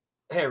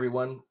Hey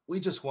everyone, we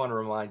just want to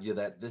remind you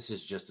that this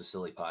is just a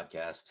silly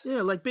podcast.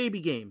 Yeah, like baby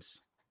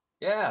games.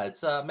 Yeah,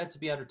 it's meant to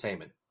be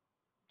entertainment.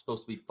 It's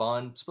supposed to be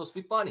fun. It's supposed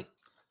to be funny.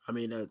 I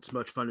mean, it's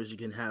much fun as you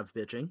can have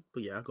bitching,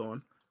 but yeah, go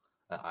on.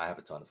 I have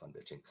a ton of fun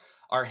bitching.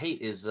 Our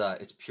hate is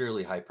it's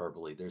purely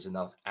hyperbole. There's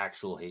enough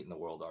actual hate in the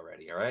world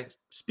already. All right.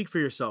 Speak for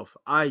yourself.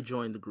 I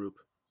joined the group.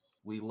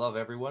 We love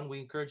everyone. We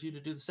encourage you to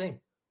do the same.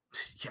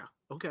 Yeah,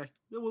 okay.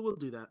 We'll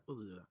do that. We'll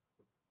do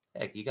that.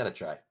 Heck, you gotta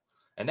try.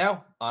 And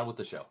now on with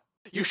the show.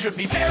 You should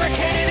be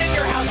barricaded in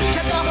your house and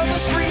kept off of the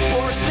street,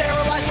 or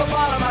sterilized,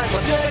 lobotomized,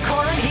 left in a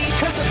car in heat,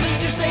 cause the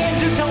things you say and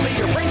do tell me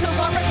your brain cells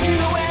are wrecked you,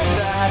 and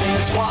that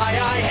is why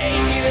I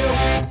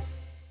hate you.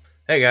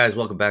 Hey guys,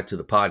 welcome back to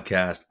the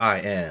podcast.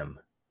 I am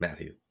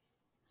Matthew.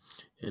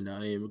 And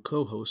I am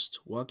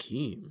co-host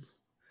Joaquin.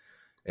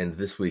 And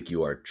this week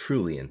you are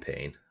truly in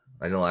pain.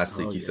 I know last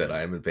week you said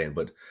I am in pain,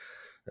 but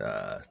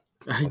I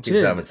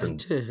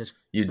did.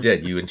 You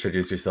did. You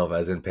introduced yourself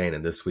as in pain,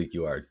 and this week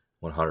you are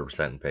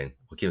 100% in pain.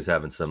 Joaquin's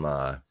having some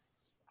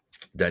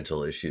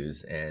dental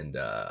issues and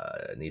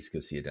needs to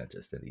go see a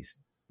dentist, and he's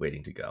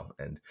waiting to go.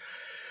 And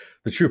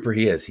the trooper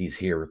he is, he's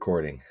here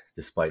recording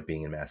despite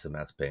being in massive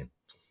amounts of pain.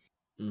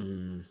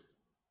 You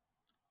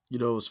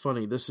know, it's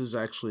funny. This is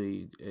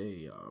actually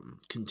a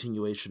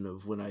continuation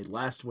of when I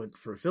last went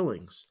for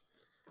fillings.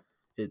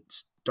 It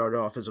started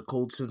off as a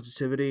cold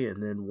sensitivity,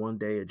 and then one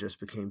day it just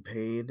became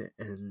pain,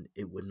 and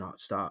it would not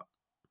stop.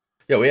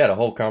 Yeah, we had a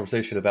whole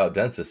conversation about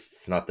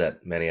dentists not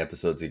that many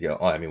episodes ago.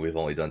 Oh, I mean, we've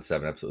only done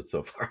 7 episodes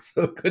so far,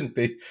 so it couldn't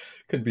be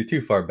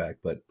too far back.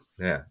 But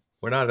yeah,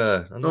 we're not.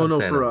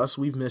 For us,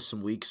 we've missed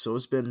some weeks, so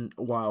it's been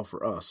a while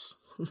for us.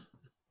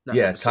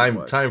 Yeah,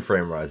 time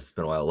frame wise, it's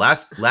been a while.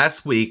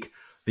 Last week,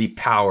 the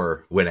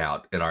power went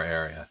out in our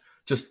area.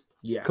 Just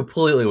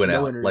completely went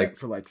out. Internet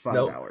for like 5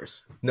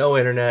 hours. No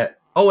internet.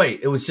 Oh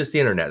wait, it was just the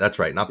internet. That's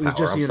right, not power. It was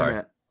just the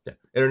internet. Yeah.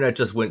 Internet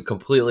just went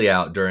completely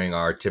out during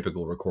our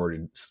typical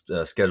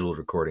scheduled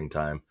recording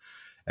time,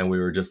 and we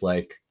were just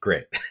like,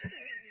 great.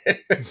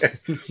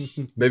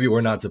 Maybe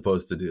we're not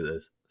supposed to do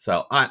this.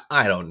 So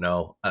I don't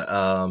know.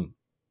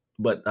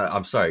 But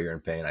I'm sorry you're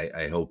in pain.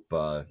 I hope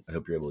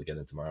you're able to get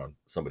in tomorrow and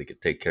somebody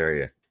could take care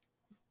of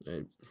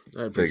you.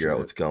 I figure out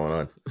what's going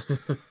on.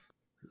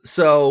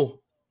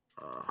 So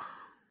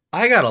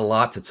I got a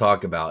lot to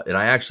talk about, and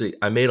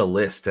I made a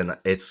list, and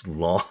it's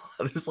long.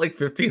 There's like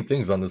 15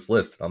 things on this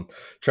list. I'm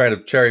trying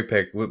to cherry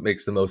pick what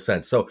makes the most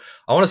sense. So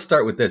I want to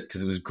start with this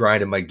because it was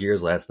grinding my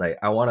gears last night.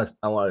 I want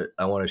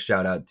to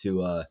shout out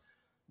to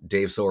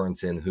Dave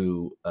Sorensen,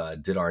 who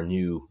did our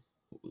new.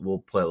 We'll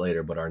play it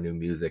later, but our new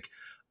music.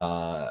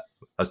 I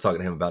was talking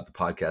to him about the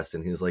podcast,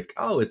 and he was like,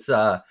 "Oh, it's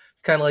kind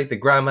of like the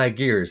grind my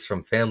gears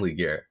from Family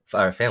Gear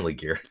from Family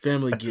Guy."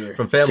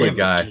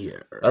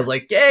 Gear. I was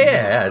like,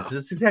 yeah,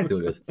 it's exactly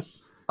what it is.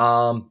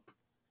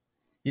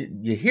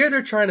 You hear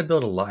they're trying to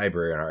build a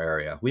library in our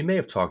area. We may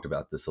have talked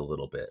about this a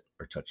little bit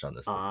or touched on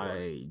this before.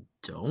 I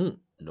don't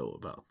know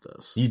about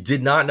this. You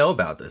did not know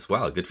about this?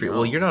 Wow, good for you. No.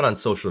 Well, you're not on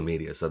social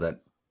media, so that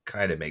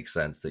kind of makes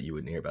sense that you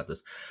wouldn't hear about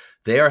this.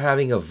 They are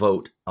having a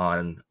vote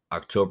on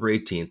October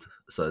 18th,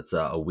 so it's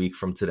a week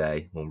from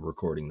today when we're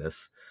recording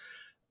this,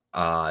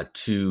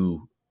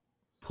 to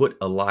put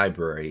a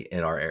library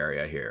in our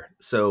area here.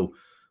 So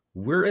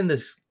we're in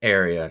this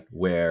area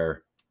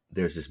where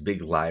there's this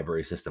big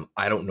library system.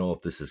 I don't know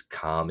if this is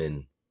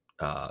common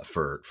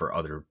for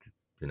other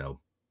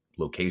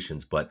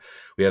locations, but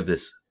we have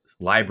this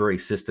library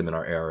system in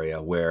our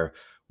area where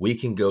we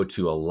can go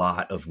to a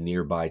lot of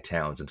nearby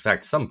towns. In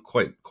fact, some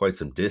quite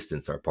some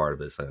distance are part of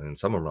this. I mean,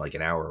 some of them are like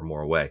an hour or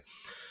more away,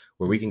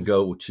 where we can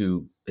go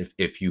to,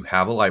 if you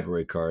have a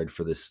library card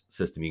for this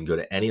system, you can go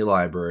to any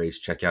libraries,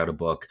 check out a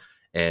book,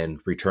 and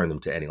return them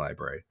to any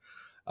library.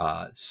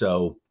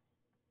 So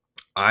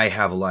I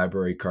have a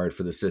library card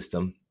for the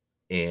system,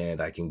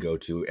 and I can go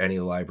to any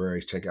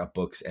libraries, check out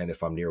books, and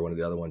if I'm near one of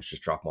the other ones,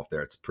 just drop them off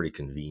there. It's pretty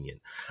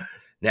convenient.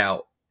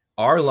 Now,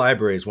 our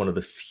library is one of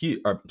the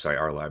few,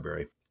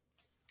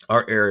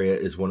 our area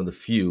is one of the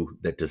few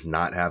that does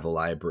not have a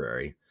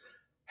library.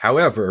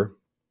 However,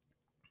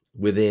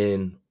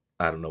 within,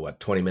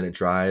 20-minute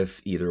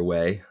drive either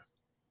way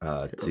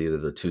to either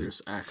the two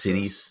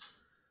cities,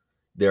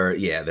 there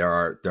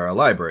are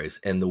libraries.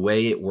 And the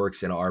way it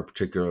works in our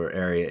particular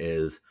area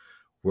is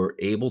we're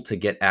able to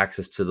get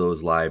access to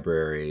those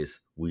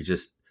libraries. We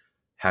just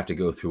have to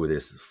go through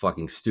this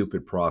fucking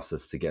stupid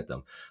process to get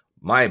them.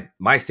 My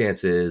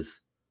stance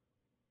is,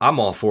 I'm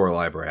all for a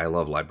library. I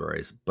love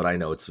libraries, but I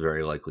know it's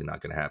very likely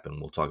not going to happen.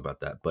 We'll talk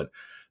about that. But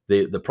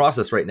the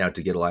process right now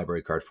to get a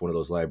library card for one of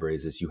those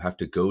libraries is you have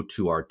to go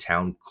to our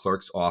town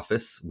clerk's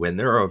office when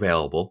they're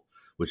available,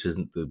 which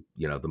isn't the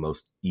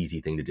most easy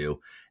thing to do,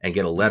 and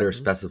get a letter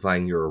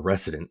specifying you're a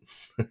resident,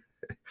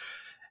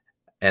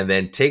 and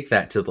then take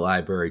that to the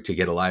library to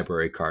get a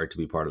library card to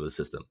be part of the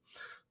system.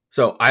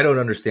 So I don't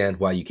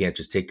understand why you can't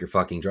just take your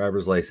fucking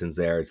driver's license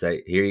there and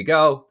say, here you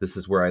go, this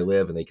is where I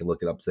live, and they can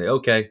look it up and say,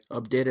 okay.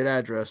 Updated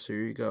address,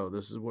 here you go,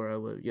 this is where I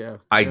live, yeah.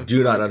 I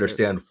do not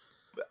understand,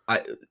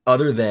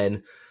 other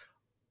than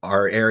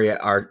our area,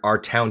 our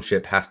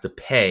township has to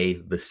pay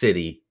the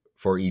city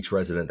for each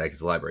resident that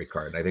gets a library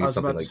card. And I think I it's was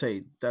something about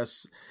to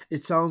say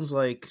it sounds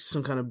like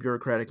some kind of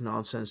bureaucratic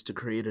nonsense to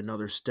create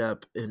another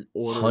step in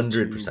order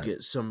 100%. to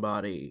get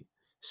somebody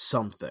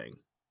something.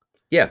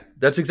 Yeah,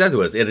 that's exactly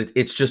what it is.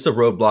 It's just a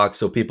roadblock,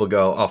 so people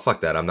go, "Oh,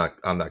 fuck that! I'm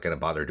not going to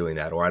bother doing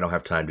that," or "I don't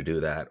have time to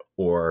do that,"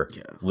 or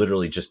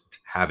literally just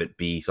have it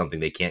be something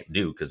they can't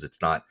do because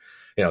it's not,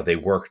 they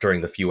work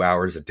during the few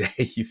hours a day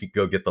you could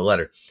go get the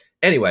letter.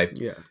 Anyway,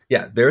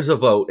 yeah, there's a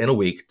vote in a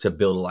week to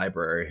build a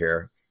library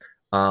here,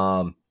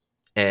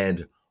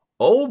 and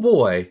oh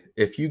boy,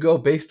 if you go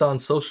based on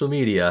social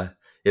media,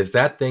 is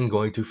that thing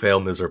going to fail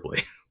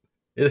miserably?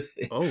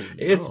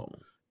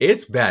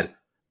 It's bad.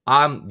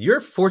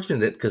 You're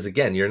fortunate because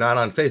again, you're not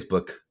on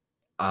Facebook.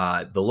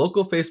 The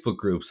local Facebook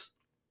groups,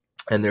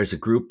 and there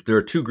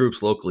are two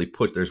groups locally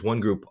there's one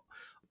group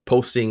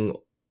posting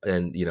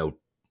and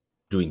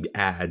doing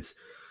ads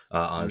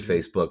on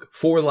Facebook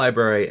for the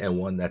library and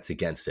one that's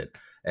against it.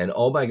 And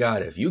oh my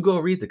God, if you go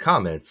read the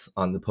comments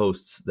on the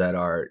posts that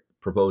are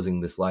proposing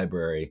this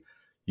library,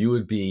 you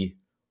would be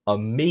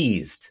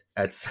amazed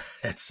at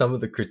some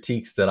of the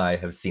critiques that I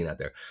have seen out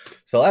there.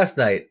 So last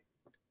night,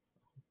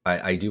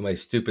 I do my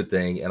stupid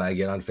thing and I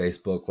get on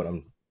Facebook when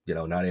I'm,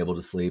 not able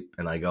to sleep,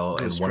 and I go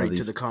and straight one of these,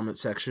 to the comment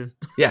section.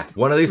 Yeah,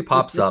 one of these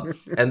pops up,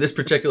 and this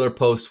particular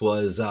post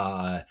was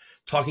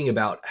talking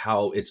about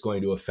how it's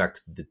going to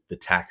affect the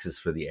taxes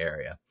for the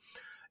area.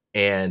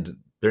 And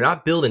they're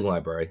not building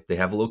library. They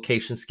have a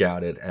location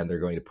scouted and they're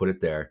going to put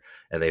it there,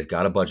 and they've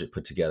got a budget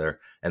put together,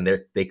 and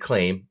they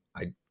claim,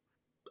 I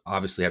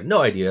obviously have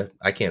no idea,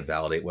 I can't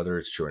validate whether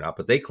it's true or not,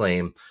 but they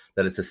claim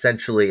that it's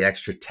essentially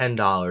extra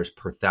 $10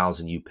 per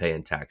thousand you pay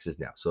in taxes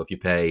now. So if you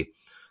pay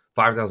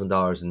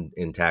 $5,000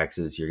 in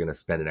taxes, you're going to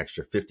spend an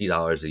extra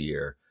 $50 a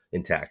year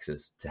in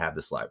taxes to have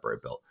this library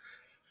built.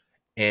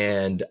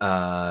 And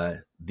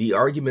the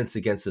arguments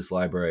against this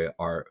library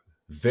are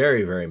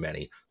very, very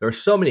many. There are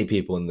so many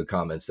people in the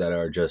comments that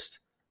are just,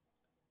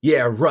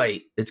 yeah,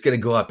 right, it's going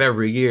to go up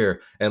every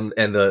year. And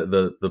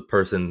the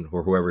person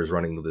or whoever is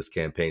running this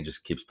campaign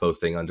just keeps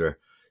posting under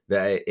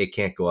that it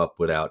can't go up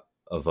without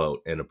a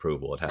vote and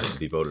approval. It has to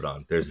be voted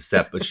on. There's a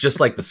step. It's just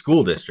like the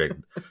school district.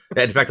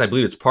 In fact, I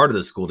believe it's part of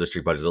the school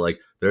district budget. They're like,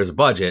 there's a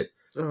budget.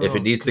 If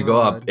it needs to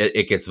go up,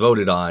 it gets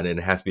voted on and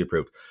it has to be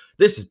approved.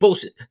 This is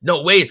bullshit.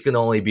 No way it's going to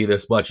only be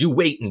this much. You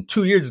wait in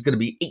 2 years, it's going to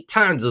be 8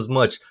 times as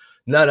much.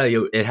 No,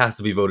 it has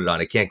to be voted on.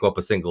 It can't go up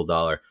a single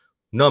dollar.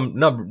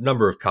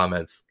 Number of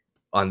comments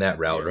on that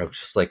route. I'm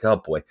just like, oh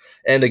boy.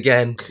 And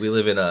again, we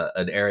live in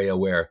an area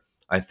where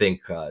I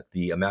think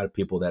the amount of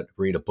people that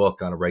read a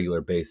book on a regular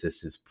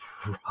basis is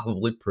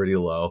probably pretty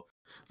low.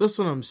 That's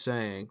what I'm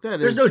saying.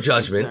 There's no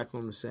judgment. Exactly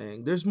what I'm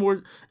saying. There's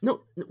more.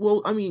 No,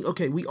 well, I mean,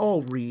 okay, we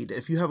all read.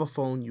 If you have a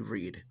phone, you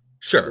read.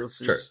 Sure.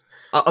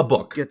 A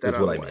book get that is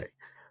what I mean.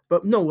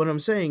 But no, what I'm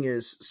saying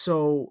is,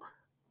 so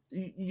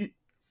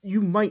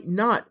you might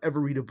not ever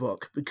read a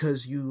book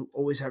because you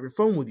always have your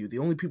phone with you. The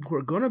only people who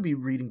are going to be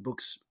reading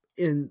books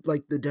in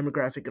like the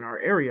demographic in our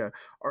area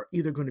are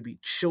either going to be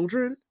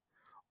children,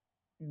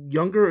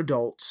 younger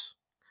adults,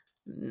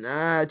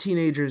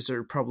 teenagers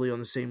are probably on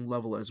the same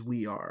level as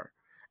we are,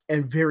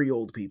 and very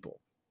old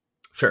people.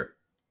 Sure.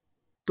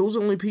 Those are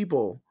the only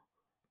people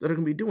that are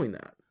going to be doing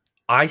that.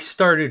 I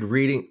started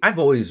reading. I've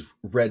always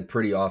read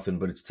pretty often,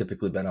 but it's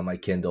typically been on my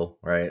Kindle,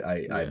 right?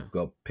 I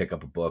go pick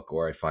up a book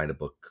or I find a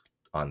book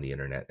on the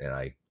internet and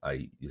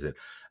I use it.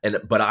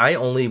 But I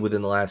only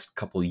within the last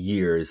couple of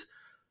years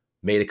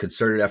made a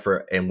concerted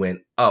effort and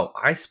went,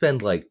 I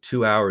spend like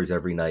 2 hours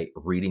every night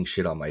reading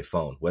shit on my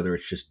phone, whether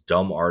it's just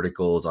dumb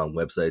articles on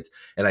websites.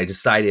 And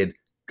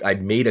I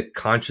made a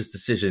conscious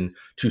decision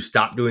to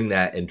stop doing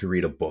that and to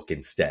read a book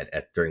instead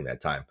during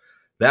that time.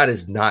 That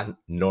is not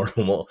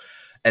normal.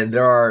 And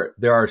there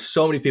are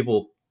so many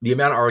people, the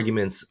amount of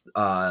arguments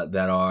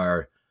that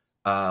are,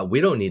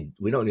 we don't need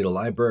a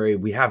library.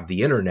 We have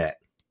the internet,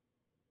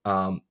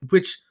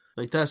 which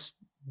like, that's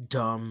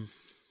dumb.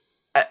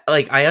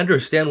 I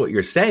understand what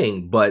you're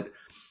saying, but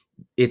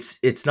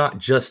it's not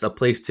just a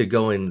place to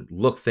go and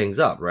look things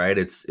up, right?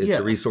 It's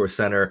a resource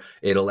center.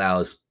 It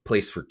allows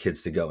place for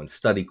kids to go and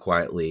study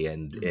quietly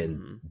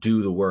and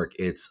do the work.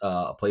 It's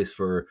a place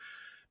for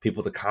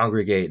people to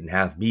congregate and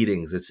have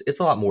meetings. It's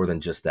a lot more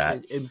than just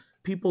that. And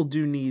people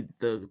do need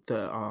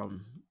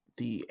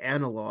the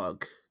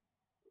analog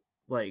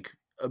like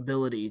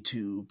ability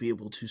to be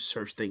able to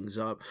search things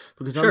up,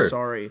 because I'm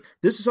sorry,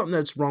 this is something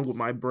that's wrong with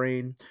my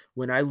brain.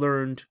 When I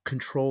learned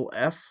Control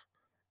F,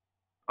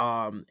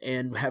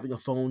 and having a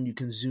phone you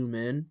can zoom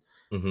in,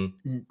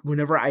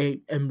 whenever I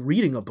am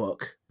reading a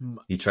book,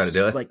 you try to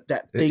do it like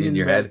that thing in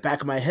your head,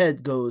 back of my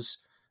head goes,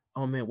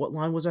 oh man, what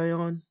line was I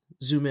on?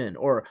 Zoom in.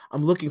 Or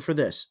I'm looking for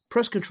this,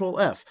 press Control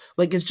F.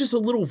 Like, it's just a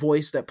little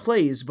voice that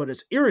plays, but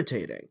it's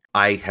irritating.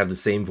 I have the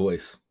same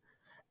voice,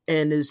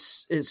 and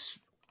it's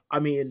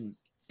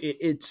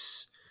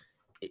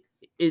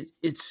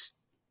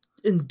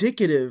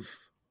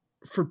indicative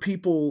for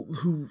people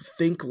who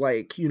think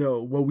like,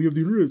 well, we have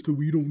the internet, so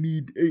we don't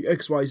need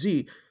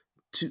XYZ.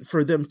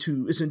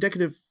 It's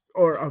indicative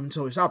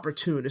it's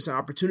opportune. It's an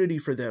opportunity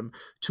for them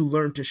to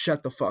learn to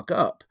shut the fuck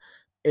up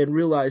and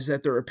realize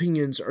that their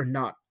opinions are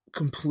not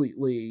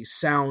completely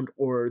sound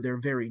or they're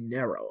very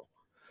narrow.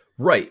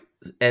 Right.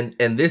 And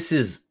this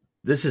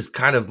is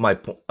kind of my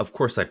point. Of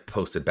course, I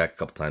posted back a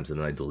couple times and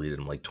then I deleted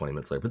them like 20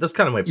 minutes later. But that's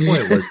kind of my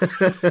point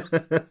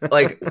was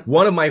like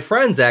one of my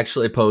friends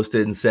actually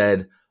posted and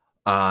said,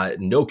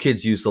 no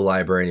kids use the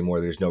library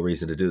anymore. There's no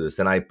reason to do this.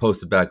 And I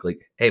posted back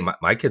like, hey,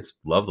 my kids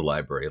love the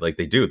library. Like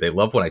they do. They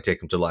love when I take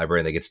them to the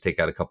library and they get to take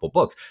out a couple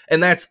books.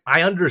 And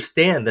I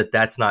understand that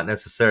that's not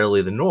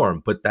necessarily the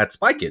norm, but that's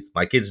my kids.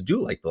 My kids do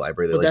like the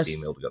library. They like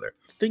being able to go there.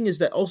 Thing is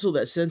that also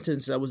that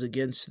sentence that was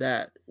against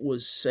that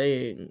was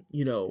saying,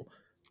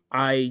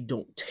 I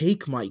don't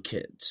take my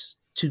kids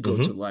to go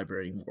to the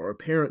library anymore, or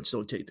parents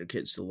don't take their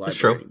kids to the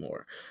library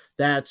anymore.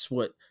 That's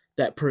what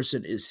that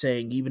person is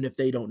saying, even if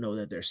they don't know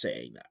that they're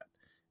saying that.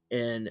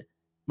 And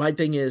my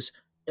thing is,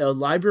 a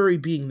library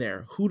being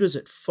there, who does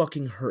it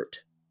fucking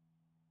hurt?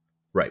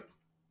 Right.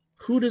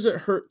 Who does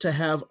it hurt to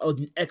have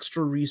an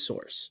extra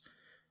resource?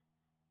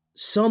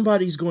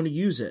 Somebody's going to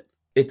use it.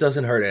 It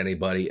doesn't hurt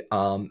anybody.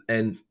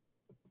 And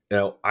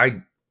a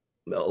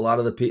lot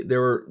of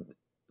there were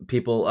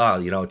people,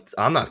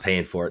 I'm not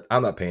paying for it.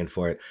 I'm not paying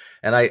for it.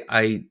 And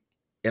I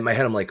in my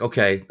head, I'm like,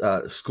 okay,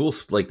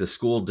 schools, like the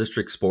school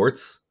district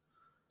sports,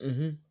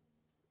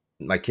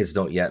 my kids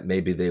don't yet.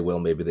 Maybe they will,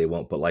 maybe they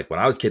won't. But like when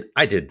I was a kid,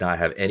 I did not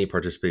have any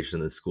participation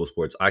in the school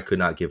sports. I could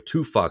not give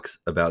two fucks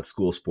about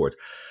school sports.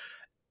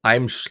 I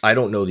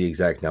don't know the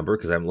exact number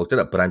because I haven't looked it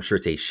up, but I'm sure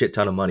it's a shit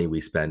ton of money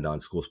we spend on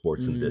school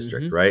sports in the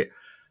district, right?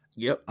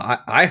 Yep.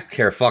 I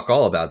care fuck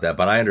all about that,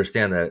 but I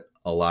understand that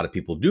a lot of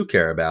people do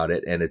care about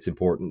it and it's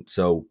important.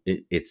 So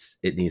it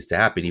needs to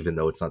happen, even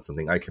though it's not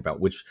something I care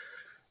about, which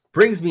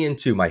brings me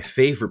into my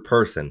favorite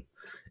person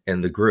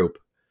in the group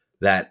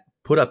that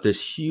put up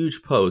this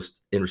huge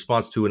post in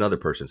response to another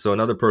person. So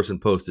another person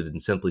posted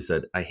and simply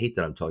said, I hate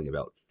that I'm talking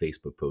about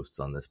Facebook posts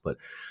on this, but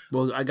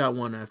well, I got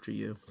one after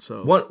you.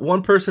 So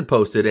one person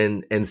posted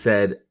and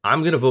said,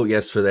 I'm going to vote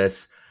yes for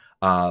this.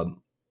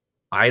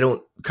 I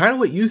don't, kind of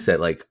what you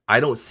said, like, I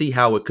don't see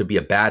how it could be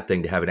a bad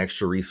thing to have an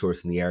extra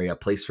resource in the area, a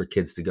place for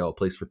kids to go, a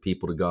place for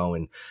people to go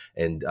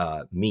and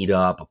meet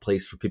up, a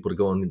place for people to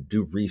go and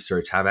do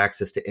research, have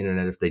access to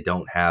internet if they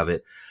don't have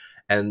it.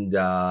 And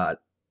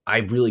I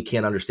really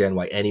can't understand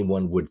why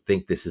anyone would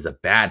think this is a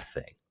bad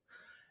thing.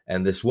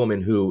 And this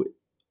woman who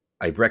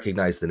I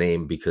recognize the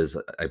name because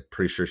I'm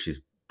pretty sure she's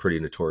pretty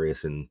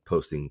notorious in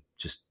posting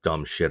just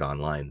dumb shit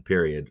online,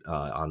 period,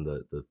 on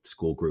the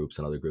school groups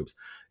and other groups.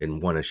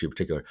 In one issue in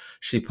particular,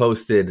 she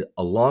posted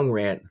a long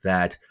rant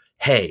that,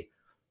 hey,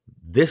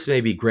 this may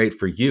be great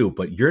for you,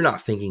 but you're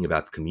not thinking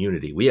about the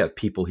community. We have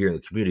people here in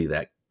the community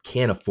that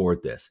can't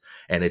afford this.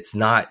 And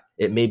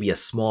it may be a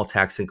small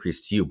tax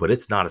increase to you, but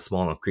it's not a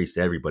small increase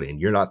to everybody.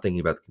 And you're not thinking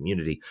about the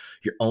community.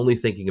 You're only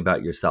thinking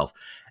about yourself.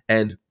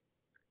 And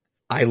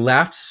I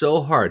laughed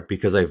so hard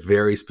because I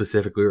very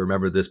specifically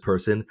remember this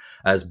person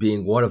as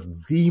being one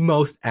of the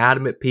most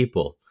adamant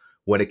people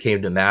when it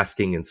came to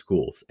masking in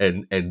schools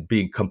and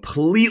being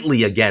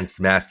completely against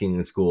masking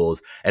in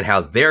schools and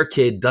how their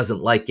kid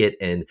doesn't like it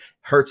and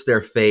hurts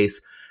their face.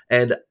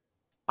 And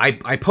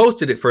I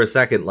posted it for a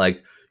second,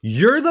 like,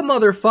 you're the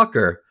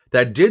motherfucker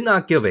that did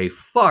not give a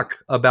fuck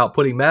about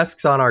putting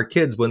masks on our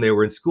kids when they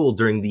were in school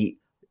during the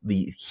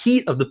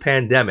heat of the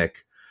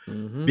pandemic.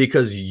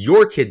 Because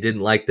your kid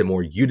didn't like them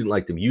or you didn't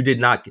like them. You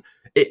did not.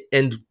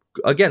 And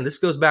again, this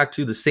goes back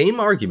to the same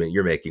argument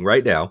you're making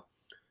right now.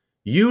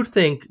 You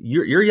think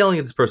you're yelling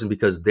at this person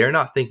because they're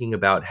not thinking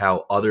about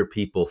how other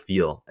people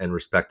feel in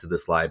respect to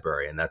this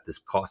library and that this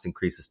cost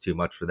increase is too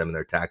much for them and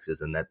their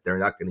taxes and that they're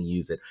not going to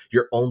use it.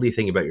 You're only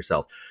thinking about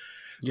yourself.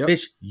 Yep.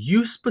 Bitch,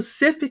 you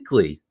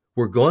specifically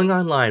were going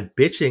online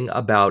bitching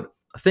about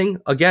a thing.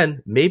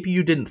 Again, maybe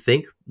you didn't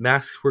think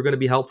masks were going to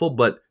be helpful,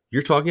 but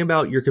you're talking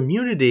about your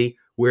community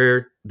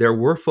where there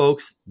were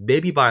folks,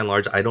 maybe by and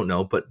large, I don't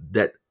know, but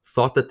that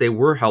thought that they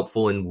were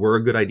helpful and were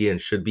a good idea and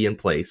should be in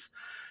place,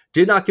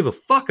 did not give a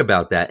fuck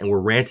about that and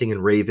were ranting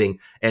and raving.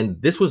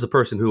 And this was a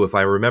person who, if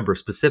I remember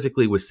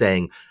specifically, was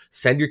saying,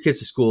 send your kids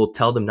to school,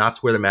 tell them not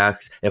to wear the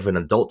masks. If an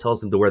adult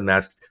tells them to wear the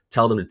masks,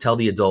 tell them to tell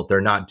the adult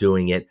they're not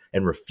doing it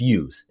and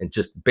refuse and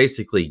just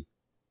basically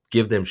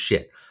give them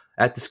shit.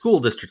 At the school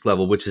district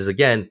level, which is,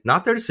 again,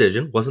 not their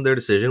decision, wasn't their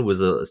decision,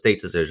 was a state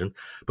decision,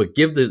 but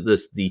give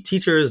the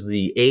teachers,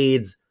 the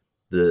aides,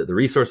 the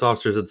resource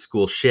officers at the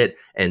school shit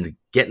and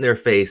get in their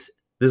face.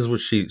 This is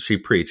what she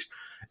preached.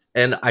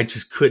 And I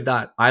just could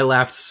not. I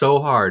laughed so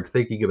hard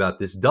thinking about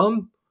this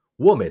dumb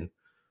woman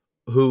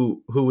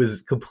who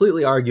is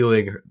completely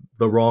arguing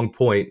the wrong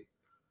point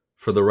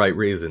for the right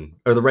reason,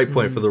 or the right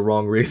point for the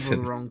wrong reason.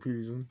 For the wrong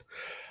reason.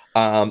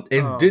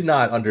 Did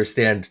not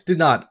understand,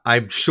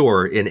 I'm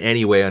sure, in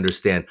any way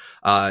understand.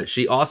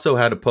 She also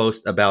had a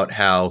post about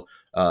how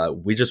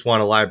we just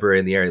want a library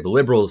in the area. The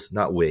liberals,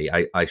 not we,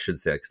 I should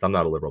say, because I'm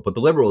not a liberal, but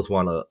the liberals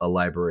want a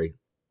library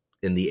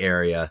in the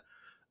area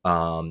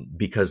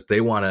because they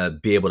want to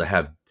be able to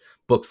have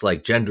books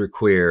like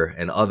Genderqueer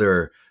and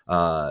other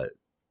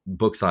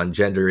books on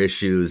gender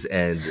issues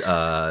and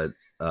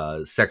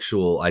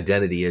sexual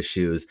identity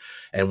issues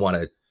and want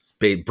to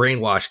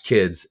brainwash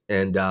kids.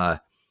 And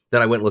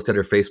then I went and looked at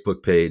her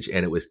Facebook page,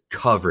 and it was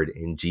covered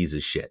in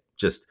Jesus shit.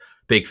 Just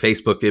big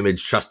Facebook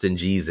image, trust in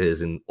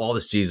Jesus and all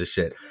this Jesus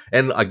shit.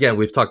 And again,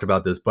 we've talked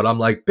about this, but I'm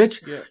like,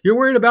 bitch, you're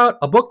worried about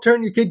a book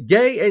turning your kid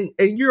gay,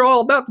 and you're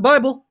all about the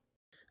Bible.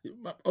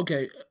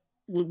 Okay,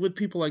 with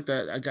people like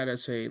that, I gotta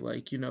say,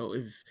 like, you know,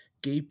 if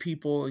gay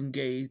people and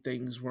gay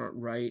things weren't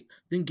right,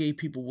 then gay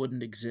people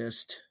wouldn't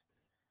exist.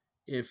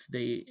 If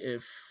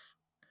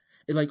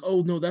like,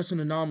 oh no, that's an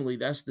anomaly,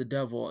 that's the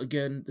devil.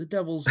 Again, the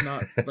devil's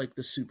not like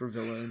the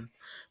supervillain.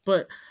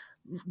 But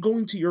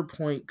going to your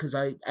point, because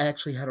I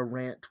actually had a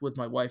rant with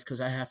my wife,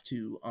 because I have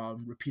to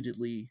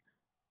repeatedly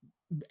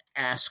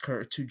ask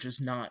her to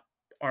just not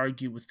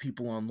argue with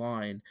people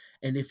online.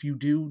 And if you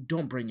do,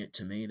 don't bring it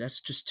to me.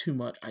 That's just too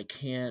much. I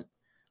can't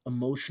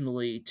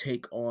emotionally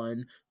take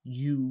on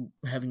you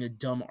having a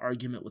dumb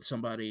argument with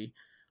somebody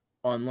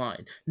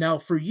online. Now,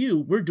 for you,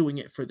 we're doing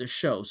it for the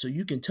show, so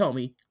you can tell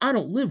me, I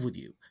don't live with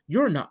you.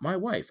 You're not my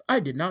wife. I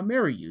did not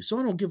marry you, so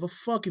I don't give a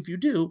fuck if you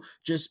do.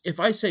 Just if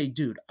I say,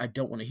 dude, I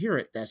don't want to hear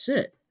it, that's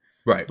it.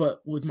 Right.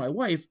 But with my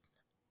wife,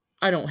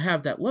 I don't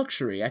have that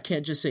luxury. I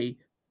can't just say,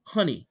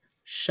 honey,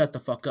 shut the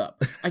fuck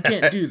up. I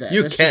can't do that.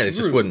 You That's can. just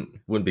It just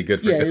rude. wouldn't be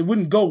good for Yeah, you. it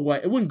wouldn't go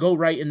right. It wouldn't go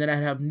right, and then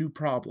I'd have new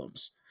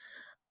problems.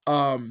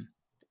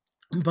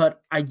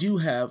 But I do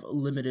have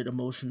limited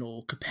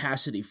emotional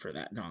capacity for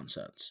that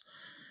nonsense.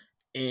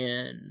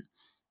 And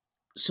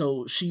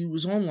so she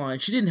was online.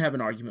 She didn't have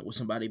an argument with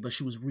somebody, but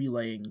she was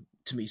relaying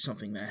to me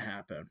something that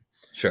happened.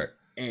 Sure.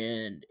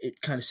 And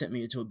it kind of sent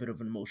me into a bit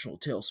of an emotional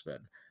tailspin,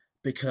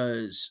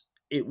 because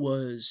it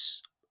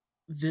was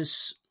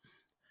this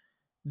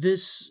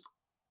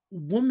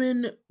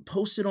woman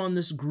posted on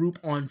this group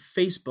on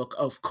Facebook,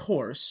 of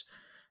course,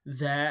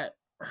 that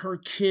her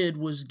kid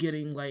was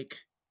getting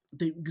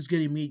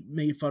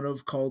made fun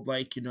of, called,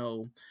 like, you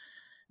know,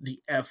 the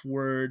F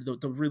word,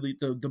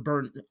 the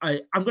burn.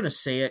 I'm going to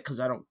say it because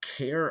I don't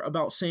care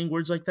about saying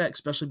words like that,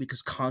 especially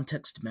because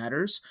context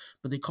matters.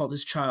 But they call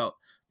this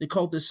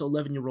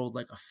 11-year-old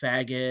like a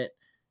faggot.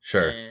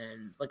 Sure.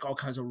 And like all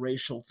kinds of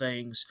racial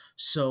things.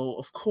 So,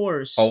 of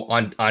course. Oh,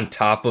 on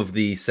top of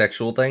the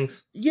sexual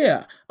things?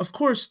 Yeah. Of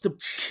course, the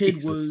kid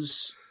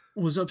Jesus.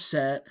 was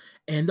upset,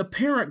 and the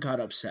parent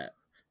got upset.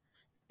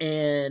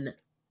 And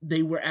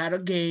they were at a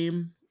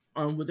game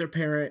with their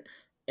parent,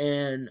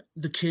 and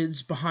the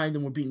kids behind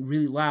them were being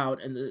really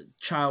loud, and the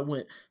child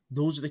went,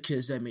 those are the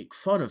kids that make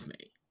fun of me.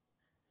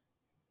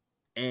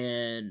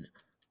 And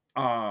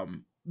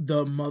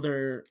the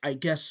mother, I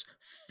guess,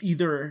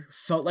 either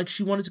felt like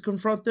she wanted to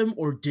confront them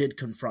or did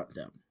confront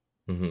them.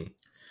 Mm-hmm.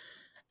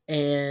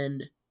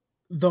 And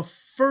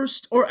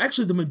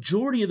the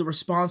majority of the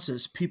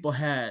responses people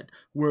had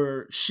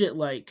were shit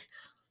like,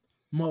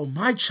 well,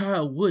 my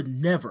child would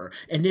never.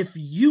 And if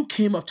you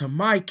came up to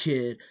my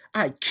kid,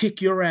 I'd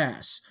kick your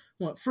ass.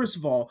 Well, first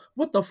of all,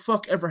 what the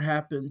fuck ever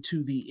happened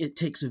to the it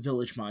takes a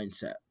village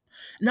mindset?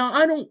 Now,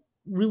 I don't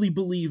really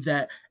believe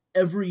that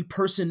every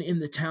person in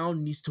the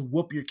town needs to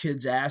whoop your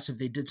kid's ass if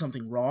they did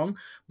something wrong,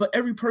 but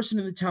every person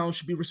in the town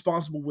should be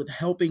responsible with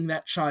helping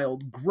that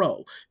child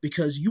grow,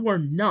 because you are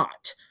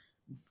not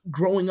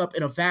growing up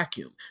in a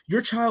vacuum.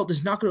 Your child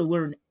is not going to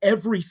learn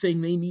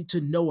everything they need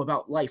to know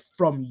about life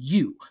from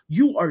you.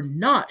 You are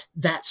not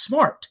that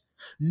smart.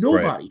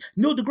 Nobody. Right.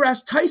 Neil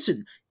deGrasse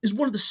Tyson is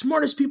one of the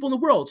smartest people in the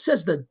world,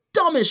 says the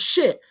dumbest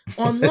shit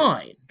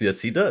online.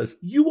 Yes, he does.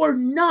 You are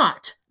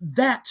not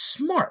that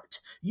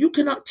smart. You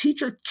cannot teach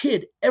your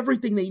kid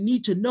everything they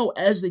need to know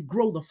as they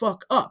grow the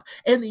fuck up,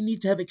 and they need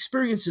to have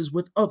experiences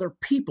with other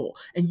people.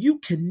 And you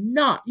can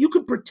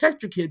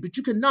protect your kid, but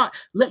you cannot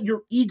let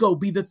your ego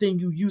be the thing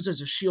you use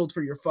as a shield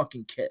for your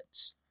fucking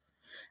kids.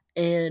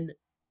 And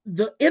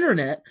the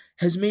internet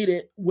has made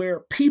it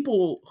where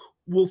people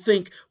will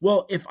think,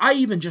 well, if I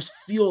even just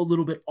feel a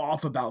little bit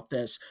off about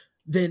this,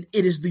 then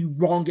it is the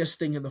wrongest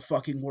thing in the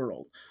fucking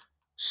world.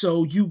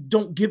 So you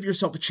don't give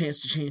yourself a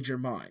chance to change your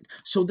mind.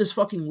 So this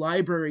fucking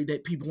library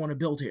that people want to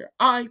build here,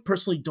 I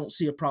personally don't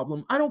see a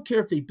problem. I don't care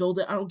if they build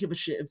it. I don't give a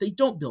shit if they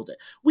don't build it.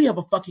 We have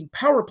a fucking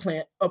power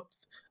plant up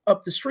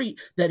the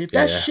street that if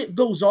that shit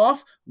goes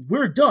off,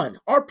 we're done.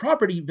 Our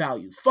property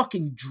value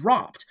fucking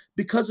dropped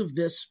because of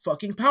this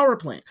fucking power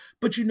plant.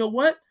 But you know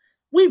what?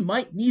 We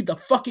might need the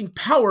fucking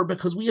power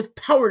because we have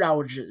power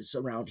outages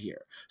around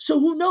here. So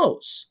who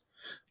knows?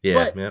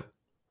 Yeah, but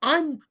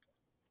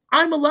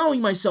I'm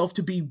allowing myself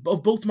to be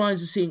of both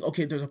minds of seeing,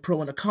 okay, there's a pro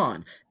and a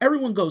con.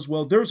 Everyone goes,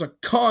 well, there's a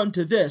con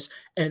to this,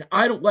 and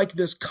I don't like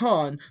this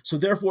con, so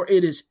therefore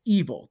it is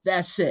evil.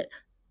 That's it.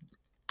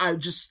 I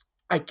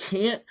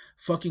can't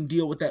fucking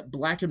deal with that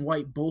black and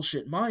white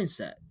bullshit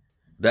mindset.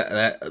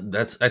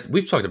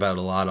 We've talked about it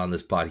a lot on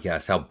this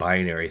podcast, how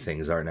binary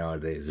things are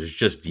nowadays. There's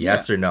just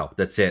yes or no.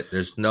 That's it.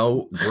 There's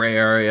no gray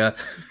area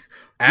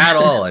at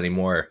all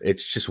anymore.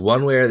 It's just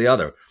one way or the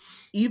other.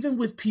 Even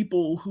with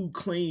people who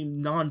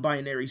claim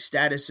non-binary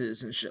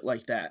statuses and shit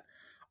like that,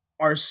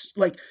 are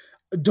like,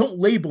 don't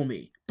label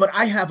me, but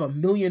I have a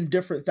million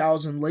different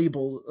thousand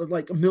label,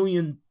 like a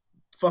million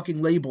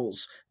fucking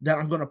labels that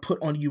I'm going to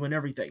put on you and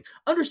everything.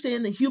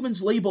 Understand that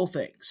humans label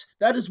things.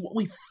 That is what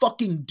we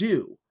fucking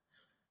do.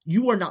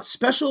 You are not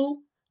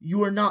special.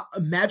 You are not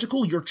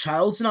magical. Your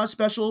child's not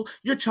special.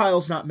 Your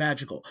child's not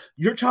magical.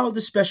 Your child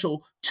is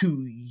special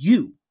to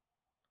you.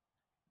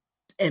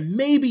 And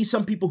maybe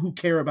some people who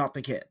care about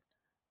the kid.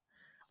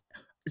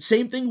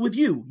 Same thing with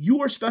you.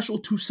 You are special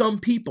to some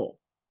people.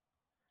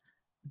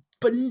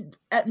 But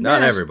at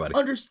not mass, everybody.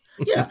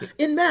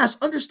 In mass,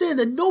 understand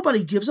that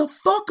nobody gives a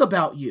fuck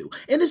about you.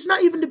 And it's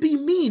not even to be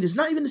mean. It's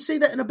not even to say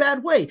that in a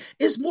bad way.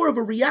 It's more of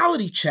a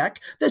reality check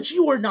that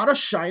you are not a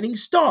shining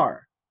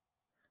star.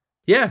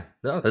 Yeah,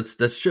 no,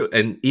 that's true.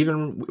 And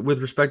even with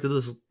respect to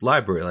this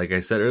library, like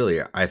I said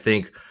earlier, I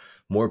think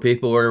more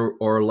people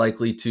are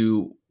likely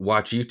to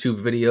watch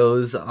YouTube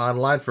videos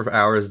online for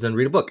hours than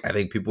read a book. I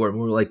think people are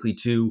more likely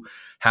to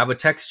have a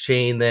text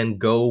chain than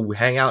go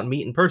hang out and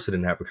meet in person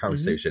and have a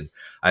conversation.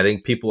 Mm-hmm. I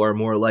think people are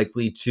more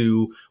likely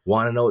to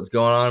want to know what's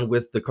going on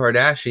with the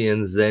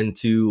Kardashians than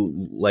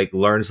to like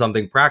learn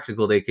something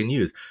practical they can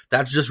use.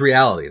 That's just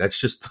reality. That's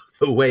just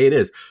the way it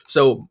is.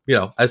 So, you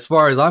know, as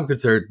far as I'm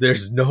concerned,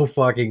 there's no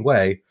fucking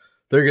way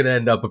they're going to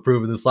end up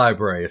approving this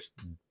library,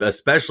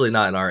 especially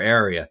not in our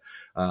area.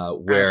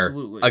 Where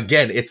Absolutely.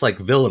 Again, it's like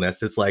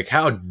villainous. It's like,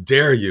 how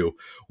dare you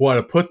want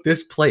to put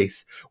this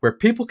place where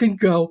people can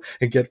go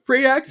and get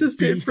free access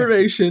to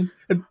information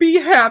and be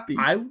happy.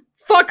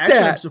 Fuck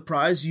that. I'm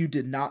surprised you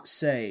did not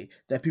say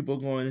that people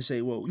are going to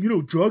say, well, you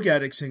know, drug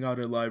addicts hang out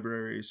at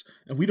libraries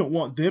and we don't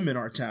want them in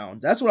our town.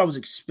 That's what I was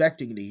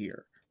expecting to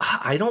hear.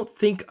 I don't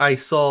think I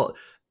saw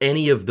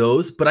any of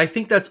those, but I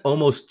think that's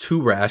almost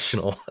too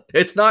rational.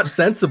 It's not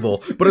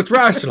sensible, but it's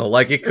rational.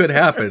 Like it could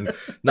happen.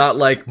 Not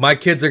like my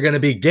kids are going to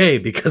be gay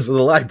because of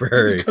the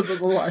library. Because of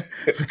the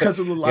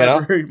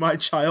library, you know? My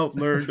child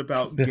learned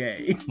about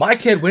gay. My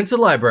kid went to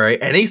the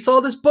library and he saw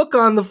this book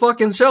on the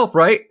fucking shelf,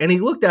 right? And he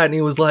looked at it and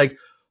he was like,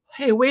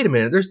 hey, wait a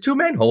minute. There's two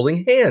men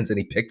holding hands. And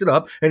he picked it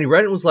up and he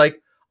read it and was like,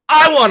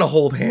 I want to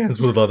hold hands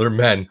with other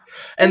men.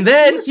 And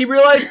then he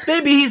realized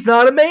maybe he's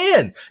not a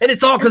man. And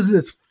it's all because of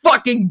this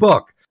fucking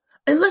book.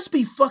 And let's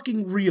be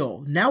fucking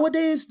real.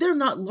 Nowadays, they're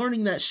not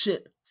learning that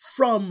shit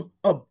from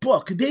a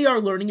book. They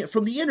are learning it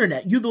from the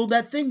internet. You know,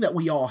 that thing that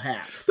we all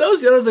have. That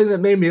was the other thing that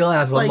made me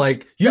laugh. I'm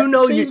like, you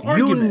know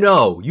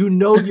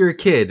your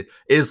kid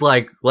is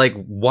like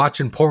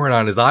watching porn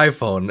on his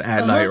iPhone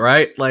at night,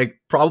 right? Like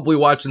probably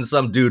watching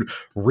some dude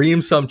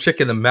ream some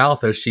chick in the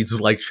mouth as she's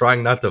like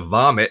trying not to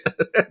vomit.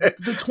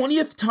 The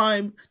 20th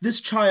time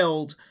this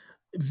child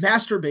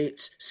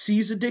masturbates,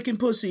 sees a dick and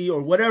pussy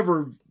or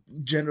whatever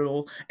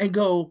genital and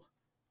go,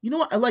 you know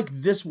what? I like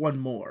this one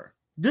more.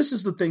 This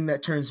is the thing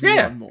that turns me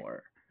on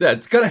more.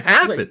 That's gonna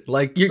happen.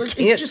 Like you can't.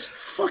 It just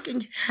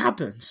fucking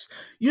happens.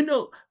 You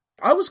know,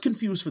 I was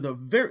confused for the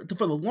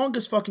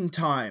longest fucking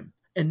time.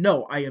 And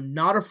no, I am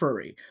not a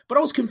furry, but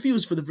I was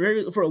confused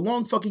for a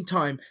long fucking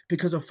time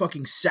because of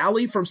fucking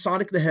Sally from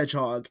Sonic the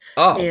Hedgehog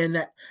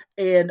and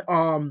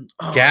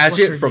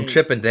Gadget from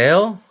Chip and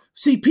Dale.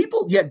 See,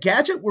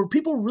 Gadget were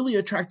people really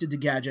attracted to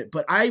Gadget,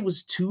 but I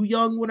was too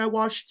young when I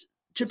watched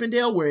Chip and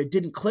Dale where it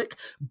didn't click.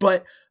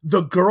 But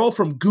the girl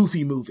from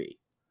Goofy movie.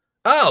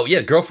 Oh yeah,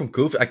 girl from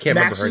Goofy. I can't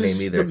remember her name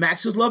either.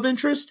 Max's love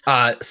interest.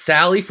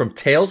 Sally from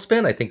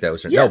Tailspin. I think that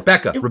was her. Yeah, no,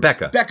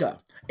 Rebecca.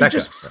 It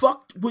just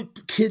fucked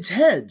with kids'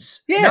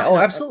 heads. Yeah.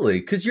 Absolutely.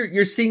 Because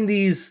you're seeing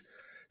these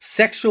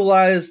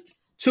sexualized,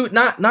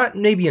 not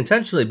maybe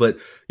intentionally, but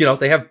you know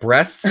they have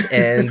breasts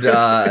and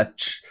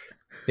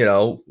you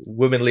know,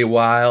 womanly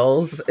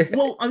wiles.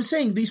 Well, I'm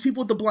saying these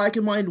people with the black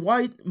and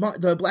white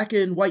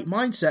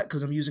mindset,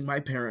 because I'm using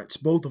my parents,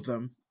 both of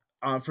them,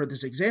 for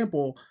this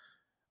example.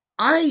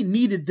 I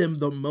needed them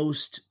the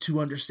most to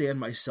understand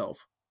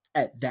myself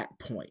at that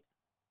point.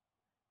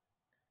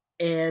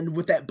 And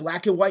with that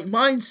black and white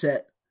mindset,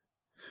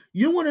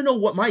 you want to know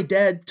what my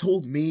dad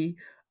told me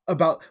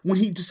about when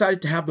he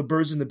decided to have the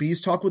birds and the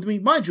bees talk with me?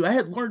 Mind you, I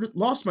had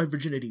lost my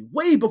virginity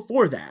way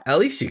before that. At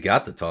least you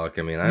got the talk.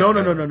 I mean, no.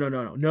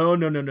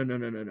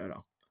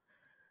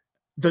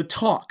 The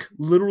talk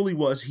literally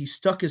was he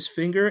stuck his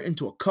finger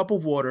into a cup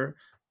of water,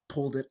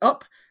 pulled it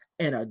up,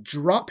 and a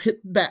drop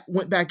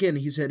went back in.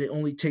 He said it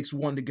only takes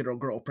one to get a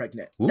girl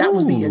pregnant. Ooh. That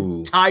was the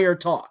entire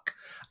talk.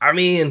 I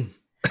mean,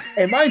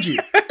 and mind you,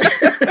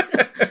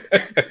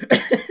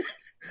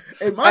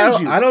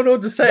 I don't know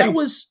what to say.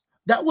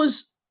 That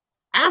was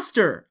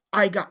after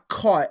I got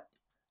caught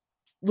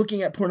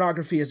looking at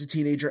pornography as a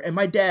teenager, and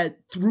my dad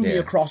threw me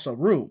across a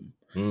room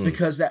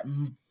because that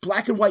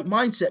black and white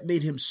mindset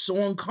made him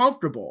so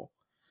uncomfortable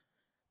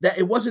that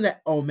it wasn't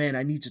that, oh man,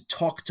 I need to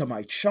talk to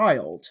my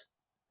child.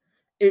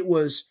 It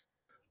was,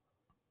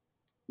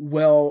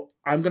 well,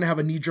 I'm going to have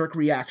a knee-jerk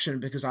reaction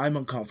because I'm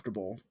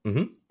uncomfortable,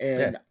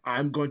 and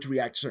I'm going to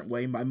react a certain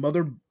way. My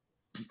mother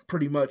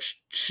pretty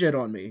much shit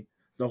on me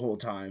the whole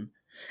time.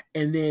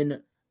 And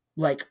then,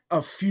 like,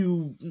 a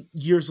few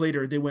years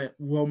later, they went,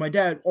 well, my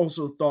dad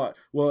also thought,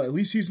 well, at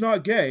least he's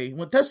not gay.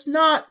 Well, that's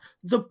not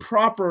the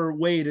proper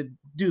way to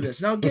do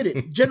this. Now get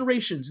it.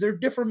 Generations, they're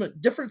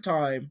different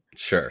time.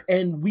 Sure.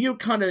 And we are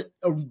kind of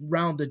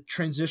around the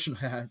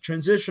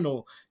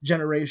transitional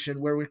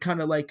generation where we're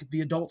kind of like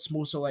the adults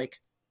most are like,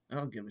 I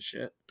don't give a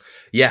shit.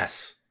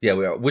 Yes. Yeah,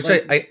 we are. Which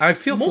Like, I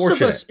feel most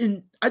fortunate. of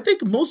us I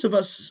think most of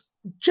us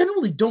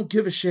generally don't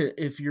give a shit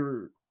if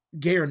you're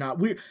gay or not.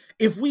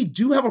 If we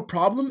do have a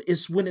problem,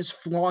 it's when it's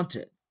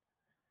flaunted.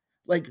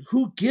 Like,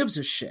 who gives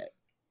a shit?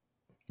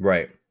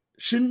 Right.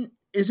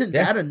 Isn't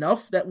that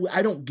enough that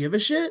I don't give a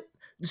shit?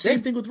 The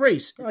same thing with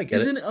race. I get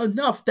Isn't it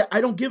enough that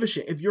I don't give a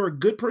shit? If you're a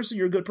good person,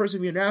 you're a good person.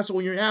 If you're an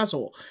asshole, you're an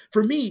asshole.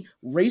 For me,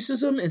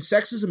 racism and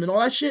sexism and all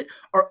that shit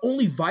are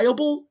only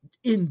viable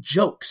in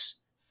jokes.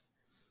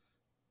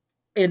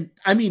 And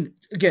I mean,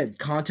 again,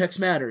 context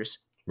matters.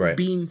 Right.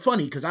 Being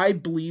funny, because I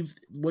believe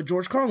what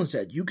George Carlin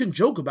said. You can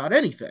joke about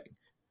anything.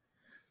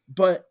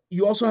 But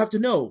you also have to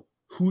know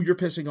who you're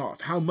pissing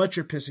off, how much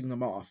you're pissing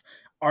them off.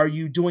 Are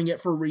you doing it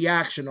for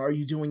reaction? Are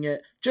you doing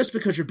it just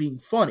because you're being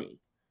funny?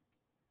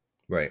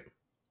 Right.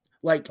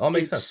 Like, all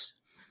makes sense.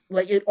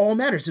 Like, it all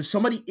matters. If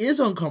somebody is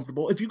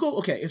uncomfortable,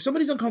 if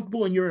somebody's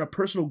uncomfortable and you're in a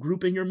personal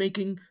group and you're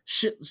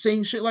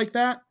saying shit like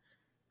that,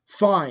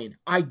 fine.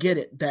 I get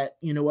it that,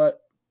 you know what,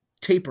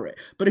 taper it.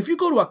 But if you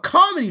go to a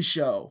comedy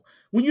show,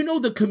 when you know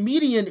the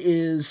comedian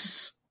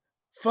is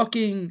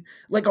fucking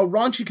like a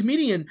raunchy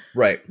comedian,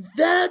 right,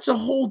 that's a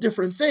whole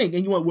different thing.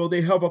 And you went, well,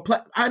 they have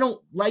I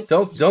don't like.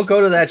 Don't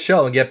go to that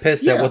show and get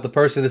pissed at what the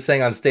person is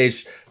saying on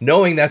stage,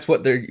 knowing that's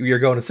what you're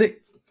going to see.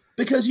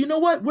 Because you know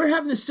what? We're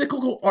having this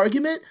cyclical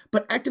argument,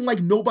 but acting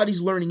like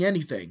nobody's learning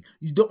anything.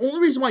 The only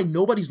reason why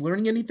nobody's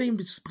learning anything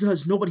is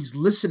because nobody's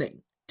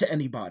listening to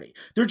anybody.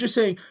 They're just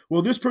saying,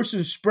 well, this person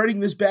is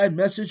spreading this bad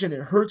message and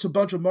it hurts a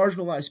bunch of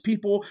marginalized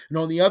people. And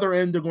on the other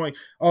end, they're going,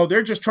 oh,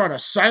 they're just trying to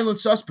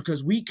silence us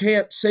because we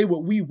can't say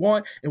what we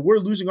want and we're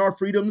losing our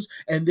freedoms.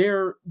 And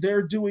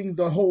they're doing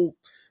the whole,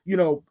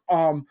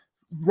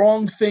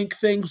 wrong thing.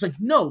 It's like,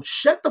 no,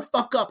 shut the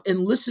fuck up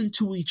and listen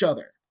to each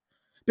other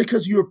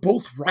because you're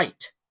both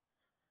right.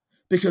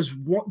 Because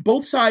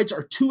both sides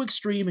are too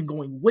extreme and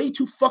going way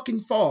too fucking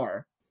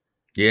far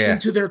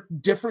into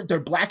their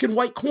black and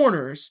white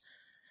corners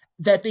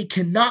that they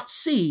cannot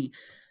see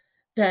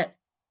that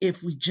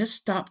if we just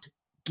stopped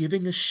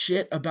giving a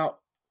shit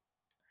about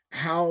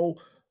how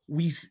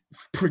we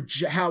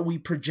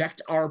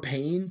project our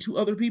pain to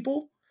other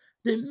people,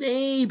 then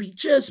maybe,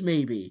 just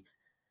maybe,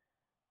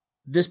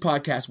 this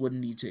podcast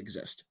wouldn't need to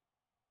exist.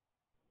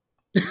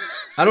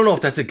 I don't know if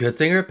that's a good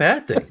thing or a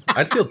bad thing.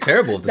 I'd feel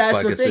terrible if this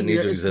podcast didn't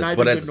need to exist.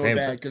 But at the same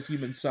time, because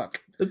humans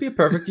suck. It'd be a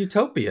perfect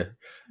utopia.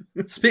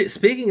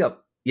 Speaking of,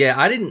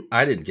 I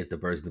didn't get the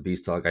Birds and the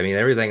Bees talk. I mean,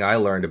 everything I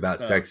learned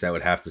about sex, I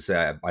would have to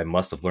say I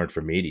must have learned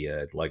from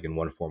media, like in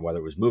one form, whether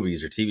it was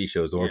movies or TV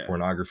shows or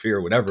pornography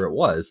or whatever it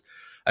was.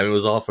 I mean, it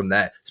was all from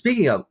that.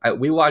 Speaking of,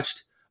 we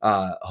watched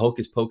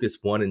Hocus Pocus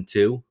 1 and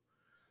 2.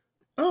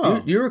 Oh,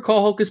 do you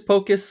recall Hocus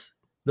Pocus,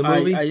 the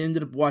movie? I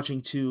ended up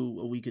watching 2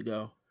 a week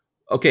ago.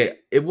 Okay,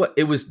 it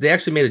was. They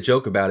actually made a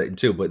joke about it in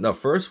 2, but in the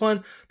first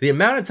one, the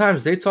amount of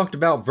times they talked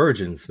about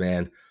virgins,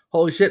 man,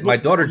 holy shit! My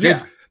daughter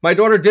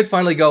did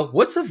finally go,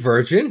 "What's a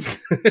virgin?"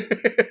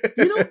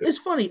 It's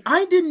funny.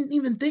 I didn't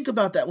even think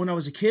about that when I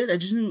was a kid.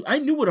 I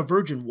knew what a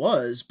virgin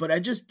was, but I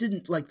just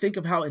didn't think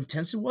of how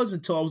intense it was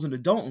until I was an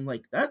adult. And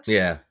that's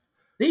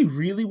They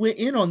really went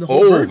in on the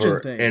whole virgin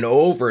thing. And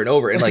over and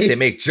over. And they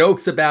make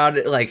jokes about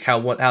it, like how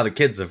the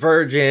kid's a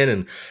virgin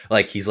and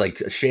he's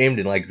ashamed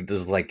and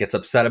just gets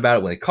upset about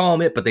it when they call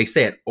him it, but they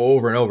say it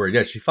over and over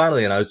again. She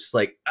finally, and I was just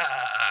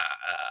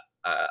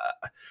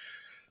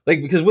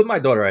because with my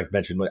daughter, I've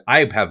mentioned,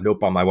 I have no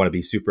problem. I want to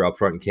be super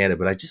upfront and candid,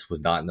 but I just was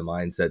not in the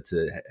mindset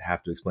to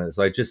have to explain it.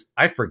 So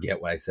I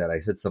forget what I said. I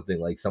said something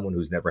like someone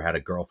who's never had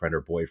a girlfriend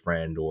or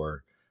boyfriend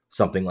or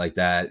something like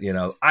that,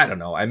 I don't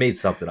know. I made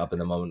something up in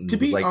the moment. To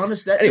be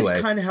honest, that is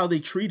kind of how they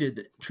treated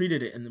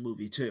it in the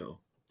movie too.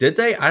 Did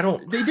they?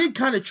 They did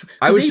kind of.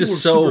 I was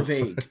just super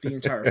vague the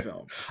entire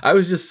film. I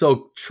was just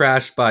so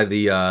trashed by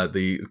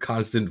the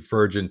constant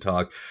virgin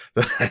talk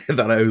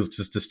that I was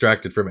just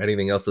distracted from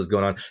anything else that's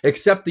going on,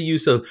 except the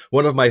use of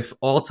one of my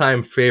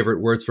all-time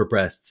favorite words for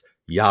breasts,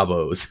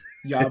 yabos.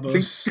 Yabos.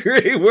 It's a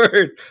great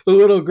word. The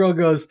little girl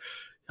goes,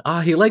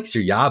 he likes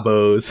your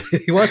yabos.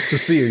 He wants to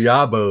see your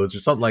yabos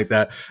or something like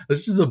that.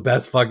 This is the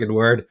best fucking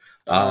word.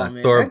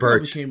 Thora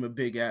Birch became a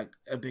big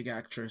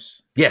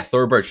actress. Yeah,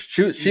 Thora Birch.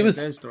 She was,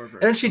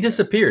 and then she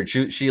disappeared.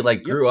 She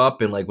grew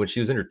up and when she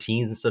was in her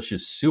teens and stuff, she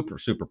was super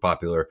super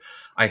popular.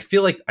 I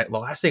feel like the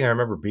last thing I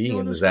remember being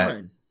in was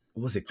that.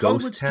 Was it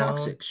Ghost Town?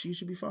 Toxic. She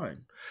should be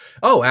fine.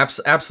 Oh,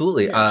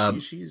 absolutely. Yeah,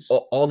 she's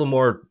all the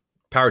more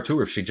power to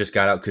her if she just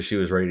got out because she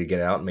was ready to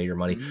get out and made her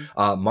money.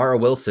 Mm-hmm. Mara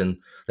Wilson.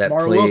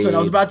 Wilson. I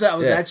was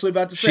actually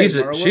about to say.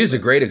 She's a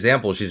great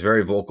example. She's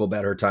very vocal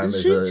about her time.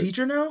 Is she a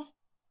teacher now?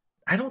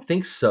 I don't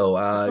think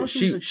so.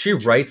 She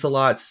writes a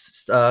lot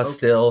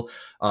still.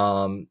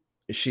 I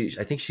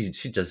think she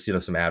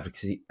does some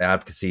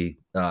advocacy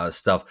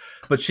stuff,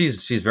 but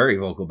she's very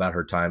vocal about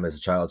her time as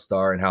a child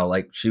star and how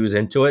she was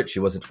into it. She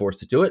wasn't forced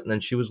to do it, and then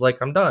she was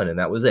like, "I'm done," and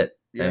that was it.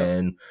 Yeah.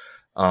 And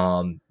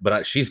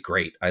She's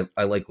great.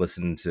 I like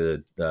listening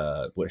to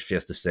what she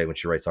has to say when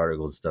she writes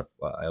articles and stuff.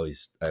 I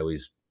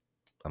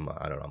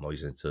don't know. I'm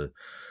always into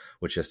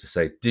what she has to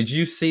say. Did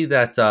you see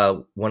that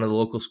one of the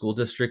local school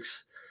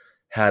districts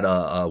had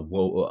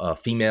a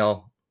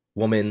female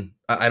woman?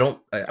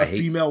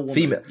 Female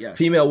woman. Yes.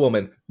 Female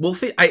woman. Well,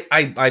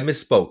 I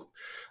misspoke.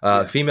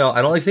 Female.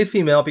 I don't like to say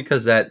female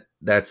because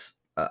that's.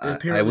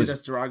 Apparently,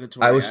 that's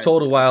derogatory. I was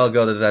told a while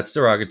ago that that's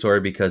derogatory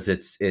because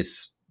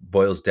it's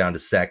boils down to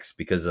sex,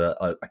 because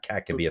a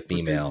cat can be a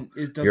female.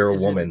 You're a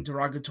woman. It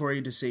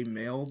derogatory to say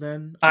male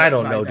then? I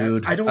don't know,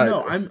 dude. I don't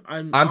know.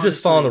 I'm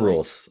just following the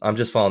rules. I'm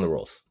just following the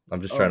rules.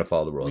 I'm just trying to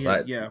follow the rules.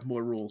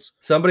 More rules.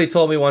 Somebody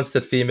told me once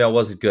that female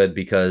wasn't good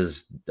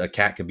because a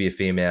cat could be a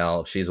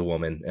female. She's a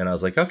woman. And I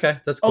was like, okay,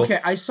 that's cool. Okay,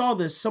 I saw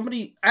this.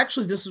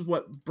 This is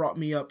what brought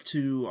me up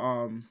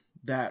to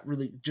that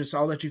really, just,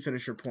 I'll let you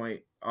finish your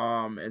point.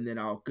 And then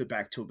I'll get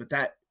back to it. But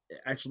that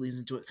actually leads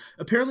into it.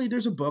 Apparently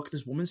there's a book.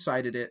 This woman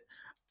cited it.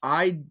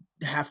 I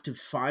have to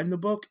find the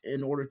book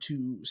in order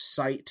to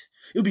cite.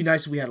 It would be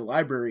nice if we had a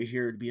library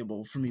here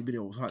for me to be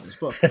able to find this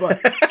book.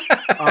 But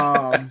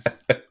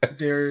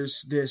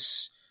there's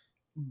this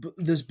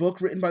book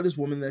written by this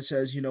woman that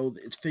says,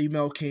 it's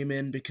female came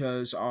in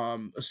because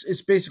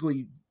it's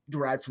basically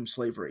derived from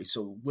slavery.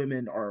 So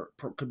women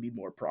could be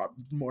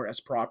more as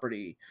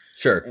property,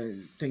 sure,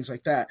 and things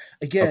like that.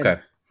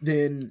 Again,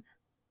 then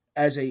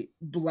as a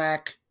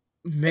black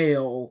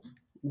male,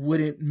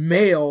 wouldn't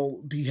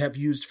male have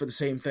used for the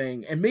same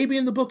thing? And maybe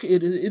in the book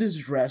it is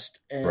addressed,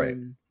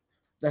 and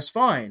that's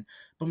fine.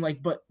 But I'm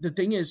like, but the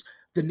thing is,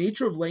 the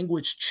nature of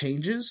language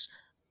changes,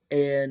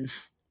 and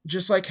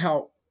just like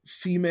how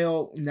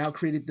female now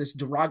created this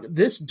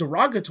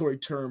derogatory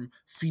term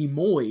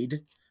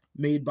femoid,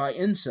 made by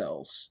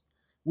incels,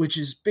 which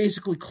is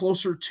basically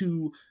closer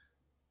to,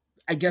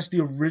 I guess,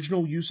 the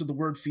original use of the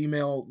word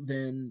female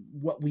than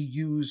what we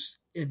use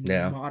in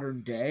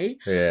modern day.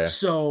 Yeah.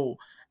 So,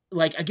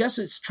 like, I guess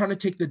it's trying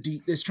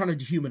to it's trying to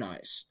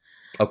dehumanize.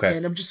 Okay.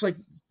 And I'm just like,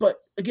 but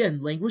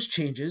again, language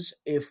changes.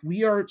 If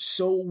we are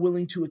so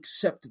willing to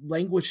accept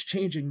language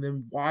changing,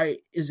 then why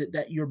is it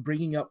that you're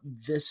bringing up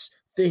this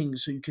thing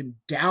so you can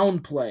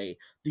downplay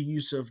the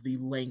use of the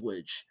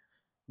language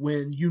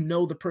when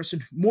the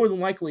person more than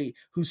likely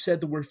who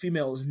said the word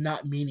female is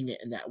not meaning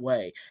it in that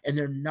way, and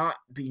they're not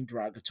being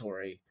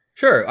derogatory?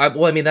 Sure.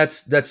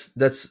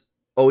 That's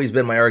always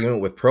been my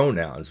argument with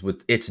pronouns.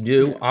 It's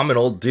new. Yeah. I'm an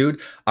old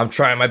dude. I'm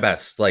trying my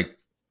best. Like,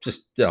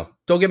 just,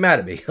 don't get mad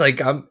at me. Like,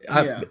 I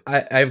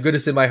have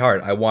goodness in my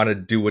heart. I want to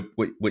do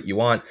what you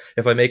want.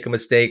 If I make a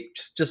mistake,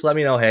 just let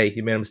me know. Hey,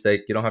 you made a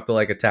mistake. You don't have to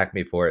attack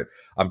me for it.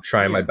 I'm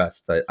trying my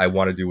best. I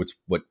want to do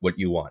what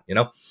you want.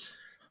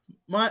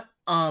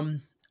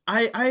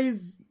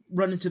 I've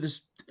run into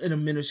this in a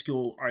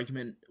minuscule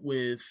argument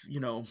with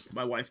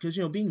my wife, because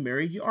being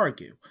married, you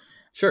argue.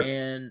 Sure.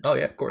 And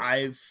of course.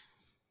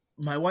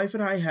 My wife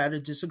and I had a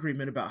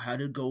disagreement about how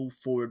to go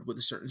forward with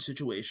a certain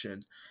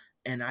situation.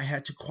 And I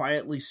had to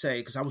quietly say,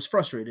 because I was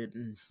frustrated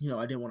and,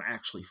 I didn't want to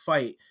actually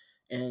fight.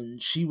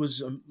 And she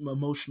was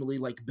emotionally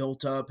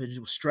built up, and it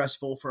was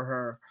stressful for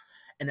her.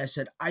 And I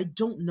said, I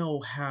don't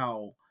know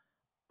how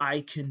I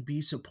can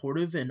be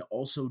supportive and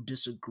also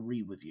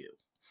disagree with you.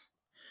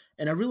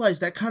 And I realized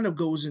that kind of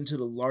goes into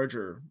the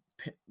larger,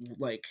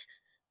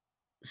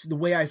 the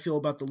way I feel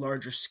about the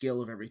larger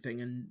scale of everything.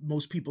 And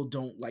most people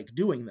don't like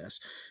doing this,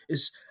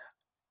 is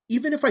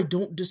even if I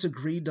don't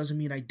disagree, doesn't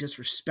mean I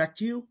disrespect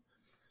you.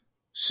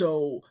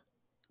 So,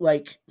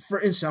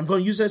 for instance, I'm going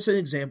to use this as an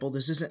example.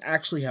 This isn't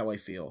actually how I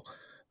feel,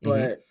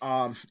 but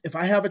if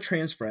I have a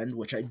trans friend,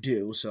 which I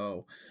do,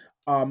 so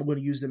I'm going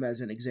to use them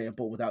as an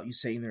example without you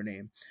saying their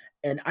name,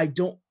 and I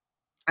don't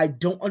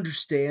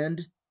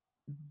understand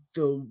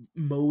the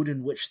mode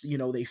in which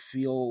they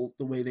feel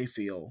the way they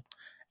feel,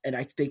 and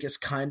I think it's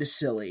kind of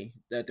silly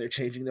that they're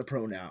changing their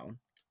pronoun.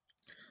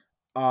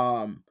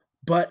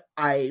 But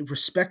I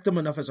respect them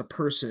enough as a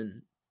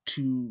person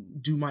to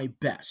do my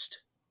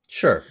best.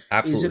 Sure,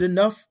 absolutely.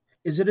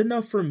 Is it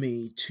enough for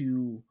me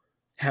to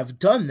have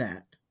done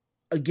that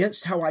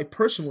against how I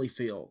personally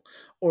feel?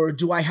 Or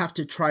do I have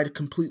to try to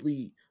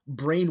completely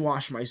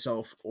brainwash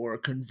myself or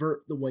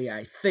convert the way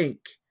I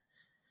think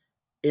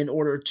in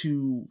order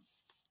to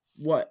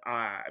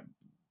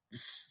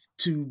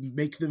to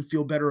make them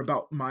feel better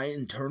about my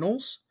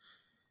internals?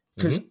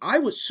 Because I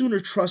would sooner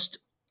trust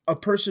a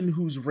person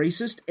who's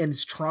racist and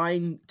is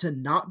trying to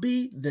not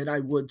be than I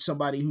would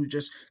somebody who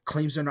just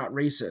claims they're not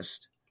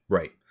racist.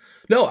 Right.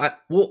 No,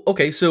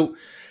 okay, so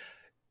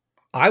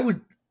I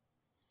would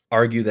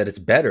argue that it's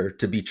better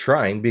to be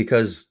trying,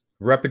 because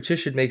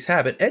repetition makes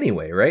habit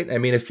anyway, right? I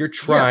mean, if you're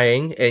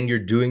trying and you're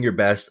doing your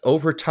best,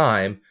 over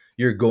time,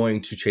 you're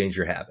going to change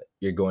your habit.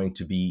 You're going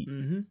to be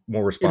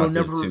more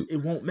responsive.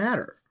 It won't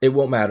matter. It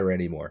won't matter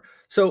anymore.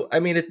 So, I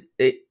mean,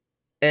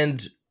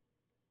 and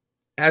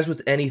as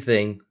with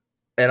anything,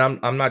 and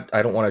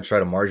I don't want to try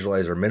to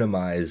marginalize or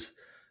minimize,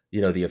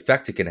 the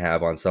effect it can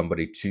have on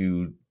somebody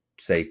to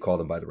say, call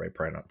them by the right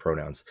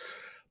pronouns.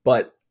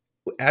 But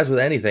as with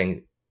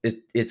anything,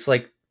 it's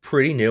like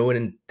pretty new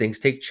and things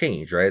take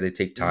change, right? They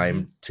take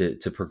time to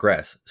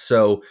progress.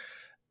 So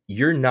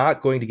you're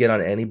not going to get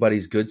on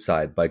anybody's good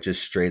side by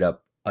just straight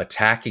up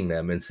attacking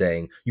them and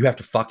saying, you have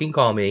to fucking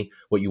call me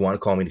what you want to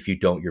call me. And if you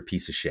don't, you're a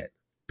piece of shit,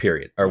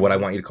 period. Or what I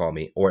want you to call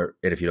me. And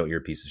if you don't, you're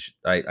a piece of shit.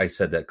 I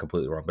said that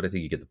completely wrong, but I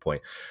think you get the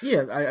point.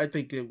 Yeah, I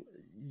think it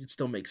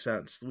still makes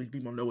sense.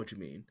 People know what you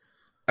mean.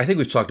 I think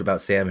we've talked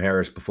about Sam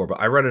Harris before, but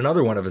I read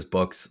another one of his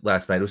books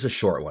last night. It was a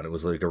short one. It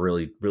was like a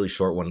really, really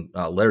short one,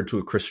 Letter to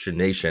a Christian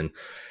Nation,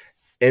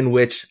 in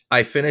which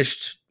I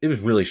finished. It was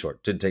really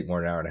short. Didn't take more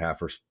than an hour and a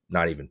half or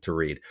not even to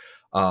read,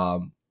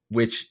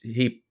 which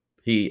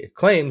he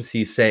claims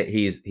he's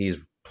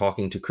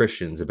talking to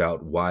Christians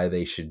about why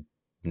they should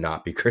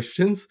not be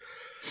Christians.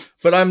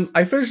 But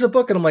I finished the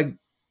book and I'm like,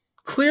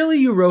 clearly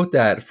you wrote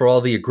that for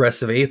all the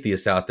aggressive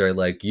atheists out there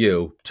like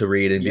you to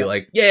read and be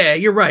like, yeah,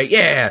 you're right.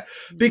 Yeah.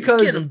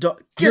 Because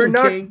you're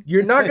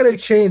not going to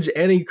change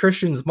any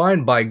Christian's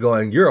mind by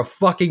going, you're a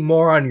fucking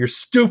moron. You're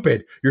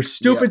stupid. You're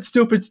stupid,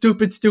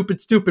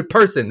 stupid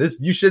person.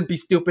 You shouldn't be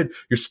stupid.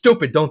 You're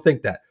stupid. Don't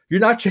think that. You're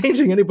not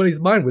changing anybody's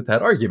mind with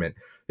that argument.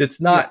 It's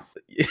not.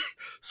 Yeah.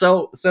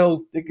 So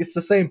it's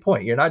the same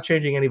point. You're not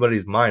changing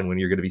anybody's mind when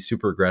you're going to be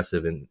super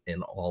aggressive and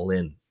all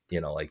in,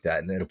 like that.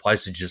 And it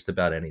applies to just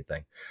about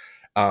anything.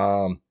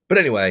 But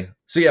anyway,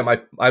 so yeah,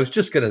 I was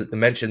just going to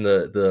mention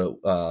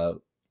the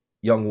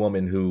young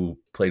woman who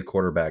played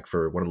quarterback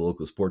for one of the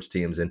local sports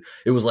teams, and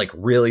it was like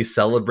really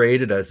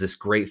celebrated as this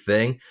great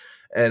thing.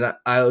 And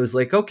I was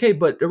like, okay,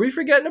 but are we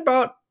forgetting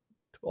about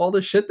all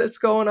the shit that's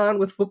going on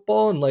with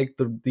football and like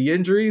the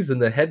injuries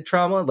and the head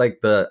trauma? Like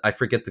I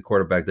forget the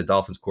quarterback, the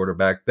Dolphins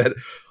quarterback that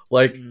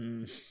like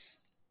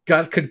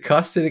got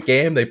concussed in a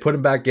game. They put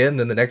him back in.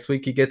 Then the next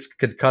week he gets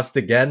concussed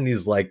again. And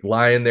he's like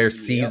lying there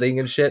seizing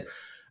and shit.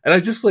 And I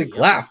just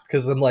laughed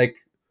because I'm like,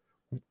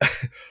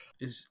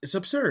 it's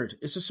absurd.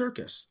 It's a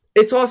circus.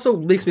 It also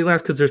makes me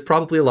laugh because there's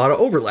probably a lot of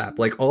overlap.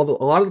 Like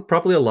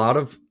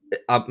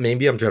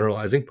maybe I'm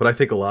generalizing, but I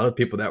think a lot of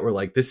people that were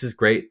like, this is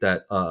great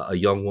that a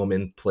young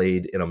woman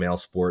played in a male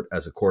sport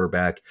as a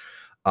quarterback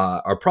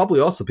are probably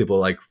also people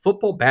like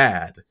football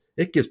bad.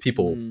 It gives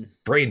people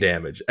brain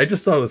damage. I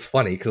just thought it was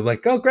funny because I'm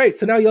like, oh, great.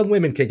 So now young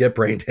women can get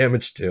brain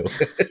damage too.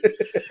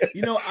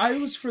 I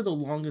was for the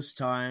longest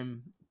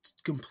time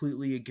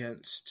completely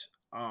against,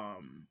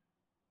 the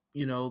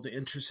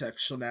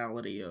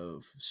intersectionality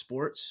of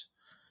sports.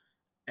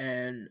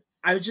 And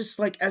I just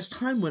as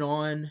time went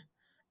on,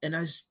 and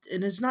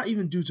it's not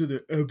even due to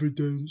the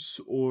evidence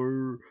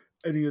or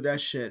any of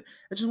that shit.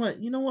 I just went,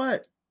 you know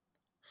what?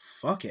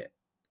 Fuck it.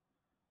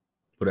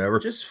 Whatever.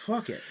 Just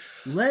fuck it.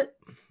 Let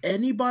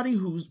anybody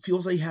who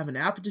feels they have an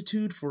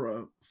aptitude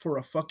for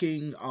a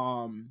fucking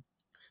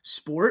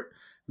sport,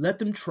 let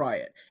them try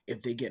it.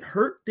 If they get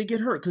hurt, they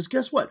get hurt. Because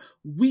guess what?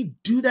 We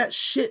do that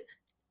shit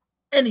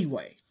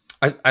anyway.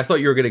 I thought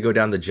you were going to go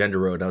down the gender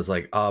road. I was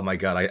like, oh my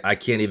God, I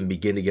can't even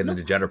begin to get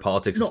into gender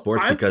politics in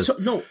sports because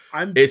gender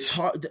I'm not is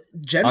smart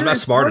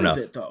part enough.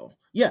 Of it, though.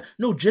 Yeah,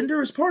 no,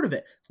 gender is part of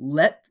it.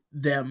 Let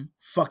them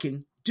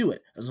fucking do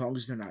it. As long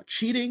as they're not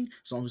cheating,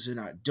 as long as they're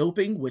not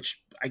doping,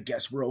 which I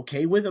guess we're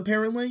okay with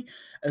apparently.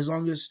 As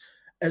long as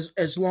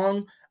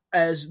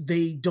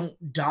they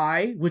don't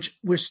die, which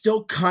we're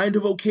still kind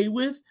of okay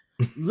with.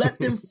 Let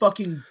them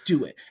fucking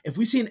do it. If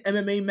we see an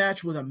MMA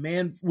match with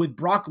with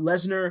Brock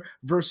Lesnar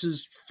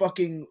versus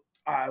fucking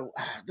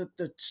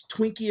the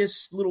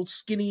twinkiest little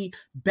skinny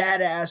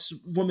badass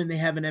woman they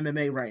have in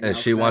MMA right now, and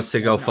she wants to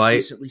go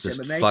fight, just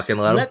MMA, fucking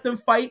let them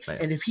fight. Man.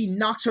 And if he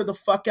knocks her the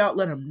fuck out,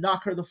 let him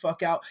knock her the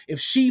fuck out. If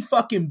she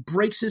fucking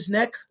breaks his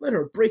neck, let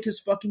her break his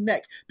fucking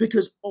neck.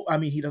 Because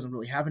he doesn't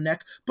really have a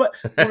neck. But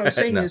what I'm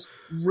saying is,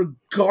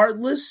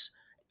 regardless,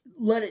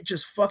 let it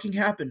just fucking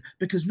happen,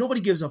 because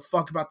nobody gives a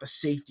fuck about the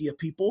safety of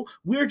people.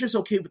 We're just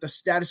okay with the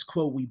status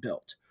quo we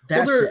built.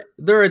 That's it.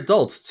 They're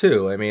adults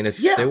too. I mean, if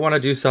they want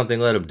to do something,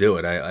 let them do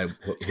it.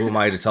 Who am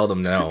I to tell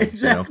them no?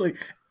 Exactly.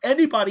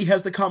 Anybody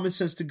has the common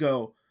sense to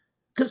go,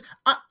 because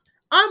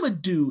I'm a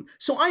dude,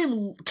 so I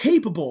am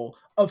capable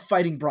of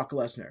fighting Brock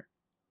Lesnar.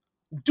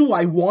 Do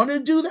I want to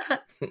do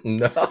that?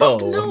 No. Fuck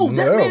no.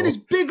 That man is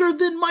bigger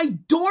than my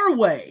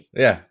doorway.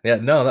 Yeah.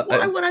 No.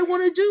 Why would I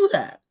want to do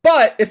that?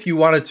 But if you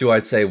wanted to,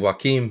 I'd say,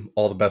 Joaquin,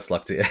 all the best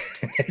luck to you.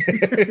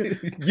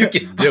 You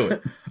can do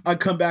it. I'd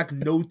come back,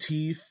 no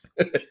teeth.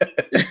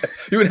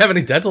 You wouldn't have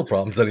any dental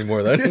problems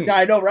anymore then.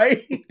 I know, right?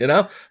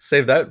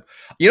 Save that.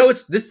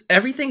 It's this.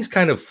 Everything's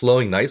kind of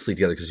flowing nicely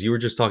together because you were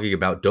just talking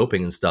about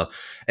doping and stuff.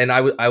 And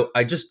I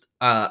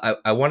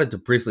wanted to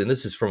briefly, and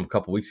this is from a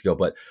couple weeks ago,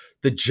 but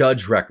the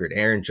Judge record,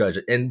 Aaron Judge,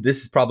 and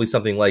this is probably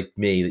something like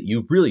me that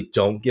you really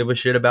don't give a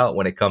shit about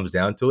when it comes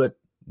down to it,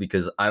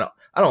 because I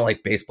don't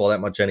like baseball that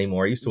much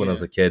anymore. I used to when I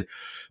was a kid,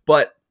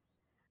 but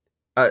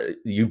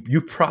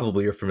you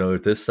probably are familiar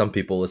with this. Some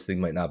people listening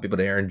might not be, but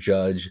Aaron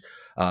Judge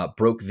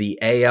broke the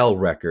AL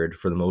record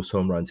for the most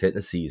home runs hit in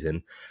a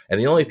season.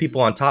 And the only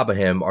people on top of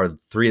him are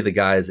three of the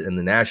guys in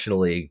the National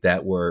League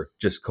that were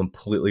just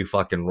completely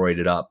fucking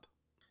roided up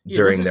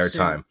during their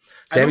time.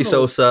 Sammy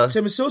Sosa,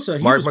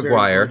 he Mark was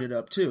McGwire, very roided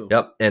up too.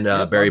 Yep, and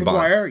Barry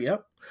Bonds.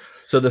 Yep.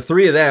 So the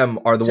three of them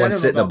are the See, I ones don't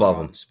know sitting about above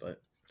Bonds, him.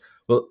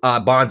 but Well,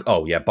 Bonds.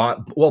 Oh yeah,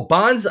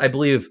 Bonds. I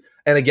believe.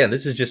 And again,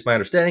 this is just my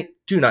understanding.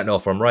 Do not know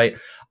if I'm right.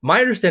 My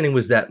understanding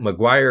was that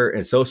McGuire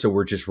and Sosa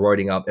were just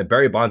roiding up, and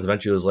Barry Bonds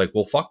eventually was like,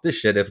 "Well, fuck this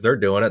shit. If they're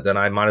doing it, then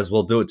I might as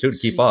well do it too to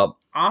keep up."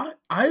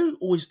 I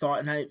always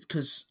thought, and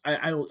because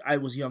I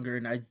was younger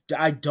and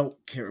I don't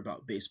care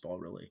about baseball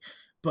really,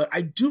 but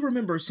I do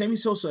remember Sammy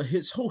Sosa.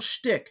 His whole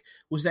shtick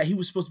was that he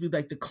was supposed to be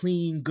like the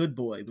clean good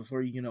boy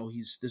before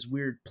he's this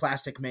weird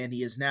plastic man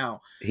he is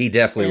now. He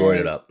definitely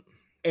roided up.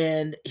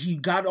 And he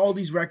got all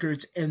these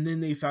records, and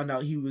then they found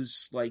out he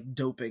was like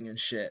doping and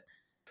shit.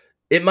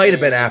 It might have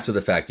been after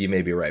the fact. You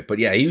may be right, but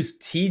yeah, he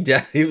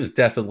was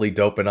definitely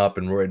doping up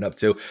and roiding up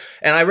too.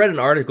 And I read an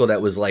article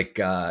that was like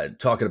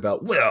talking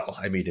about, well,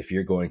 I mean, if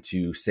you're going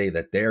to say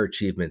that their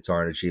achievements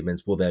aren't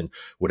achievements, well, then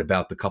what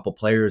about the couple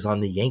players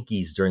on the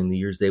Yankees during the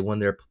years they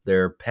won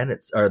their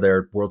pennants or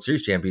their World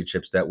Series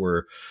championships that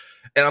were?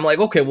 And I'm like,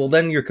 okay, well,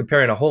 then you're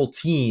comparing a whole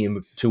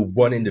team to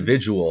one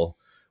individual,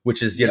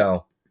 which is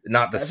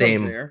not the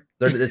same. Unfair.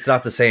 It's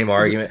not the same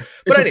argument. It's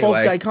but a anyway, false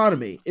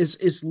dichotomy.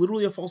 It's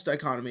literally a false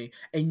dichotomy.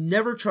 And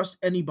never trust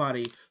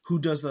anybody who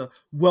does the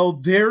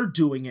they're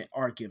doing it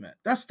argument.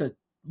 That's the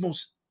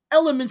most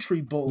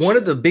elementary bullshit. One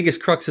of the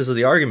biggest cruxes of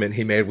the argument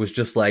he made was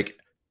just like,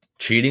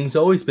 cheating's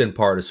always been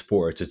part of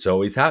sports. It's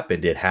always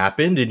happened. It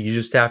happened, and you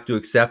just have to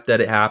accept that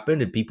it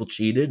happened, and people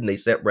cheated, and they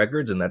set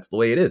records, and that's the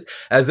way it is.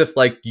 As if,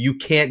 like, you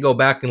can't go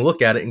back and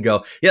look at it and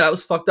go, yeah, that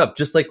was fucked up.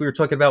 Just like we were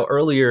talking about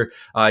earlier,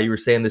 you were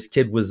saying this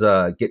kid was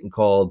getting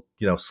called,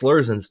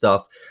 slurs and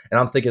stuff, and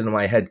I'm thinking in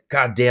my head,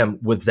 God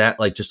damn, was that,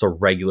 like, just a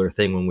regular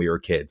thing when we were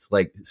kids?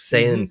 Like,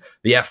 saying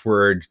the F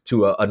word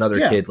to another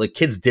kid. Like,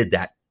 kids did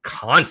that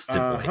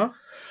constantly.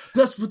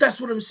 That's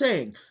what I'm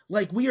saying.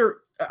 Like,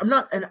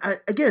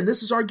 again,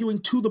 this is arguing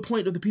to the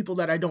point of the people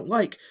that I don't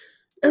like.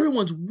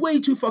 Everyone's way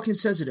too fucking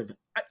sensitive.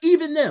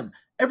 Even them.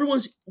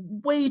 Everyone's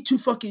way too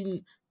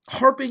fucking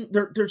harping.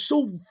 They're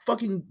so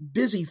fucking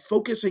busy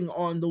focusing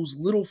on those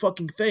little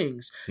fucking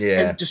things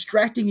and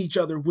distracting each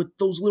other with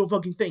those little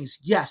fucking things.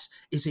 Yes,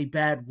 it's a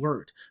bad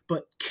word.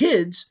 But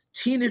kids,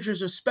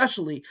 teenagers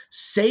especially,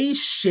 say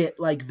shit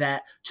like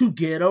that to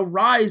get a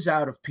rise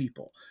out of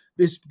people.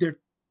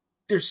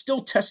 They're still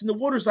testing the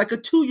waters like a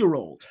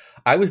 2-year-old.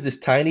 I was this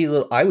tiny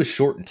little, I was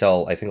short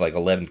until I think like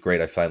 11th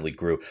grade I finally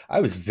grew.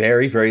 I was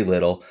very, very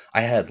little.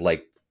 I had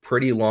like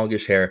pretty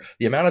longish hair.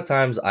 The amount of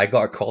times I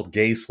got called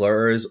gay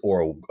slurs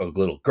or a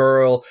little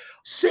girl.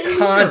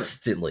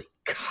 Constantly.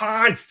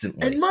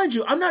 And mind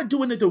you, I'm not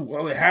doing it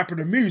it happened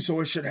to me, so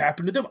it should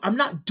happen to them. I'm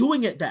not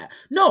doing it that.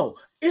 No,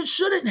 it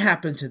shouldn't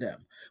happen to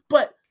them.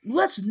 But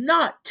let's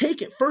not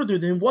take it further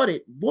than what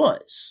it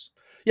was.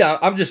 Yeah,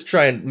 I'm just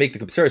trying to make the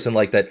comparison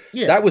like that.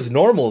 Yeah. That was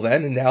normal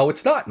then, and now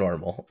it's not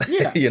normal.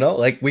 Yeah.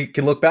 Like we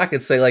can look back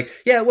and say like,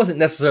 yeah, it wasn't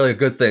necessarily a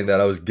good thing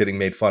that I was getting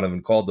made fun of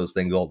and called those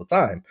things all the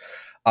time.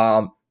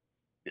 I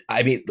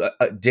mean,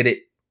 did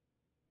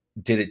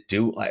it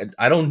do,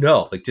 I don't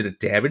know. Like, did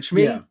it damage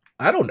me? Yeah.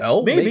 I don't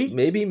know.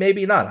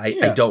 Maybe not.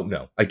 I don't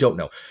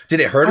know. Did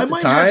it hurt at the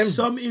time? I might have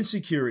some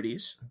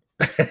insecurities.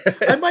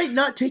 I might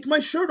not take my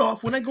shirt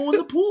off when I go in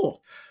the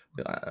pool.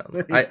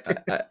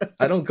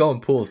 I don't go in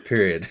pools,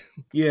 period.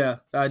 Yeah,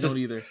 I don't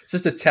either. It's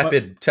just a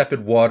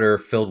tepid water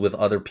filled with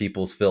other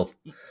people's filth.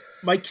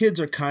 My kids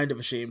are kind of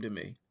ashamed of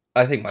me.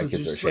 I think my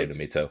kids are ashamed of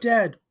me too.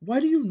 Dad, why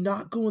do you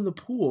not go in the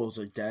pool? It's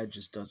like, Dad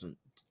just doesn't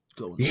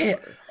go in the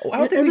water. I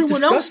don't think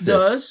everyone else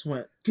does.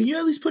 Can you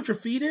at least put your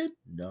feet in?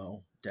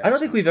 No. I don't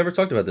think we've ever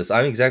talked about this.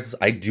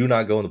 I do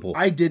not go in the pool.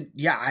 I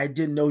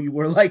didn't know you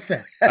were like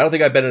that. I don't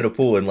think I've been in a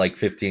pool in like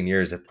 15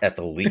 years at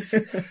the least.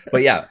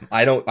 But yeah,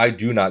 I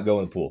do not go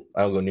in the pool.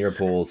 I don't go near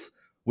pools.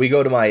 We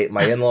go to my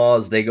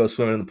in-laws. They go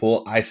swimming in the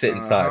pool. I sit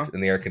inside in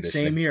the air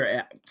conditioning. Same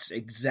here.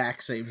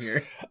 Exact same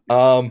here.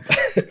 All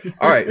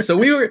right. So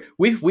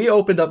we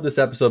opened up this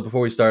episode before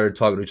we started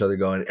talking to each other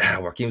going,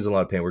 Joaquin's in a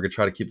lot of pain. We're going to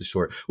try to keep this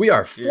short. We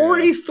are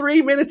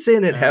 43 minutes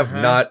in and have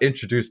not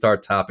introduced our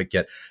topic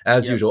yet,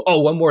 as usual.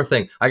 Oh, one more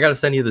thing. I got to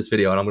send you this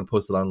video and I'm going to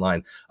post it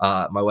online.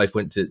 My wife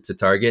went to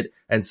Target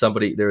and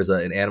there was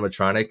an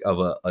animatronic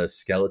of a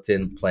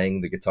skeleton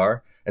playing the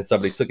guitar. And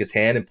somebody took his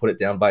hand and put it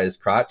down by his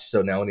crotch.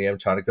 So now when the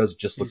animatronic goes, it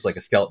just looks like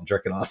a skeleton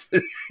jerking off.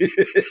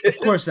 Of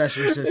course, that's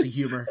your sense of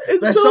humor.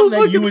 That's so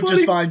something that you would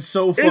just find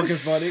so fucking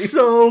funny.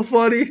 So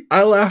funny.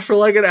 I laughed for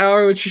like an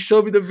hour when she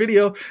showed me the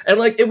video. And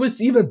like, it was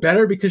even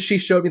better because she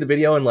showed me the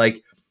video and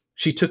like,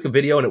 she took a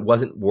video and it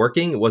wasn't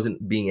working. It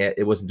wasn't doing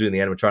the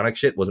animatronic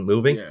shit. It wasn't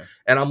moving. Yeah.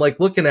 And I'm like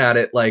looking at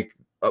it like,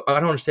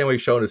 I don't understand why you're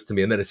showing this to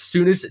me. And then as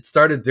soon as it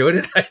started doing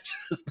it, I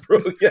just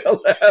broke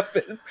out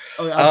laughing.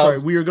 Oh, I'm sorry.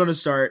 We are going to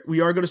start,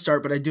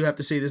 but I do have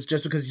to say this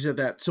just because you said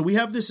that. So we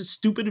have this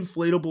stupid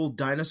inflatable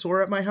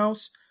dinosaur at my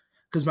house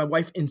because my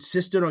wife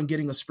insisted on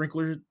getting a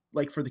sprinkler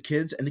like for the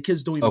kids, and the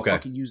kids don't even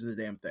fucking use the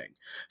damn thing.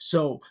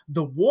 So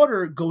the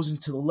water goes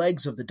into the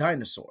legs of the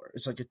dinosaur.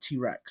 It's like a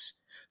T-Rex.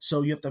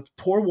 So you have to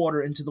pour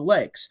water into the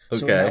legs.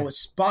 So now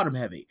it's bottom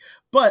heavy.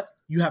 But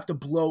you have to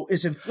blow.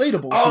 It's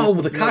inflatable. Oh,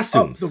 so the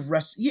costumes. the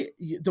rest,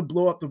 to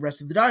blow up the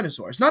rest of the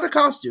dinosaur. It's not a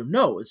costume.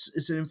 No,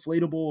 it's an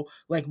inflatable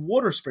like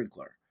water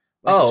sprinkler.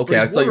 Like Oh, okay.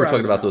 I thought you were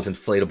talking about those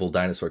inflatable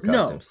dinosaur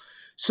costumes. No.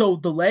 So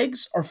the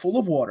legs are full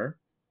of water,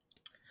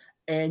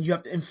 and you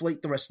have to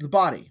inflate the rest of the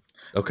body.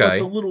 Okay. But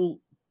the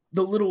little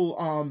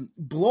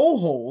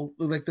blowhole,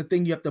 like the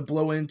thing you have to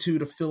blow into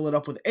to fill it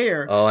up with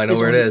air. Oh, I know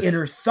where it is.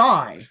 Inner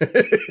thigh.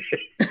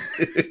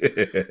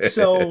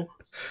 So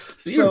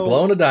you're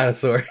blowing a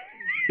dinosaur.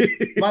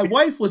 My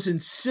wife was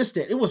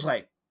insistent. It was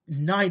like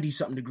 90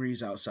 something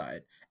degrees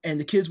outside, and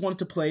the kids wanted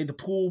to play. The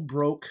pool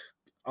broke.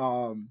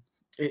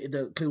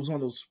 It was one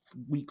of those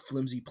weak,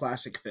 flimsy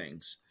plastic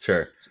things.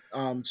 Sure.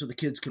 So the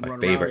kids can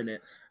run around in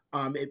it.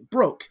 It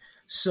broke.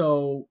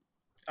 So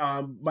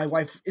my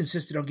wife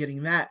insisted on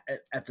getting that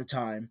at the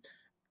time,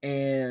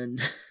 and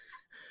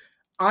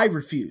I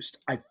refused.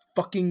 I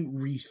fucking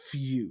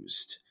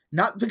refused.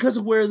 Not because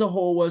of where the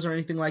hole was or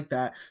anything like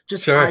that.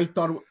 Just sure. I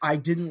thought I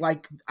didn't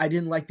like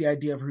the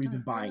idea of her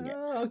even buying it.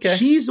 Okay.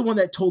 She's the one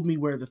that told me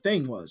where the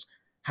thing was.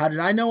 How did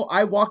I know?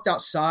 I walked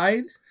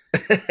outside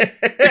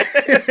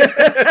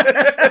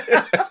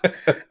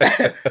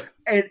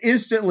and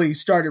instantly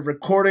started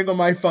recording on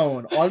my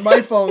phone. On my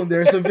phone,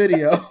 there's a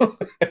video.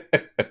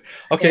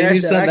 Okay, you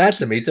send that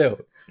to me too.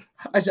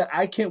 I said,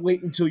 I can't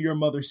wait until your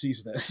mother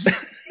sees this.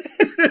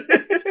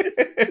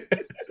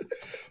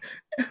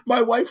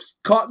 My wife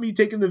caught me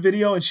taking the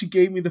video, and she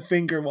gave me the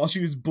finger while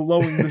she was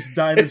blowing this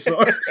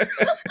dinosaur.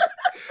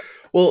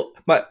 Well,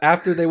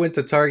 after they went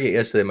to Target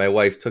yesterday, my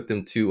wife took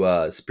them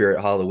to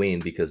Spirit Halloween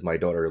because my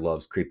daughter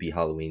loves creepy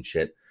Halloween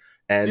shit.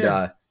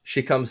 And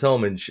she comes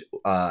home, and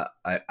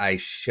I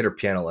shit her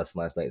piano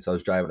lesson last night, so I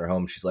was driving her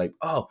home. She's like,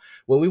 "Oh,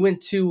 when we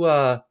went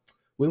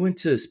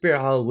to Spirit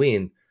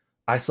Halloween,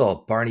 I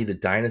saw Barney the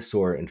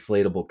dinosaur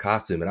inflatable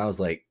costume," and I was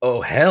like,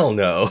 "Oh hell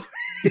no!"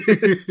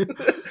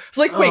 It's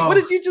like, wait, what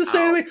did you just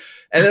say to me?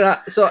 And then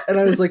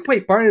I was like,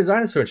 wait, Barney the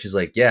dinosaur, and she's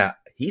like, yeah,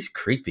 he's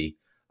creepy.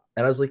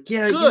 And I was like,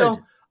 yeah, good.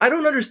 I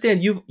don't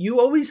understand. You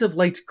always have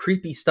liked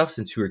creepy stuff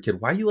since you were a kid.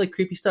 Why do you like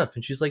creepy stuff?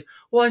 And she's like,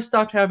 well, I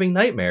stopped having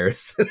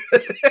nightmares.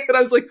 And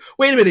I was like,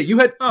 wait a minute, you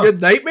had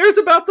nightmares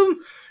about them?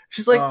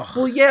 She's like,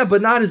 well, yeah,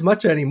 but not as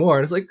much anymore.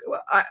 And it's like,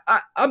 well,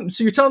 I'm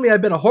so you're telling me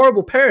I've been a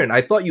horrible parent.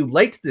 I thought you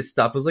liked this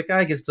stuff. I was like,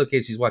 I guess it's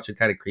okay. She's watching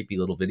kind of creepy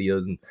little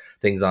videos and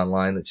things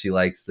online that she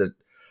likes that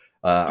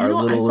are a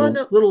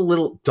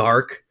little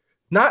dark.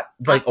 Not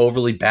like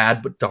overly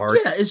bad, but dark.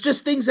 Yeah, it's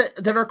just things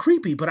that are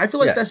creepy. But I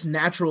feel like that's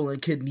natural, and a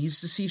kid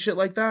needs to see shit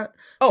like that.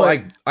 Oh,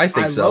 but I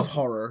think so. I love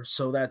horror,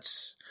 so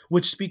that's...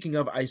 Which, speaking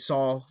of, I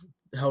saw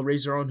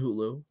Hellraiser on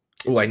Hulu.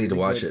 Oh, I need to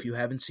watch it. If you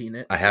haven't seen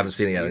it. I haven't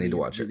seen it yet. I need to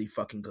watch it. Really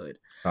fucking good.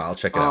 I'll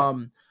check it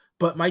out.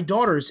 But my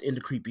daughter's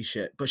into creepy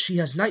shit, but she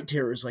has night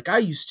terrors like I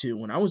used to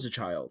when I was a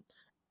child.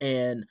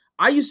 And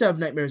I used to have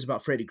nightmares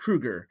about Freddy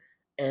Krueger,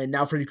 and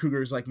now Freddy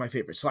Krueger is like my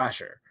favorite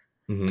slasher.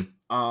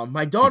 Mm-hmm.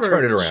 My daughter,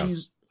 turn it around.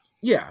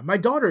 My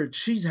daughter,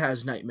 she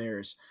has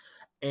nightmares,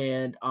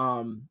 and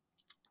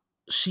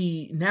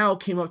she now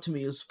came up to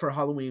me for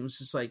Halloween. It was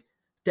just like,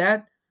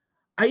 Dad,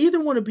 I either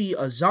want to be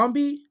a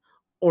zombie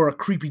or a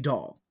creepy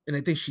doll, and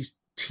I think she's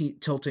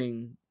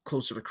tilting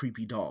closer to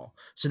creepy doll.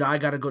 So now I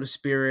got to go to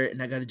Spirit,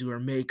 and I got to do her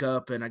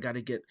makeup, and I got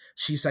to get.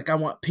 She's like, I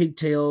want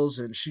pigtails,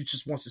 and she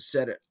just wants to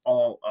set it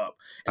all up.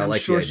 And I'm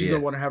sure she's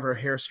gonna want to have her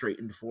hair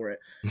straightened for it.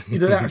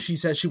 Either that, or she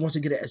says she wants to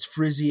get it as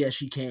frizzy as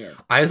she can.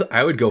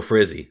 I would go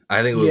frizzy.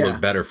 I think it would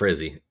look better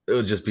frizzy. It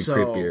would just be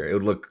creepier. It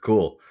would look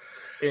cool.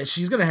 And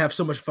she's gonna have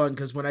so much fun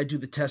because when I do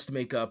the test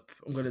makeup,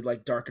 I'm gonna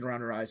like darken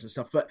around her eyes and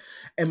stuff.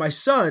 And my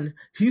son,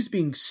 he's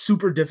being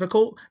super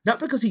difficult, not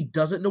because he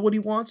doesn't know what he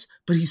wants,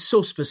 but he's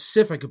so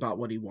specific about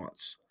what he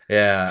wants.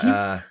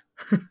 Yeah,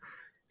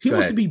 he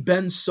wants to be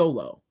Ben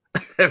Solo.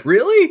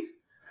 Really?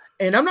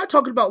 And I'm not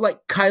talking about like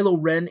Kylo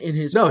Ren in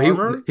his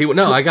armor.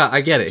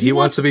 I get it. He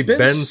wants to be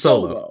Ben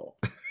Solo.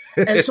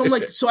 And so I'm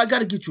like, so I got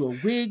to get you a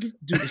wig,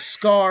 do the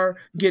scar,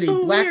 get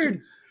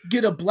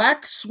a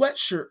black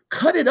sweatshirt,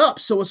 cut it up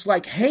so it's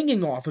like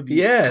hanging off of you.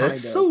 Yeah, that's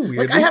so weird.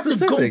 Like I have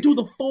to go do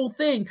the full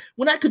thing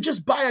when I could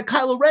just buy a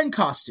Kylo Ren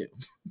costume.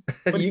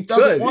 But he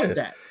doesn't want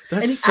that.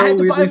 That's I had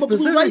to buy him a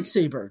blue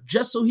lightsaber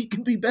just so he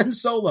could be Ben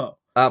Solo.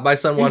 My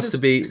son wants to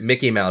be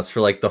Mickey Mouse for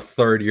like the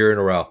third year in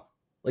a row.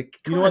 Like,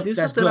 come on, do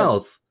something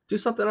else. Do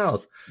something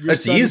else.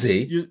 That's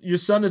easy. Your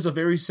son is a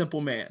very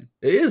simple man.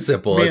 It is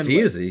simple. It's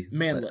easy.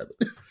 Manlet.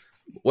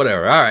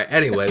 Whatever. All right.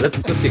 Anyway,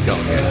 let's get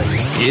going here.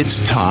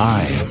 It's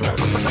time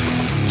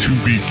to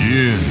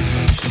begin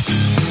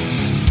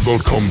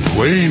the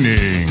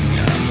complaining.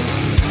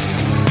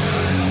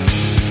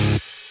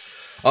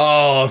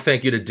 Oh,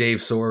 thank you to Dave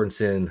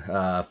Sorensen,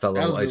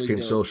 fellow Ice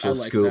Cream Social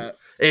Scoop. That.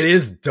 It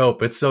is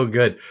dope. It's so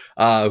good.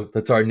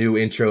 That's our new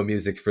intro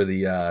music for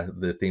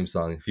the theme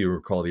song. If you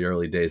recall the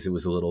early days, it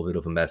was a little bit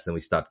of a mess, then we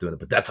stopped doing it.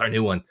 But that's our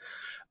new one.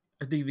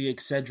 I think the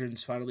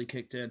Excedrins finally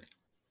kicked in.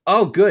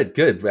 Oh, good.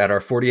 At our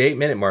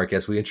 48-minute mark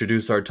as we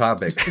introduce our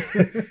topic.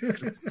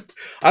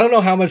 I don't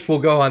know how much we'll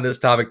go on this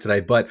topic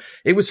today, but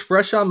it was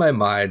fresh on my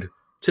mind.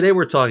 Today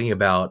we're talking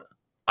about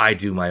I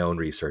do my own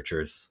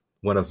researchers.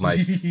 one of my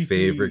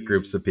favorite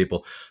groups of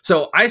people.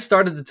 So I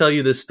started to tell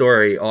you this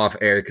story off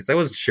air because I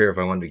wasn't sure if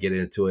I wanted to get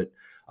into it.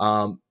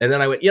 And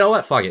then I went, you know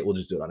what? Fuck it. We'll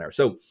just do it on air.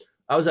 So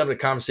I was having a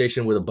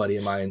conversation with a buddy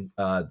of mine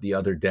the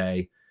other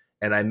day,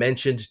 and I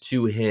mentioned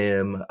to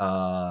him,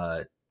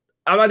 I'm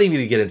not even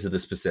going to get into the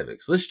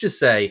specifics. Let's just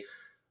say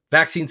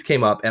vaccines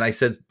came up, and I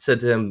said to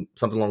him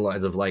something along the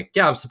lines of like,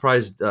 yeah, I'm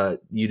surprised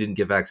you didn't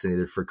get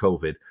vaccinated for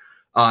COVID.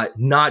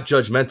 Not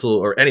judgmental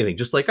or anything,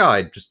 just like,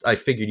 I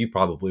figured you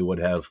probably would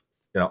have.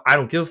 I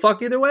don't give a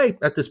fuck either way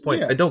at this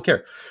point. Yeah. I don't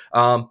care.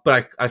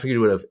 But I figured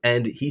you would have.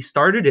 And he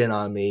started in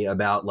on me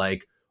about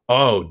like,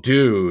 oh,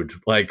 dude,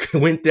 like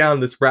went down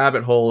this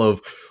rabbit hole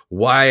of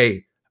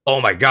why, oh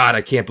my God,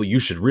 I can't believe you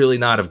should really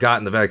not have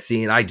gotten the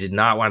vaccine. I did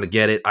not want to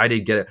get it. I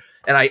didn't get it.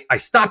 And I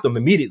stopped him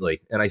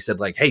immediately. And I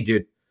said like, hey,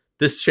 dude,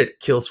 this shit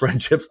kills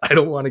friendships. I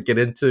don't want to get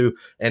into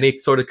any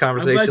sort of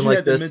conversation like this. I'm glad you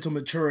had the mental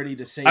maturity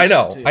to say I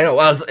know.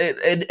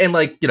 And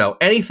like,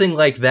 anything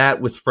like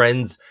that with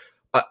friends,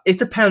 it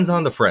depends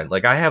on the friend.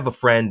 Like I have a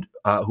friend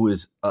who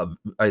is,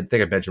 I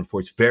think I mentioned before,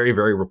 he's very,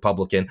 very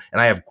Republican.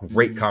 And I have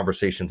great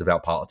conversations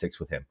about politics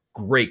with him.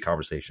 Great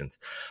conversations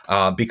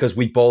because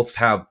we both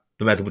have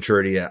the mental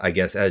maturity, I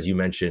guess, as you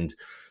mentioned,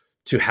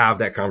 to have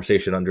that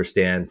conversation,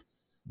 understand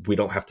we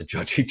don't have to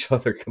judge each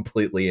other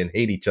completely and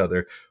hate each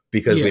other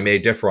because we may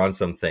differ on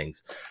some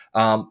things.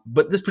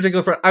 But this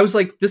particular friend, I was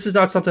like, this is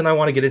not something I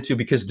want to get into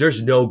because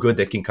there's no good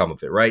that can come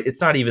of it, right?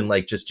 It's not even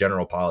like just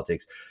general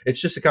politics.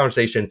 It's just a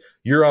conversation.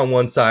 You're on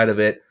one side of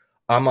it.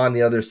 I'm on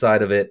the other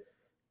side of it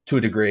to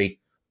a degree.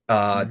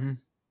 And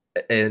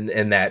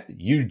that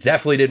you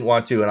definitely didn't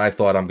want to, and I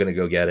thought I'm going to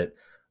go get it.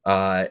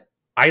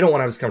 I don't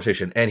want to have this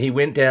conversation. And he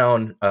went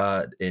down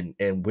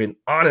and went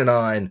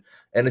on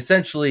and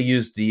essentially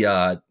used the,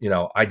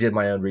 I did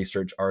my own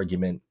research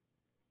argument.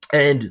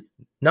 And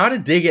not a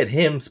dig at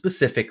him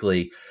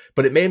specifically,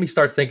 but it made me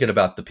start thinking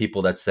about the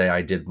people that say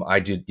I did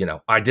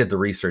the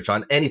research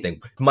on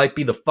anything. It might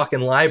be the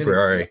fucking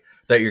library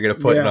that you're going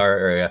to put in our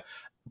area.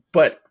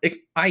 But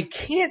I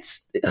can't.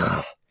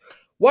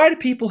 Why do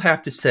people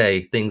have to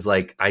say things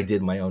like I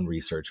did my own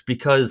research?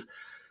 Because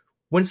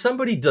when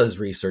somebody does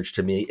research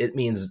to me, it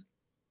means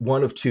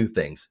one of two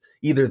things.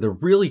 Either the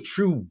really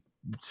true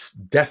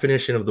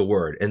definition of the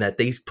word and that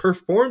they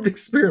performed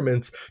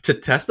experiments to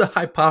test a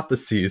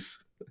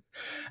hypothesis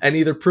and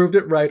either proved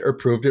it right or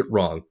proved it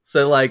wrong.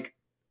 So like,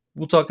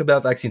 we'll talk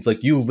about vaccines.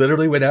 Like you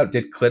literally went out,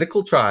 did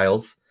clinical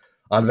trials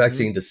on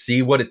vaccine to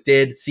see what it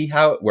did, see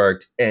how it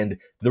worked. And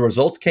the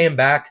results came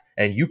back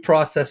and you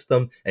processed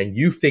them and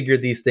you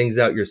figured these things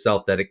out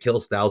yourself, that it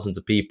kills thousands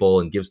of people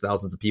and gives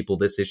thousands of people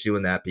this issue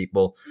and that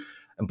people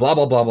and blah,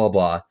 blah, blah, blah,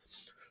 blah.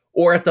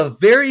 Or at the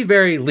very,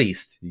 very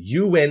least,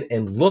 you went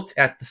and looked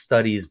at the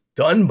studies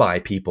done by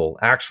people,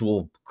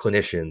 actual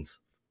clinicians,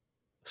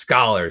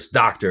 scholars,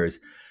 doctors,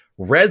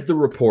 read the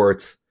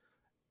reports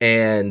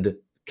and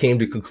came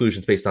to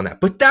conclusions based on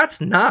that. But that's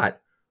not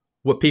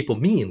what people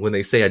mean when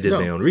they say I did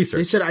my own research.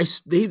 They said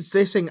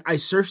they're saying I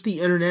searched the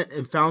internet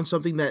and found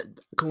something that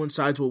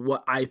coincides with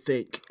what I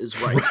think is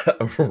right.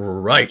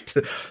 Right.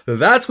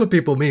 That's what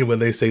people mean when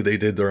they say they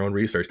did their own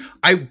research.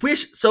 I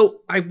wish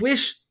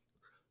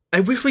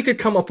we could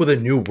come up with a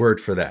new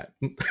word for that.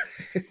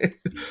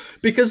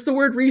 Because the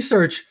word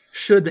research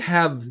should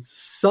have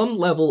some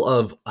level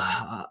of,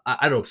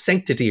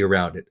 sanctity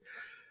around it.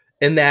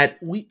 And that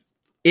we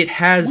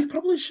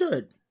probably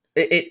should.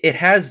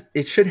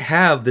 It should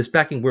have this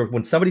backing where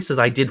when somebody says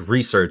I did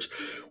research,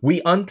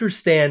 we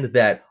understand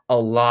that a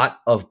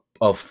lot of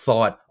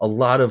thought, a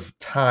lot of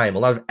time, a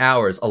lot of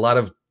hours, a lot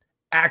of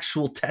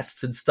actual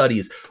tests and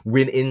studies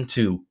went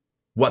into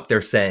what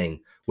they're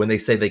saying when they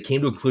say they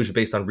came to a conclusion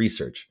based on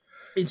research.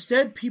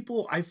 Instead,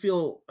 people, I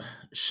feel,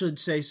 should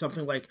say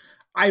something like,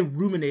 I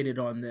ruminated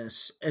on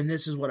this, and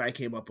this is what I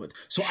came up with.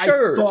 So I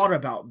thought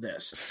about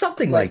this.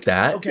 Something like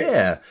that. Okay.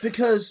 Yeah.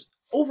 Because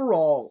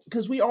overall,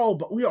 because we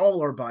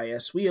all are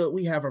biased. We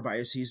have our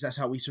biases. That's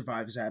how we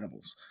survive as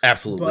animals.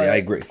 Absolutely. But, I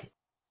agree.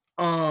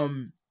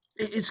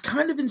 It's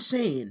kind of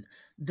insane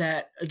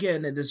that,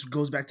 again, and this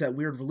goes back to that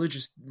weird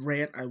religious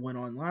rant I went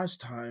on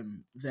last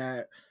time,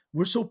 that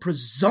we're so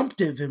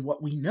presumptive in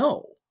what we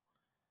know.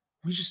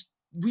 We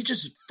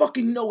just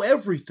fucking know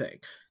everything.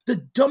 The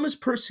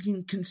dumbest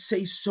person can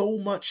say so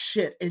much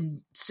shit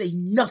and say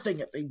nothing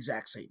at the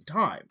exact same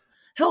time.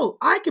 Hell,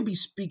 I could be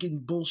speaking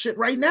bullshit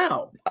right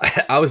now.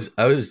 I was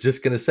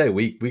just gonna say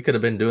we could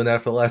have been doing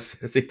that for the last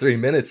 53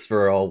 minutes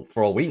for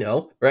all we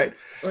know, right?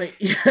 Like,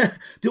 yeah,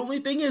 the only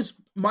thing is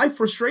my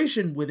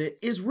frustration with it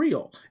is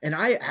real, and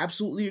I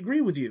absolutely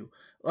agree with you.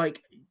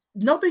 Like,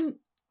 nothing.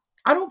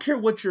 I don't care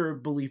what your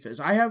belief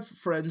is. I have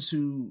friends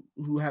who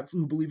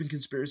believe in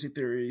conspiracy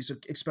theories,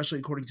 especially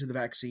according to the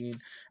vaccine.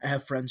 I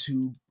have friends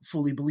who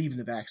fully believe in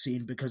the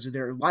vaccine because of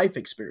their life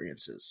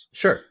experiences.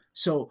 Sure.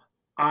 So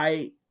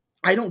I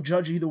don't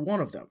judge either one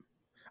of them.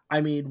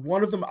 I mean,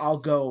 one of them I'll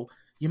go,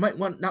 you might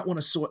not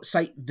want to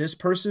cite this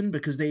person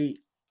because they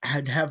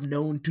have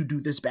known to do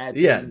this bad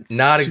thing. Yeah,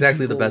 not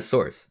exactly the best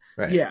source.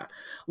 Right. Yeah.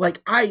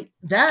 Like I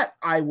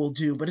will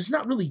do, but it's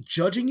not really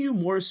judging you,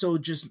 more so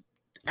just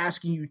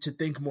asking you to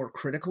think more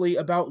critically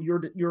about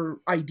your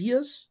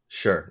ideas.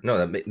 Sure. No,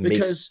 that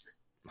because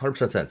makes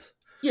 100% sense.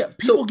 Yeah,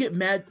 people get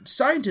mad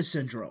scientist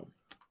syndrome.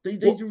 They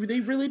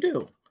really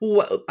do.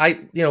 Well,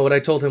 what I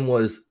told him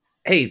was,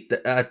 hey,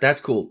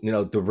 that's cool.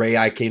 The way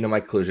I came to my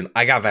conclusion,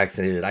 I got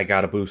vaccinated. I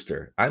got a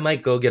booster. I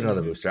might go get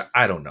another booster.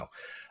 I don't know.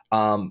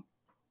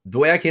 The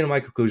way I came to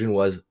my conclusion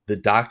was the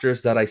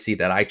doctors that I see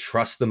that I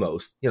trust the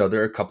most,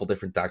 there are a couple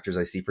different doctors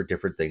I see for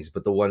different things,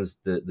 but the ones,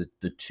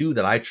 the two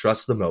that I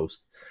trust the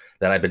most,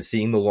 that I've been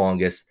seeing the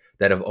longest,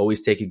 that have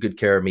always taken good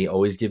care of me,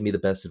 always give me the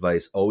best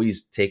advice,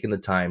 always taken the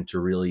time to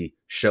really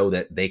show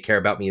that they care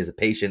about me as a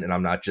patient. And they're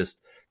not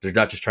just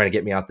trying to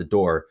get me out the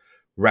door,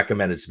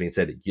 recommended to me and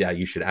said, yeah,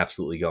 you should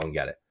absolutely go and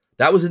get it.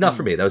 That was enough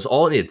for me. That was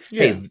all I needed.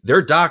 Yeah. Hey,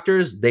 they're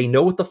doctors. They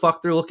know what the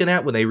fuck they're looking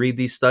at when they read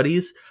these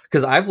studies.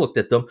 Because I've looked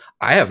at them.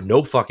 I have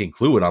no fucking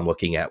clue what I'm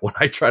looking at when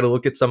I try to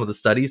look at some of the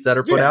studies that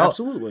are put out.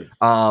 Absolutely.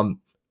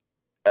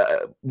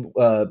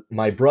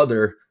 My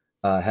brother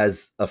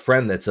has a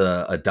friend that's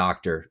a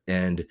doctor,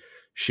 and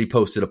she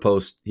posted a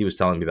post. He was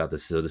telling me about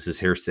this, so this is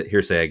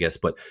hearsay, I guess.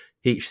 But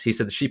he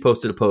said that she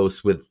posted a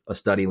post with a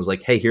study and was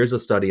like, "Hey, here's a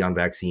study on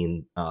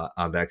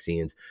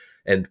vaccines."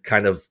 And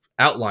kind of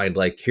outlined,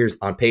 like, here's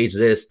on page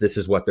this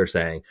is what they're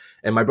saying.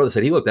 And my brother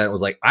said he looked at it and was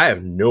like, I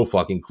have no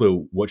fucking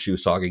clue what she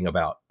was talking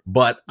about,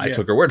 but I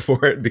took her word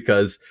for it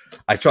because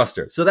I trust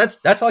her. So that's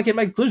how I came to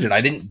my conclusion.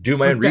 I didn't do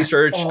my own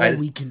research. All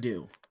we can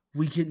do.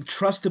 We can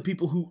trust the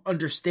people who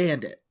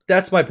understand it.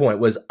 That's my point.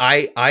 Was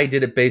I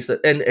did it based on,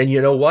 and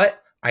you know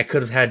what? I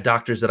could have had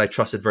doctors that I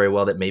trusted very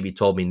well that maybe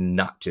told me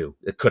not to.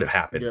 It could have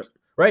happened. Yep.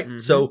 Right. Mm-hmm.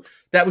 So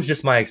that was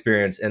just my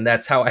experience. And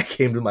that's how I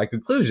came to my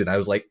conclusion. I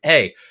was like,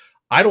 hey,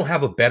 I don't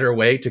have a better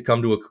way to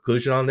come to a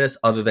conclusion on this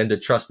other than to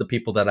trust the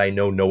people that I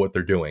know what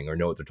they're doing or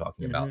know what they're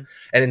talking about.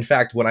 And in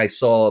fact, when I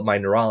saw my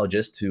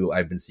neurologist, who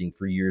I've been seeing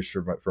for years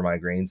for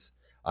migraines,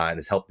 and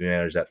has helped me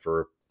manage that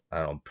for, I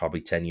don't know, probably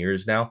 10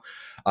 years now.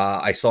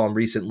 I saw him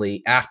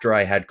recently after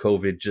I had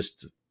COVID,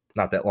 just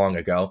not that long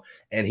ago.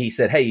 And he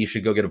said, hey, you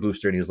should go get a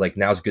booster. And he was like,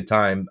 now's a good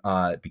time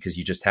because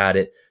you just had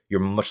it. You're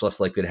much less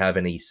likely to have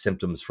any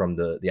symptoms from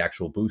the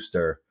actual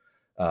booster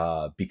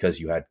because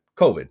you had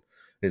COVID.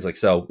 He's like,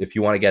 so if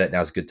you want to get it,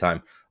 now's a good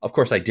time. Of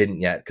course, I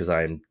didn't yet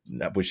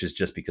which is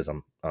just because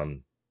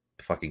I'm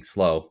fucking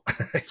slow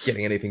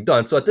getting anything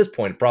done. So at this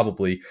point, it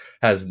probably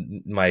has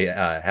my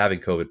having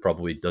COVID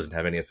probably doesn't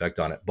have any effect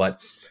on it.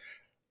 But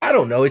I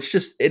don't know. It's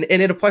just, and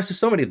it applies to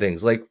so many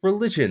things like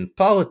religion,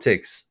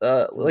 politics,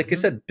 like I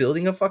said,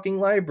 building a fucking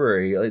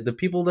library, like the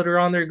people that are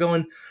on there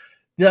going,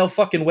 no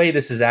fucking way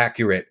this is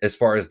accurate as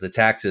far as the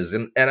taxes.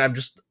 And I'm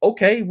just,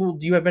 okay, well,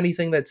 do you have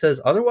anything that says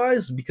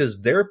otherwise?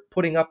 Because they're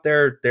putting up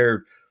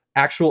their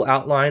actual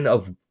outline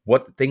of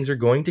what things are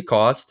going to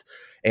cost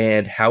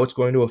and how it's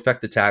going to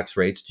affect the tax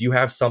rates. Do you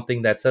have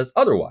something that says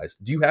otherwise?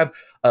 Do you have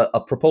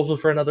a proposal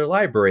for another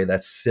library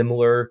that's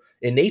similar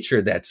in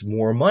nature, that's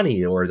more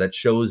money, or that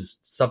shows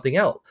something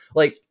else?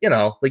 Like,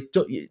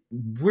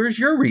 where's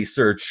your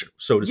research,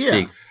 so to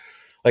speak?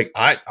 Like,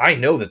 I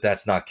know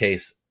that's not the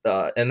case.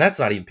 And that's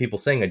not even people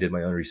saying I did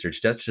my own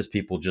research. That's just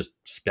people just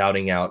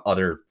spouting out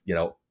other,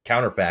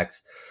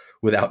 counterfacts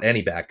without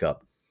any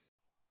backup.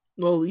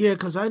 Well, yeah,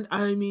 because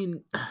I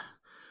mean,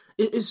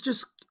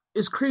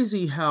 it's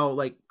crazy how,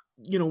 like,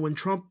 when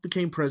Trump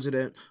became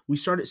president, we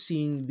started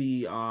seeing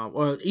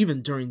or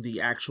even during the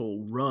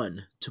actual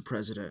run to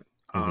president,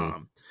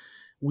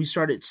 we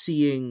started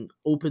seeing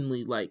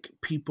openly, like,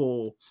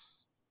 people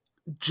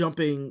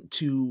jumping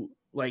to,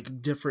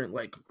 like, different,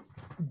 like,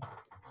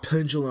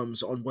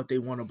 pendulums on what they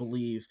want to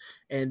believe,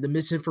 and the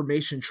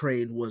misinformation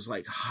train was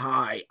like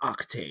high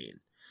octane.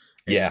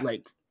 And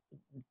like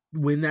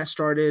when that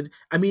started,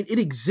 I mean, it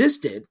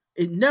existed,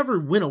 it never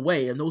went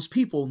away, and those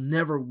people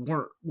never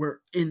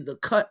were in the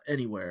cut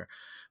anywhere,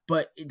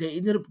 but they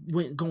ended up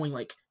going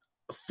like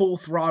full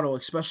throttle,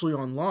 especially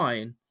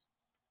online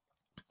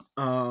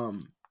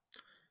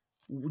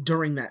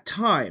during that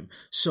time.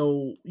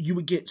 So you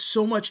would get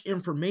so much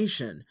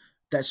information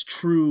that's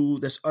true,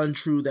 that's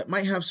untrue, that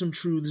might have some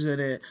truths in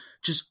it,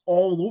 just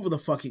all over the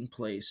fucking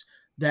place,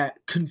 that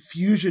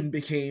confusion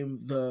became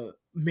the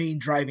main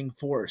driving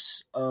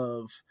force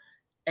of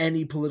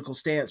any political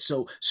stance.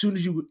 So as soon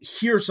as you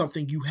hear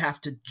something, you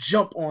have to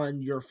jump on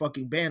your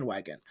fucking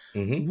bandwagon.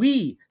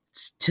 We,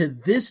 to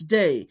this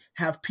day,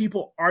 have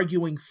people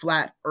arguing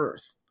flat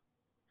earth.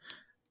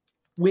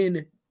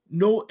 And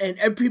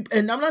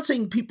I'm not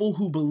saying people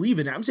who believe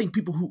in it. I'm saying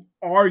people who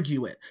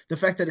argue it. The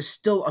fact that it's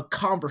still a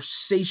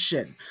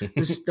conversation.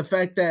 The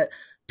fact that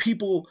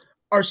people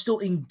are still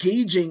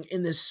engaging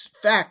in this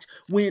fact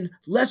when,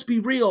 let's be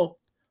real,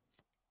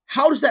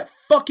 how does that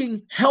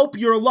fucking help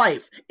your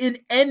life in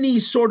any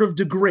sort of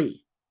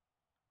degree?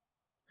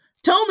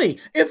 Tell me,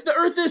 if the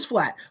earth is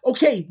flat,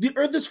 okay, the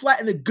earth is flat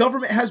and the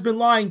government has been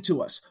lying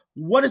to us.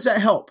 What does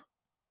that help?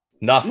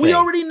 Nothing. We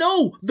already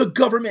know the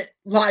government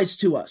lies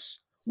to us.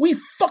 We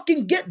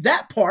fucking get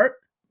that part.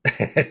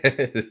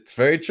 It's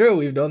very true.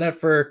 We've known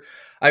that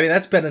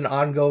that's been an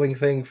ongoing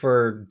thing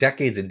for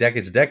decades and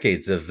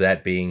decades of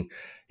that being,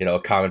 a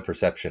common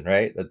perception,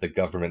 right? That the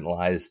government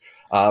lies.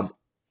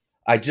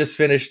 I just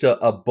finished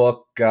a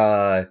book.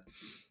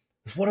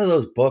 It's one of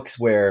those books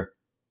where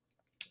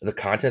the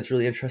content's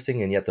really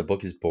interesting and yet the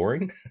book is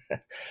boring.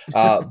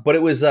 But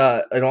it was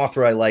an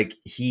author I like.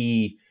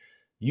 He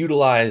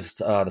utilized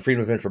the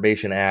Freedom of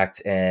Information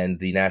Act and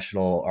the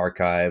National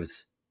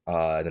Archives,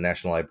 the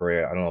National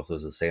Library. I don't know if it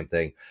was the same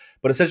thing,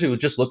 but essentially we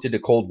just looked into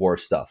Cold War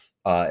stuff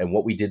and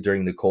what we did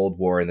during the Cold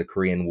War and the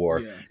Korean War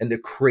and the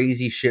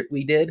crazy shit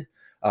we did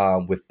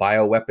with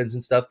bioweapons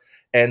and stuff.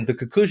 And the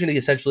conclusion he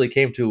essentially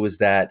came to was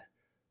that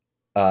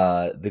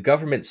the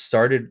government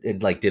started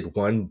and like did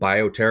one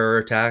bioterror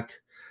attack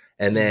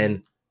and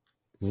then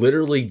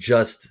literally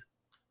just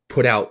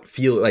put out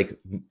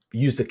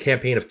used a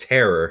campaign of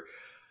terror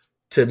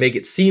to make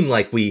it seem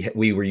like we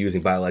were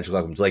using biological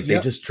weapons. Like they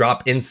just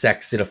drop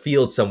insects in a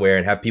field somewhere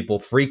and have people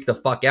freak the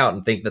fuck out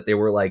and think that they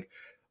were like,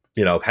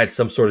 you know, had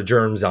some sort of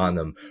germs on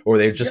them, or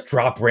they just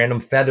drop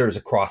random feathers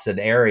across an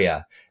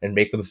area and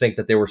make them think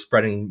that they were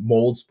spreading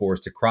mold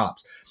spores to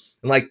crops.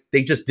 And like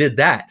they just did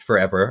that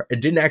forever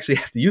and didn't actually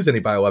have to use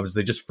any bioweapons.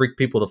 They just freaked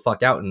people the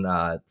fuck out in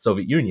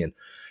Soviet Union.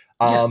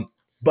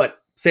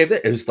 But save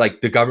that. It was like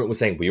the government was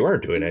saying we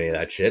weren't doing any of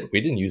that shit. We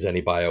didn't use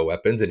any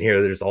bioweapons. And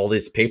here there's all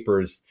these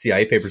papers,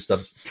 CIA paper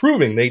stuff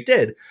proving they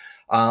did.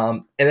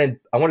 And then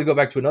I want to go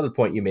back to another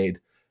point you made.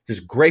 There's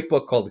a great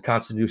book called The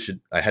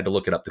Constitution. I had to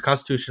look it up. The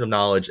Constitution of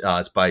Knowledge.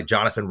 It's by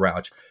Jonathan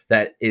Rauch.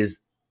 That is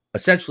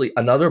essentially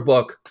another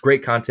book,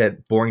 great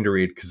content, boring to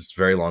read because it's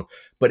very long,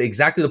 but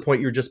exactly the point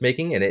you were just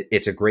making. And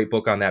it's a great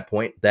book on that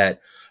point,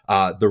 that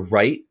the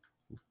right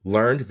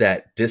learned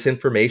that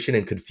disinformation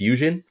and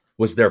confusion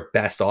was their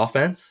best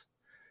offense,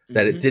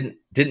 that it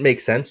didn't make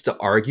sense to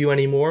argue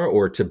anymore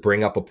or to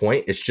bring up a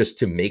point. It's just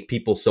to make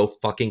people so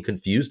fucking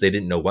confused they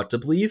didn't know what to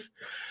believe.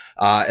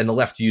 And the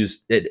left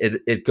used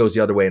it goes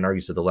the other way and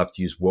argues that the left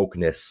used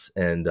wokeness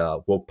and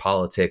woke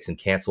politics and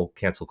cancel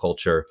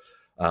culture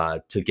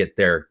to get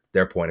their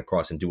point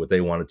across and do what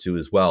they wanted to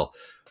as well.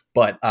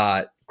 But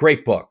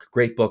great book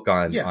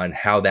on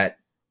how that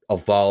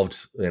evolved,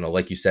 you know,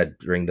 like you said,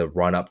 during the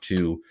run up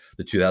to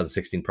the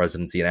 2016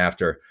 presidency and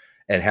after,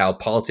 and how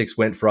politics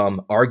went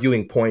from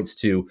arguing points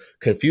to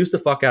confuse the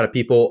fuck out of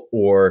people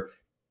or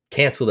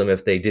cancel them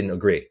if they didn't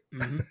agree.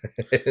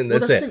 And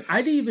that's it. The thing.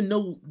 I didn't even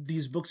know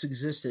these books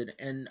existed,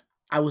 and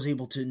I was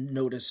able to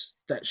notice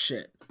that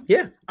shit.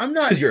 Yeah, I'm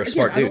not, because you're a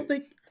smart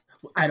dude.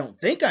 I don't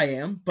think I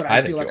am, but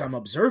I feel like I'm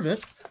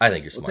observant. I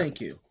think you're smart. Well, thank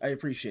you. I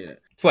appreciate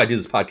it. That's why I do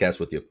this podcast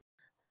with you.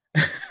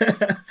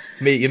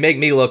 It's me. You make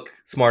me look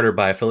smarter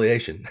by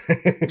affiliation.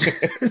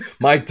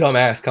 My dumb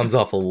ass comes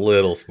off a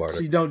little smarter.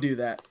 See, don't do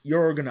that.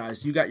 You're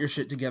organized. You got your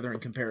shit together in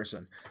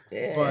comparison.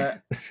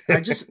 But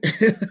I just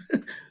a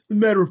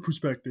matter of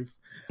perspective.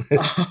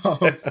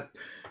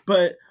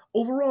 But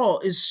overall,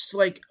 it's just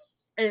like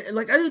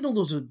I didn't know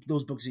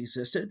those books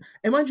existed.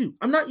 And mind you,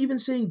 I'm not even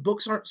saying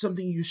books aren't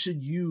something you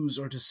should use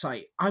or to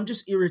cite. I'm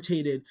just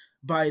irritated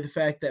by the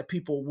fact that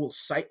people will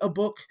cite a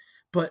book,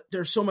 but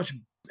there's so much.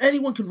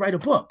 Anyone can write a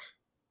book.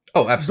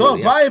 Oh,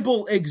 absolutely. The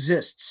Bible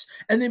exists.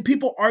 And then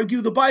people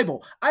argue the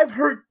Bible. I've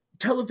heard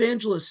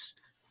televangelists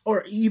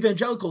or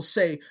evangelicals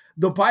say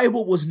the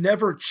Bible was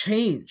never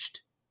changed.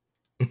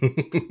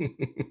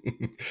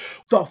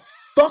 The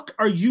fuck?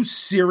 Are you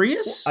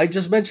serious? I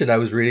just mentioned I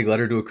was reading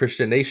Letter to a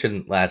Christian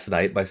Nation last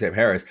night by Sam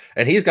Harris,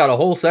 and he's got a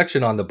whole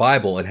section on the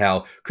Bible and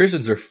how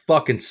Christians are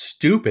fucking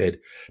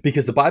stupid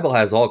because the Bible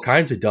has all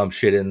kinds of dumb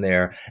shit in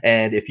there,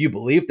 and if you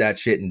believe that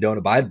shit and don't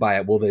abide by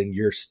it, well, then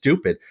you're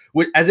stupid.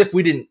 As if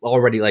we didn't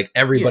already, like,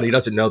 everybody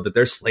doesn't know that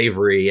there's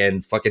slavery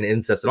and fucking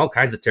incest and all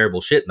kinds of terrible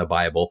shit in the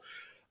Bible.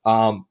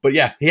 But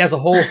yeah, he has a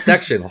whole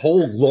section, a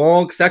whole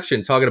long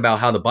section talking about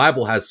how the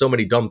Bible has so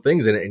many dumb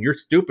things in it, and you're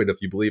stupid if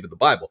you believe in the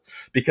Bible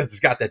because it's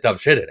got that dumb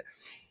shit in it.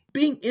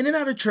 Being in and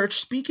out of church,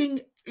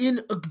 speaking in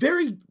a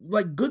very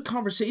good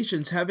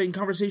conversations, having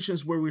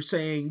conversations where we're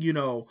saying, you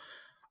know,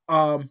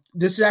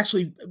 this is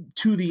actually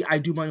to the I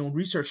do my own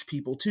research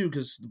people too,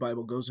 because the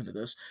Bible goes into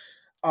this.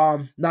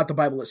 Not the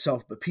Bible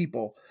itself, but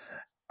people.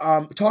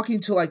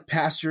 Talking to like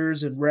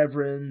pastors and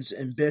reverends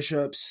and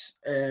bishops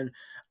and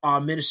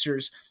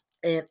ministers.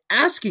 And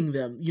asking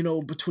them, you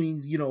know,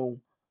 between, you know,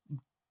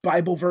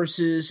 Bible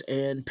verses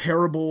and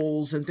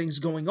parables and things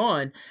going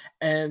on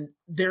and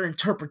their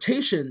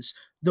interpretations,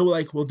 they're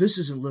like, well, this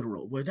isn't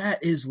literal, where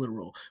that is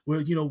literal,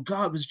 where, you know,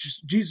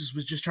 Jesus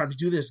was just trying to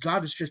do this.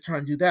 God is just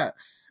trying to do that.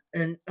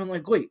 And I'm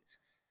like, wait,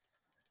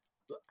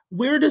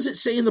 where does it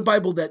say in the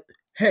Bible that,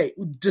 hey,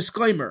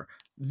 disclaimer,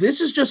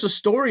 this is just a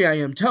story I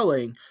am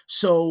telling,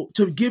 so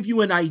to give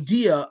you an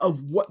idea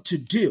of what to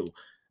do.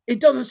 It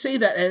doesn't say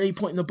that at any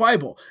point in the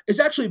Bible. It's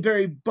actually a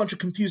very bunch of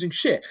confusing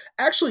shit.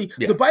 Actually,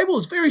 The Bible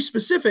is very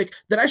specific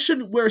that I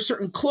shouldn't wear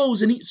certain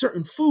clothes and eat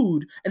certain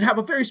food and have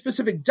a very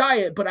specific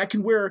diet, but I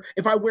can wear,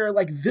 if I wear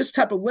like this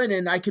type of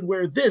linen, I can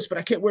wear this, but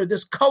I can't wear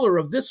this color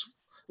of this.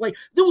 Like,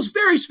 it was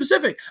very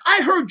specific.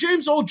 I heard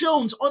James Earl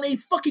Jones on a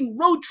fucking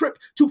road trip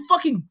to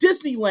fucking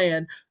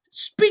Disneyland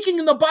speaking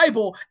in the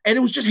Bible, and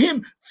it was just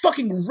him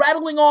fucking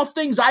rattling off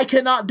things I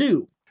cannot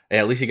do. Hey,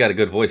 at least you got a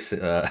good voice.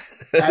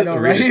 I know,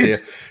 right?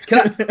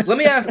 Let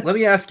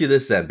me ask you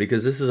this then,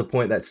 because this is a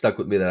point that stuck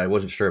with me that I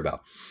wasn't sure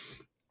about.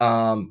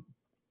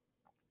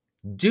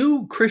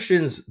 Do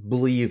Christians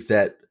believe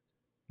that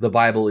the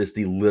Bible is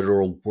the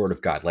literal word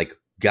of God? Like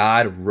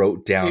God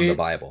wrote down the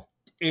Bible?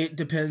 It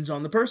depends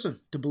on the person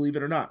to believe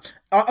it or not.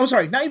 I'm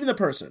sorry, not even the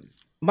person.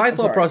 My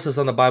thought process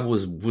on the Bible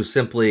was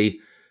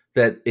simply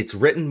that it's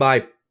written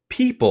by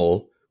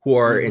people who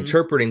are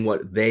interpreting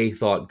what they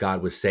thought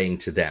God was saying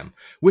to them,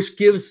 which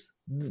gives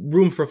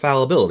room for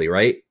fallibility,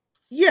 right?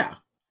 Yeah.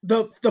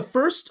 The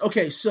first,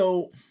 okay,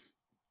 so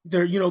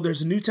there,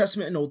 there's a New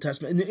Testament and Old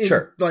Testament. And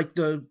sure. Like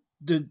the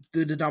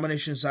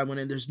denominations I went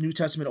in, there's New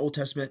Testament, Old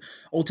Testament.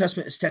 Old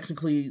Testament is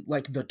technically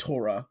like the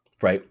Torah.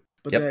 Right.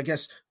 But then I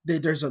guess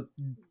there's a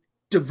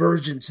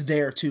divergence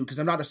there too, because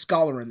I'm not a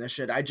scholar in this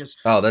shit. I just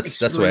that's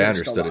the way I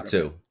understood it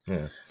too.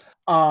 Yeah.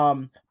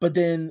 But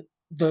then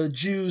the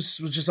Jews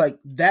was just like,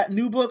 that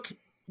new book,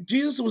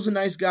 Jesus was a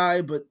nice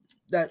guy, but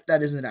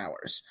that isn't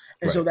ours.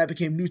 And so that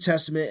became New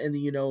Testament,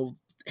 and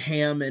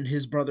Ham and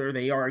his brother,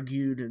 they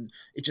argued, and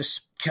it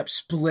just kept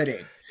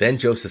splitting. Then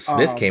Joseph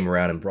Smith came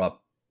around and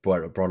brought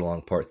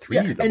along part 3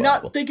 of the and Bible.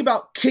 not think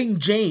about King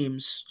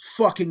James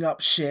fucking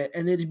up shit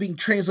and it being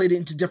translated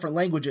into different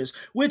languages,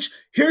 which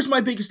here's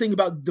my biggest thing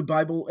about the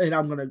Bible, and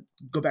I'm going to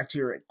go back to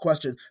your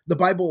question. The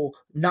Bible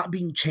not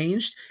being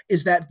changed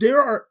is that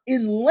there are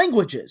in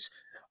languages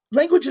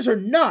are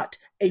not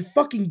a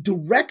fucking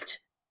direct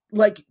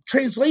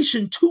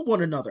translation to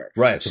one another.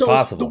 Right. It's so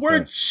impossible. The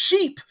word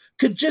sheep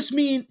could just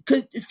mean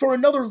in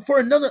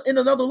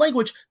another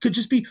language could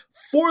just be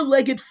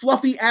four-legged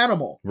fluffy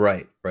animal.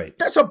 Right.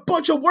 That's a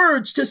bunch of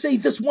words to say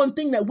this one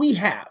thing that we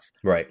have.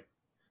 Right.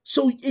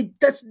 So it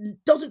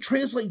doesn't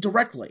translate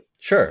directly.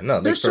 Sure.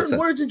 No, there's certain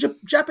words in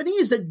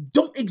Japanese that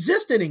don't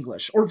exist in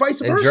English, or vice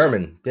versa. In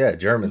German. Yeah,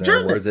 German. There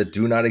are words that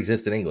do not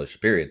exist in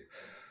English, period.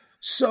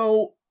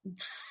 So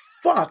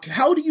fuck,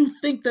 how do you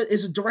think that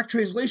is a direct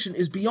translation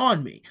is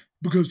beyond me?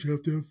 Because you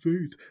have to have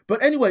faith.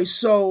 But anyway,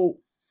 so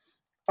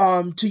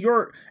to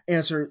your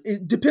answer,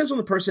 it depends on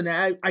the person.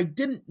 I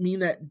didn't mean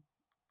that.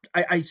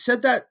 I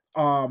said that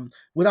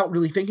without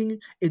really thinking.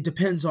 It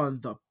depends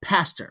on the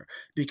pastor,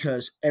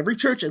 because every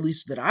church, at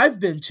least that I've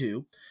been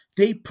to,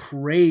 they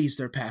praise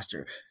their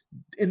pastor.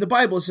 In the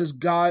Bible, it says,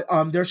 God,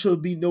 there shall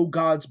be no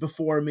gods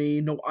before me,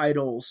 no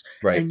idols.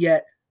 Right. And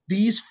yet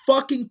these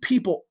fucking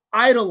people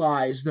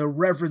idolize their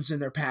reverends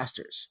and their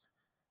pastors.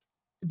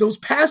 Those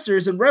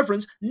pastors and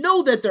reverends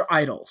know that they're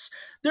idols.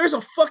 There's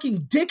a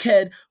fucking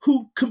dickhead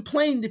who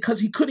complained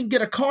because he couldn't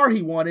get a car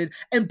he wanted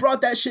and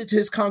brought that shit to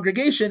his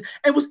congregation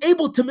and was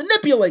able to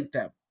manipulate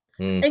them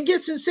and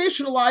get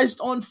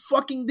sensationalized on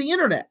fucking the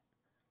internet.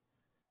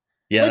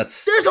 Yeah,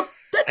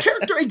 that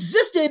character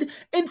existed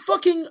in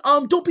fucking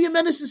Don't Be a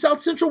Menace in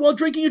South Central while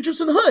drinking your juice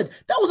in the hood.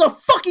 That was a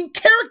fucking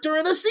character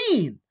in a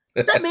scene.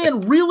 That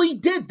man really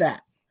did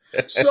that.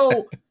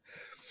 So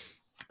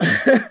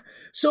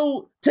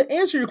So to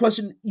answer your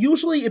question,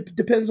 usually it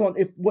depends on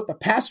what the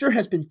pastor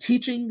has been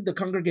teaching the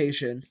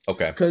congregation.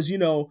 Okay. Because,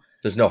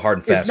 there's no hard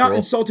and fast it's not rule.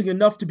 insulting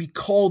enough to be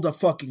called a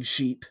fucking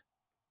sheep.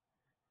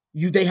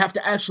 They have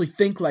to actually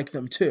think like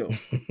them too.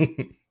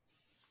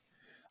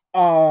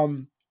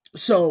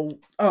 So,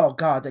 oh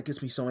God, that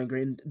gets me so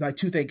angry. And my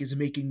toothache is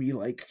making me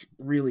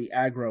really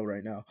aggro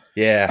right now.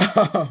 Yeah,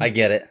 I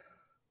get it.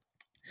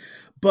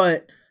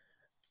 But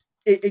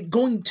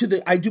going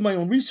to I do my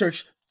own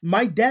research.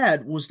 My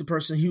dad was the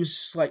person, he was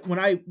just like, when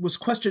I was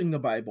questioning the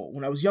Bible,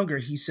 when I was younger,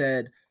 he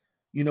said,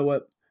 you know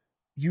what,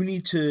 you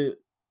need to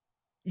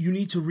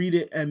read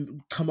it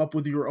and come up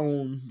with your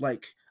own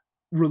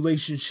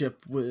relationship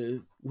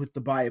with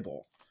the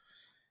Bible.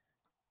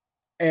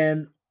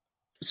 And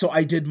so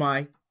I did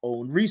my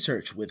own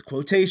research with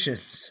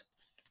quotations.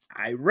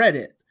 I read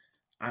it.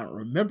 I don't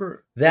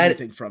remember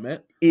anything from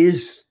it.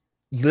 Is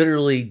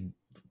literally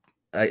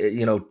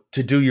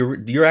to do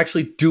you're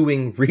actually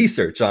doing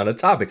research on a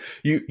topic.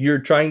 You're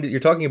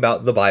talking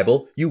about the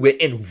Bible. You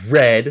went and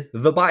read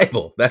the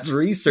Bible. That's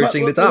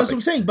researching the topic. That's what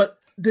I'm saying. But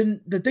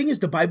then the thing is,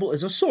 the Bible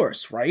is a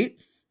source, right?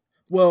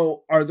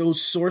 Well, are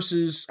those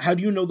sources? How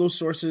do you know those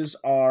sources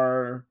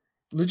are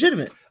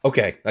legitimate?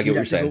 Okay, I get what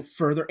you're saying. Go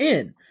further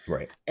in,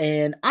 right?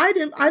 And I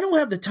don't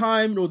have the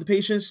time, nor the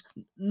patience,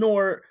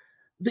 nor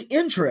the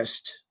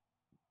interest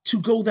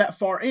to go that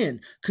far in,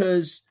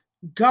 because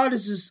God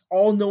is this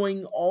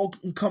all-knowing,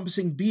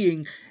 all-encompassing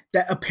being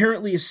that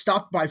apparently is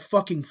stopped by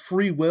fucking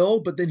free will,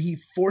 but then he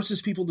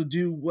forces people to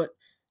do what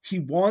he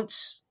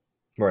wants.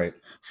 Right.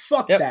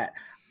 Fuck that.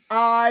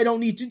 I don't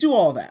need to do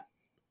all that.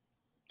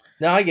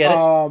 No, I get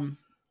it.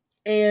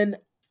 And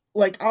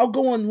I'll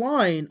go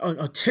online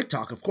on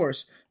TikTok, of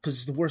course, because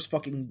it's the worst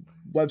fucking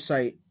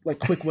website,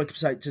 quick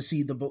website to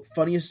see the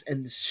funniest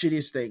and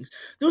shittiest things.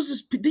 There was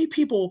these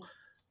people,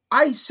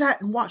 I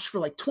sat and watched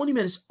for 20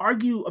 minutes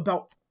argue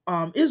about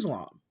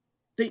Islam.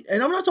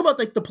 And I'm not talking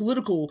about the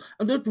political,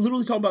 they're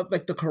literally talking about the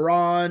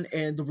Quran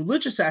and the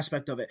religious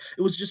aspect of it.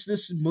 It was just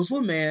this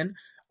Muslim man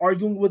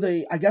arguing with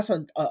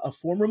a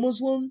former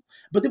Muslim,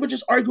 but they were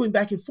just arguing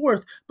back and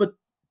forth. But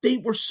they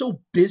were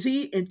so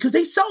busy, and because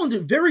they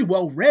sounded very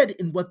well read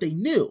in what they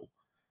knew.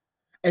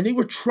 And they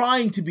were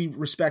trying to be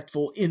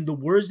respectful in the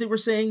words they were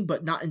saying,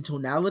 but not in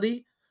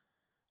tonality.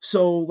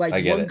 So like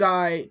one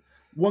guy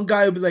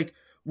would be like,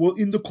 well,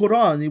 in the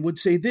Quran, they would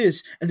say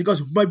this. And he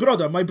goes, my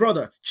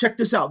brother, check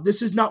this out.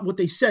 This is not what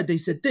they said. They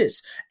said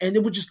this. And they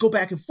would just go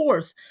back and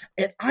forth.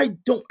 And I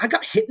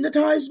got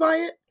hypnotized by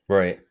it.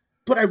 Right.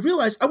 But I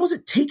realized I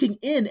wasn't taking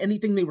in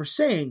anything they were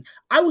saying.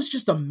 I was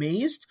just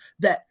amazed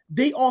that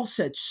they all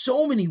said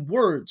so many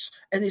words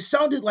and it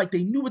sounded like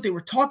they knew what they were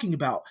talking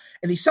about.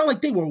 And they sound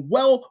like they were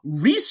well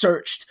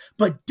researched,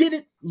 but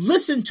didn't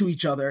listen to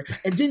each other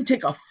and didn't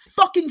take a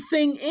fucking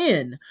thing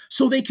in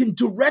so they can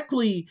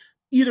directly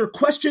either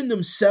question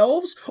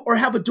themselves or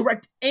have a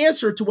direct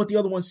answer to what the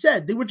other one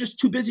said. They were just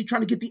too busy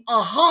trying to get the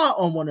aha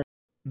on one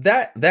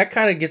another. That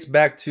kind of gets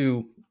back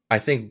to, I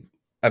think,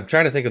 I'm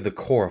trying to think of the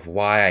core of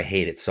why I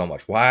hate it so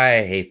much. Why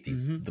I hate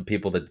the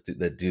people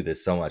that do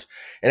this so much.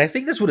 And I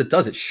think that's what it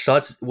does. It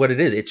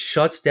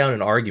shuts down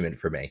an argument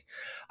for me.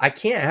 I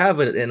can't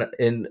have it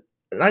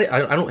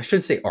I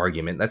shouldn't say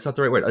argument. That's not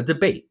the right word. A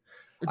debate.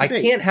 I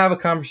can't have a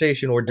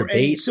conversation or debate. Or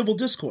any civil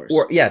discourse.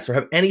 Or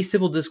have any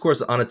civil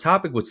discourse on a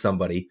topic with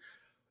somebody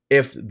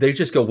if they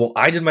just go, well,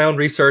 I did my own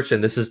research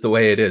and this is the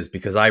way it is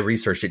because I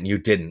researched it and you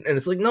didn't. And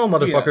it's like, no,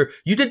 motherfucker,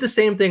 you did the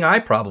same thing I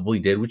probably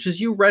did, which is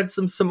you read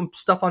some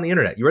stuff on the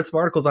internet. You read some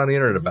articles on the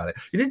internet about it.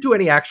 You didn't do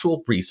any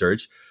actual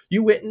research.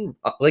 You went and,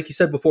 like you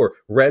said before,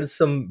 read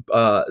some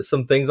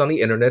things on the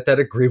internet that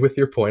agree with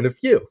your point of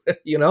view.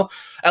 You know,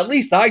 at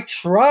least I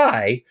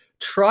try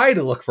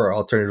to look for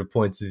alternative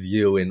points of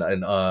view in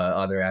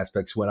other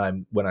aspects when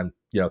I'm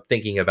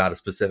thinking about a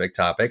specific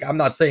topic. I'm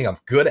not saying I'm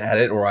good at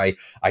it or I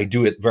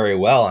do it very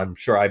well. I'm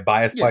sure I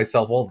bias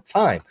myself all the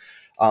time.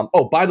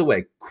 By the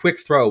way, quick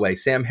throwaway.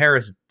 Sam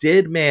Harris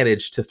did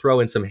manage to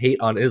throw in some hate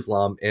on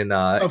Islam in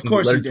of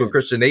course Letter to a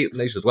Christian Nation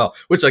as well,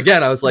 which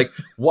again, I was like,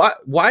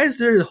 why is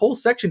there a whole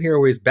section here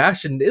where he's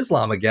bashing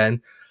Islam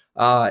again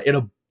in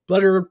a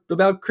letter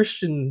about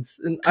Christians?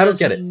 And I don't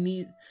get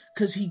it.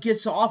 Because he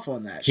gets off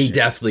on that. He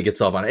definitely gets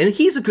off on it, and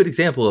he's a good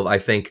example of, I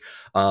think,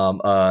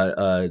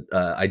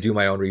 I do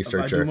my own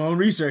research.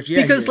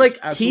 Yeah, because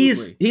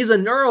he's a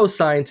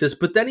neuroscientist,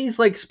 but then he's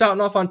like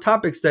spouting off on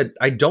topics that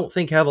I don't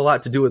think have a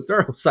lot to do with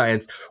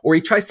neuroscience, or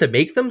he tries to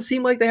make them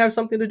seem like they have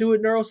something to do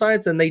with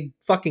neuroscience, and they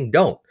fucking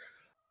don't.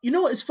 You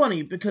know, it's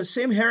funny because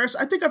Sam Harris,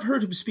 I think I've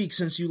heard him speak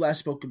since you last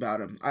spoke about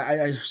him.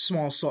 I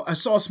saw a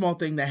small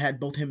thing that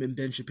had both him and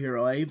Ben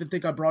Shapiro. I even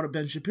think I brought up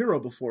Ben Shapiro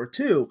before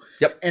too.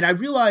 Yep. And I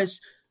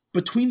realized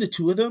between the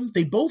two of them,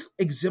 they both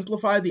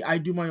exemplify the I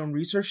do my own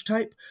research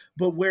type,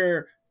 but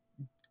where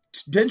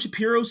Ben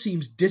Shapiro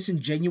seems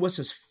disingenuous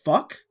as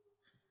fuck,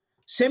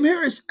 Sam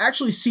Harris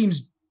actually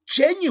seems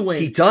genuine.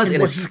 He does, in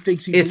and what he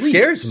thinks he believes. It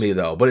scares me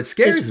though, but it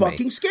scares me. It's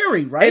fucking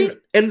scary, right?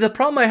 And the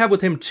problem I have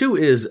with him too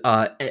is,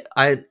 I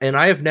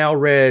have now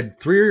read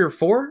 3 or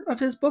 4 of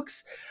his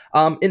books.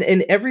 And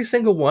every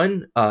single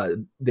one,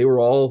 they were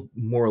all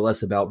more or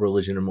less about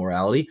religion and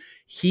morality.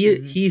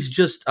 He's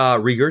just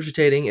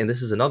regurgitating, and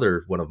this is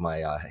another one of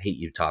my hate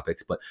you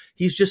topics, but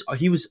he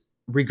was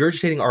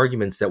regurgitating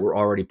arguments that were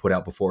already put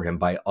out before him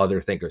by other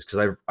thinkers.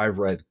 Because I've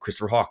read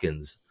Christopher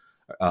Hitchens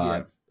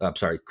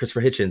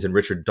and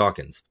Richard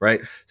Dawkins,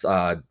 right?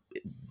 A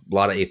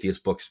lot of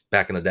atheist books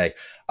back in the day,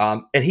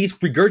 and he's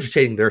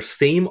regurgitating their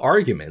same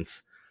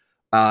arguments,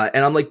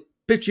 and I'm like,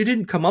 bitch, you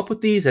didn't come up with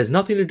these. It has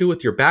nothing to do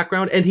with your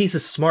background. And he's a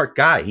smart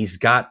guy. He's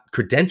got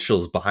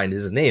credentials behind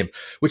his name,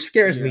 which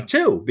scares me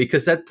too,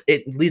 because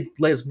it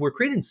leads more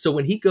credence. So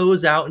when he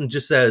goes out and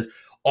just says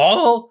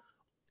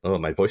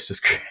my voice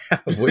just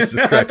cracked.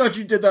 I thought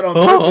you did that on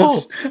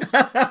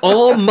purpose.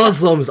 All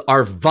Muslims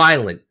are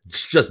violent.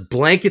 It's just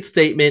blanket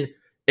statement.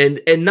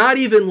 And not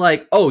even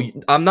like,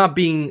 I'm not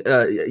being,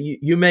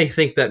 you may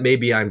think that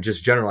maybe I'm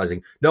just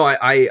generalizing. No,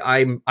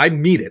 I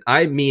mean it.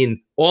 I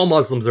mean, all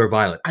Muslims are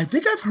violent. I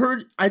think I've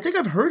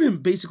heard him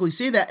basically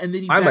say that. And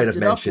then he backed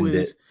it up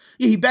with,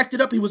 he backed it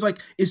up. He was like,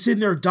 it's in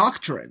their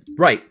doctrine.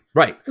 Right.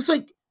 It's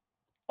like,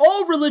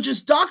 all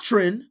religious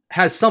doctrine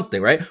has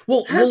something, right?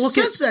 Well,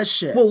 that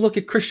shit. Well, look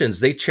at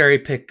Christians. They cherry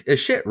pick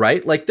shit,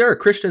 right? Like there are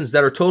Christians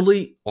that are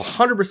totally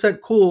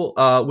 100% cool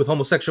with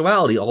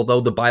homosexuality,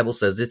 although the Bible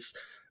says it's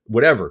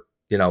whatever,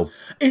 you know.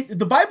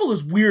 The Bible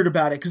is weird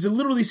about it because it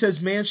literally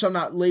says man shall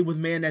not lay with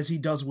man as he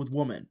does with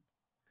woman.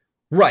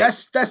 Right.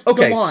 That's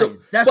okay, the line. So,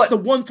 that's the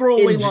one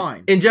throwaway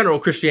line. In general,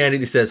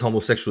 Christianity says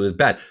homosexuality is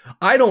bad.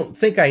 I don't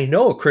think I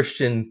know a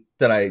Christian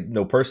that I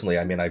know personally.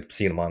 I mean, I've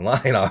seen him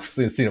online,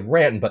 obviously, I've seen him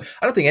ranting, but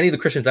I don't think any of the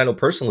Christians I know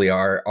personally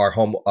are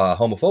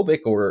homophobic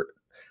or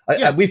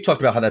we've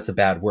talked about how that's a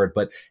bad word,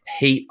 but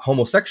hate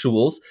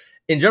homosexuals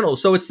in general.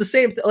 So it's the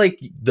same thing.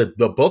 Like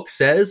the book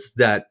says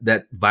that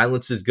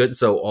violence is good.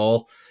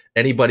 So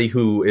anybody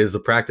who is a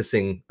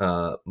practicing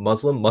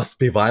Muslim must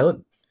be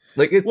violent.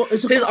 Like,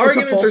 it's a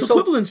false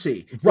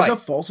equivalency. It's a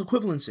false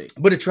equivalency.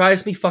 But it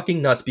drives me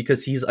fucking nuts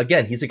because he's a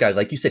guy,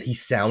 like you said, he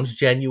sounds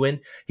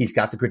genuine. He's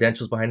got the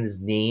credentials behind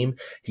his name.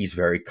 He's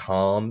very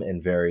calm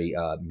and very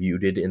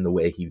muted in the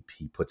way he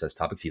puts his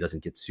topics. He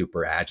doesn't get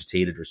super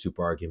agitated or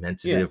super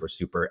argumentative or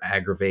super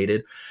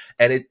aggravated.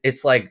 And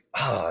it's like,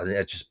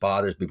 it just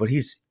bothers me. But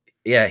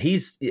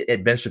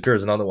Ben Shapiro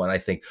is another one. I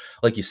think,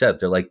 like you said,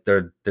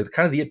 they're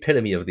kind of the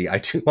epitome of the I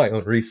do my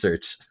own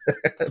research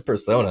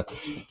persona.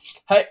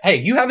 Hey,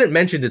 you haven't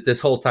mentioned it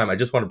this whole time. I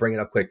just want to bring it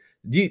up quick.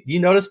 Do you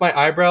notice my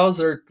eyebrows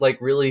are like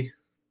really?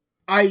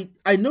 I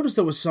noticed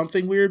there was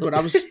something weird, but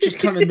I was just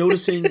kind of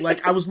noticing.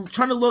 Like I was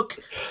trying to look,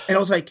 and I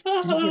was like,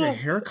 "Did he get a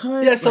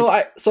haircut?" Yeah, so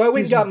I went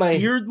and got my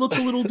beard looks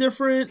a little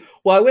different.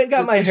 Well, I went and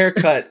got my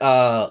haircut.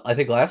 I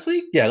think last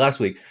week. Yeah, last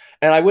week.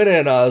 And I went in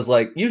and I was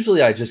like,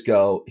 usually I just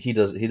go, he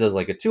does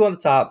like a 2 on the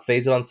top,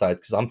 fades it on the sides,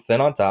 because I'm thin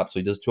on top. So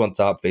he does 2 on the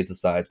top, fades the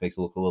sides, makes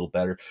it look a little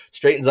better,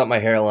 straightens up my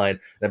hairline,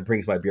 then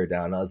brings my beard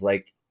down. And I was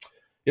like,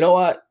 you know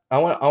what? I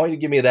want you to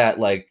give me that,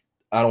 like,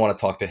 I don't want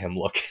to talk to him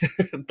look.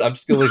 I'm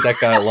just going to leave that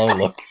guy alone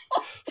look.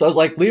 So I was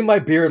like, leave my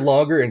beard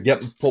longer and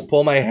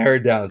pull my hair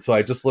down. So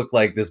I just look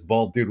like this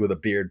bald dude with a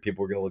beard.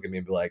 People were going to look at me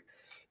and be like,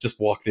 just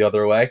walk the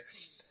other way.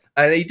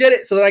 And he did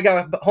it. So then I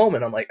got home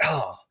and I'm like,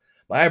 oh,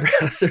 my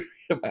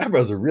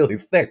eyebrows are really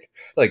thick,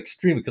 like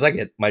extremely, because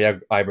my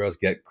eyebrows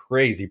get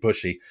crazy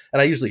bushy,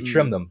 and I usually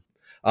trim them.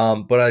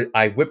 But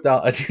I whipped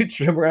out a new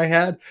trimmer I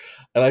had,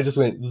 and I just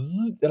went,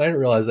 and I didn't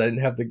realize I didn't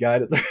have the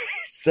guide at the right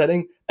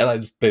setting, and I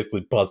just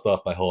basically buzzed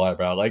off my whole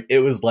eyebrow. Like it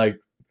was like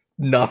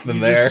nothing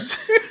there.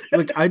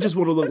 Like I just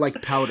want to look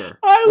like powder.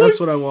 That's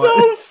what I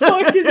want. So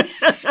fucking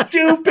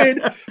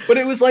stupid. But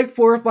it was like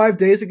 4 or 5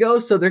 days ago,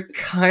 so they're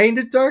kind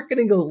of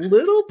darkening a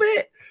little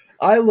bit.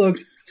 I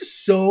looked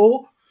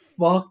so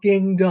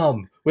fucking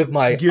dumb with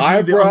my eyebrowless.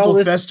 Give me the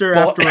Uncle Fester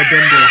after a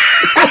bender.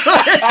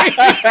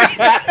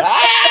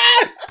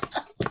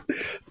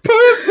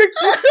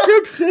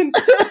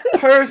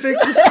 Perfect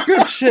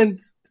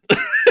description.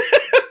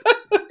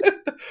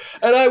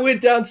 And I went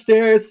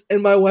downstairs,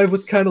 and my wife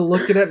was kind of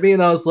looking at me,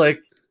 and I was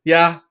like,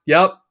 "Yeah,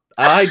 yep,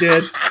 I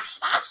did."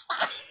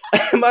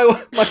 And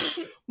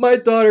my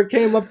daughter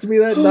came up to me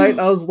that night.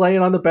 I was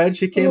laying on the bed.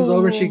 She came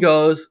over, and she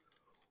goes,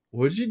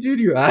 "What'd you do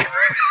to your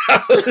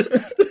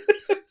eyebrows?"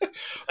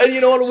 And you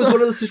know what? It was one of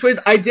those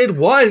situations. I did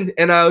one,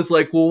 and I was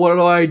like, well, what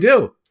do I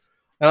do?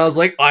 And I was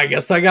like, I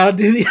guess I got to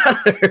do the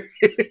other.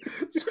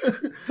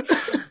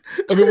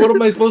 I mean, what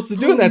am I supposed to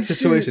do in that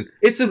situation?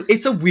 It's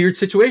a weird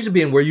situation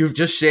being where you've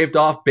just shaved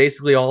off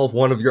basically all of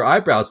one of your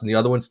eyebrows and the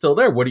other one's still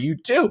there. What do you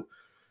do?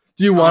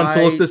 Do you want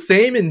to look the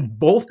same and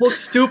both look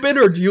stupid,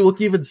 or do you look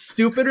even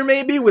stupider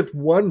maybe with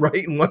one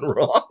right and one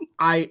wrong?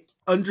 I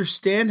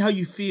understand how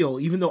you feel,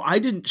 even though I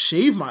didn't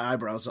shave my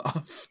eyebrows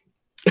off.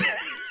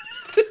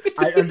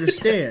 I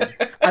understand.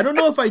 I don't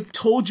know if I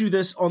told you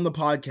this on the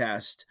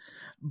podcast,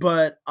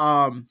 but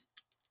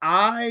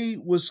I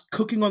was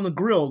cooking on the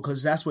grill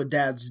because that's what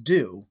dads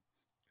do.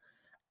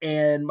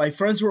 And my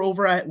friends were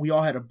over. We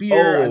all had a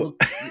beer.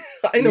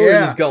 I know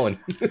where he's going.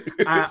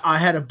 I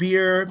had a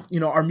beer. You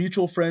know, our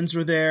mutual friends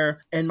were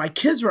there, and my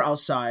kids were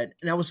outside.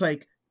 And I was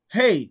like,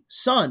 "Hey,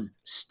 son,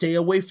 stay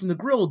away from the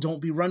grill.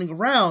 Don't be running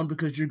around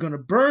because you're going to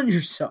burn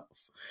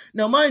yourself."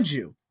 Now, mind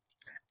you,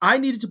 I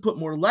needed to put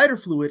more lighter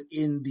fluid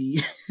in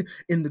the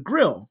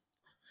grill.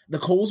 The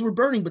coals were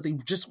burning, but they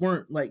just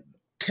weren't like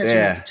catching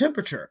up the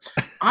temperature.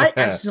 I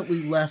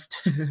accidentally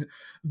left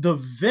the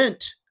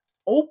vent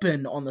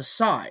open on the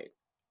side.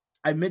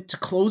 I meant to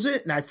close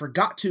it, and I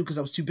forgot to because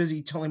I was too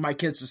busy telling my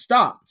kids to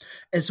stop.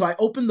 And so I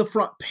opened the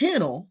front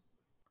panel,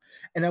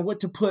 and I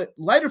went to put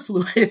lighter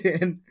fluid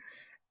in,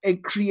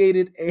 and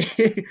created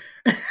a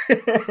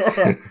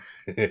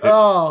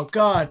oh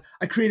god!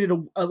 I created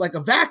a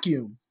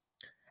vacuum.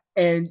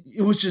 And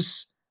it was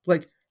just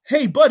like,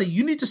 hey, buddy,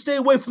 you need to stay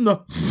away from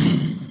the...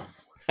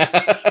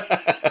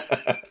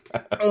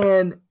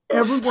 And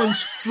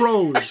everyone's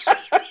froze.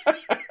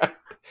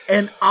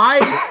 And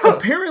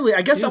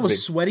I guess I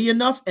was sweaty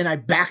enough and I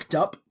backed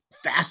up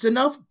fast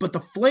enough, but the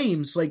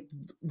flames, like,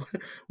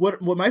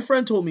 what my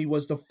friend told me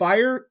was the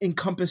fire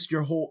encompassed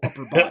your whole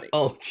upper body.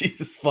 Oh,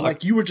 Jesus fuck.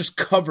 Like, you were just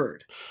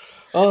covered.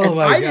 Oh,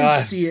 and I didn't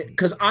see it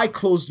because I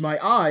closed my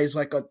eyes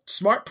like a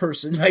smart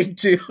person might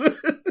do.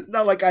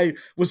 Not like I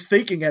was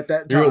thinking at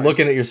that time. You were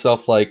looking at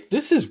yourself like,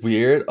 this is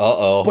weird.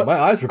 Uh-oh, but my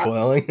eyes are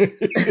boiling.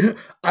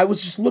 I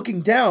was just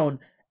looking down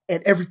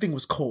and everything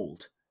was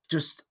cold.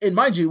 And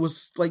mind you, it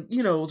was like,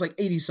 it was like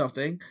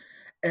 80-something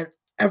and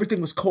everything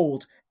was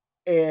cold.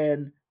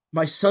 And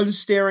my son's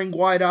staring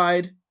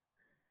wide-eyed.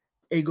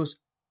 And he goes,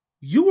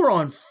 "You were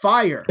on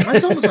fire." My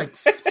son was like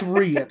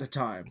 3 at the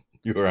time.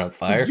 You were on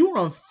fire? You were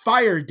on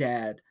fire,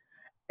 Dad.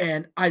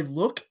 And I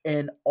look,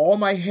 and all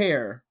my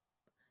hair,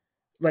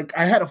 like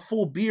I had a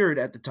full beard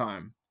at the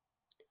time,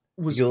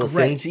 was gray.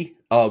 Singy?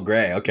 Oh,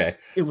 gray. Okay.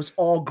 It was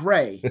all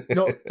gray.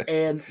 No,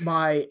 and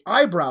my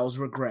eyebrows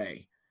were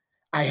gray.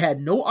 I had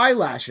no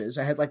eyelashes.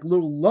 I had like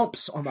little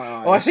lumps on my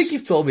eyes. Oh, I think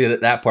you've told me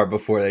that part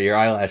before, that your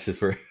eyelashes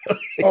were...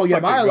 Oh, yeah,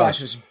 my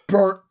eyelashes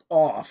burnt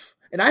off.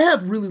 And I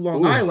have really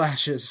long Ooh.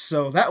 eyelashes,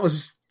 so that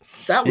was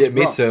Yeah,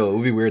 me rough. too. It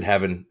would be weird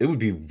it would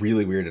be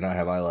really weird to not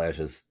have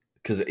eyelashes.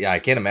 Because, yeah, I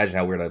can't imagine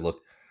how weird I'd look.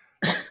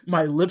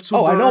 My lips would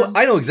Oh, burn.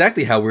 I know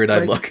exactly how weird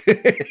I'd look.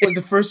 Like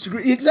the first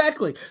degree.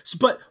 Exactly.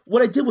 But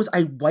what I did was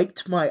I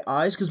wiped my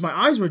eyes because my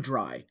eyes were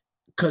dry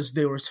because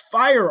there was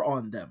fire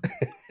on them.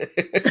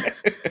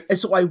 And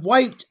so I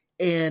wiped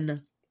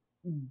and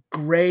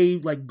gray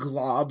like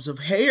globs of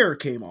hair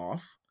came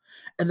off.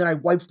 And then I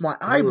wiped my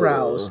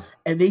eyebrows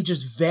and they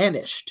just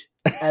vanished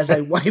as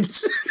I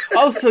wiped.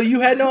 Oh, so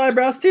you had no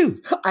eyebrows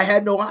too? I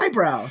had no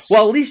eyebrows.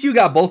 Well, at least you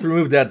got both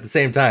removed at the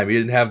same time. You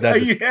didn't have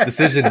that Yeah.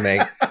 decision to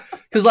make.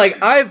 Because, like,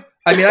 I've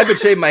been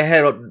shaving my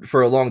head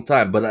for a long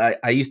time, but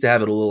I used to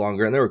have it a little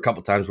longer, and there were a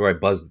couple times where I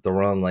buzzed at the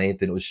wrong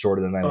length, and it was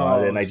shorter than I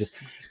wanted, and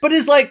but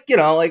it's like, you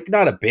know, like,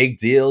 not a big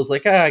deal. It's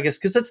like, I guess,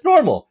 because it's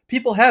normal.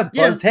 People have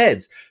buzzed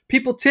heads.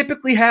 People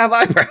typically have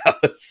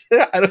eyebrows.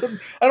 I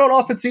don't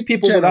often see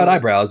people without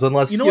eyebrows,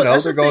 unless,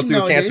 they're going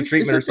through cancer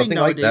treatment or something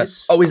like that.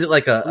 Oh, is it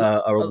like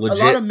a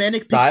legit a lot of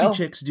manic style?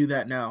 pixie chicks do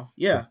that now.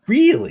 Yeah.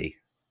 Really?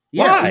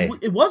 Yeah. Why?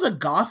 It was a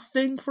goth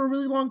thing for a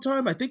really long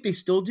time. I think they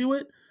still do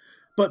it.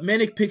 But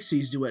manic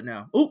pixies do it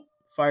now. Oh,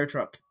 fire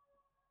truck.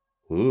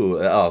 Ooh,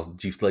 oh,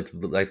 do you like to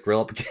light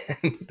grill up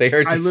again? They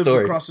heard your live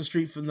story. Across the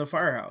street from the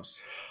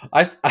firehouse.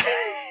 My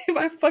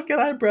fucking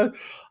eyebrows.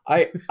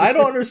 I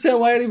don't understand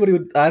why anybody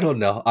would. I don't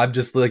know. I'm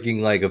just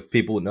looking like of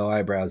people with no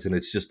eyebrows, and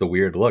it's just a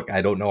weird look.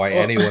 I don't know why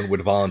anyone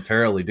would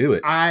voluntarily do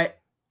it.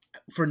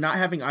 For not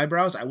having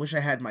eyebrows, I wish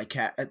I had my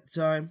cat at the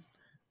time.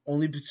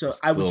 Only so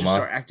I would just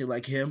start acting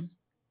like him.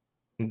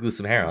 Glue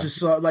some hair on.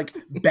 Just like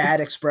bad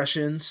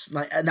expressions,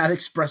 like not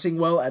expressing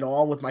well at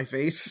all with my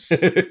face.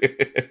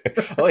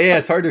 Oh yeah,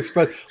 it's hard to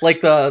express.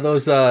 Like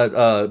those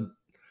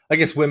I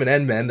guess women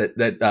and men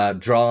that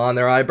draw on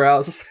their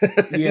eyebrows.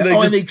 Yeah.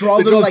 And they draw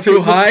them like they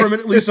look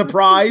permanently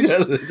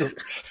surprised.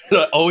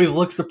 They always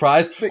look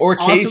surprised, or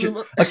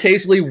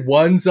occasionally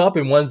one's up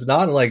and one's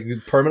not, and like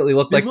permanently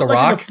look like The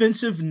Rock. An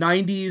offensive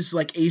 '90s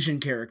like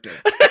Asian character.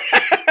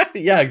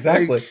 Yeah,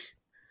 exactly.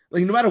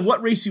 Like no matter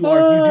what race you are,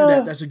 if you do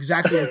that, that's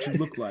exactly what you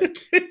look like.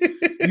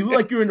 You look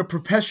like you're in a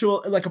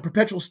perpetual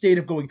state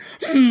of going.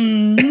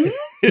 You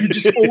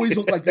just always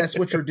look like that's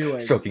what you're doing.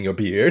 Stroking your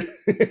beard.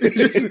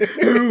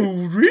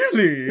 Oh,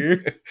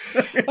 really?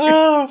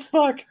 Oh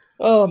fuck!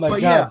 Oh my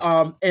god!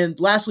 Yeah. And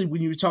lastly,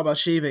 when you talk about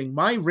shaving,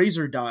 my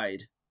razor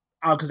died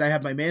because I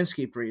have my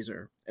Manscaped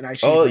razor, and I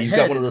shaved my you've head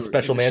got one of those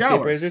special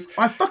Manscaped razors.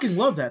 I fucking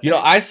love that. You know,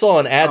 I saw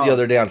an ad the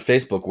other day on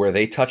Facebook where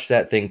they touched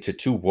that thing to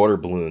 2 water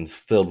balloons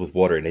filled with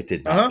water, and it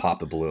did not pop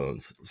the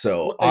balloons.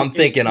 So I'm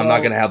thinking I'm not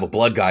going to have a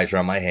blood geyser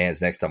on my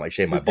hands next time I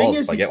shave my balls.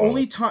 If I get one.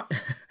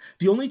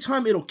 The only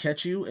time it'll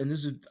catch you, and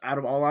this is out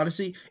of all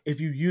honesty,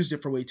 if you used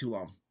it for way too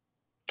long.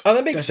 Oh,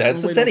 that makes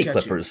sense. It's any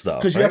clippers though,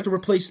 because you have to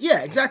replace.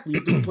 Yeah, exactly. You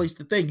have to replace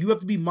the thing. You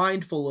have to be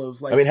mindful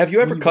of like. I mean, have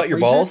you ever cut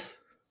your balls?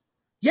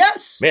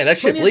 Yes, man, that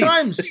shit bleeds.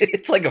 Times.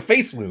 It's like a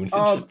face wound.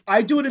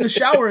 I do it in the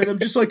shower, and I'm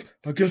just like,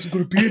 I guess I'm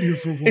going to be in here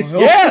for a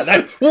while.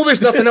 Yeah,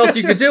 there's nothing else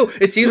you can do.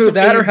 It's either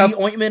that or have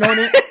ointment on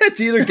it.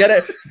 It's either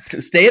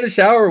stay in the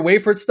shower, or wait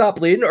for it to stop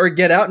bleeding, or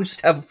get out and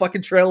just have a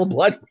fucking trail of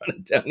blood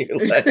running down your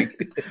leg.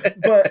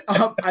 But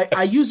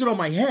I use it on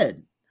my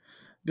head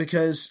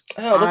because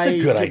I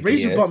get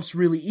razor bumps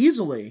really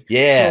easily.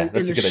 Yeah, so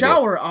in the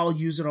shower, I'll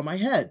use it on my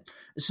head.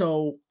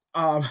 So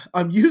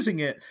I'm using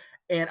it.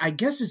 And I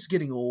guess it's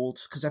getting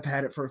old because I've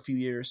had it for a few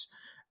years,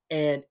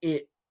 and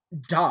it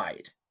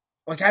died.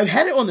 Like I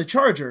had it on the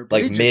charger,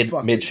 but like it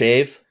just mid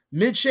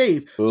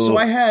shave. So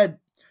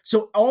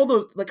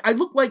I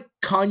look like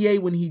Kanye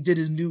when he did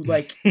his new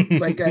like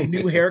a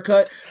new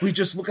haircut. We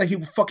just look like he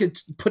fucking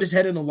put his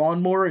head in a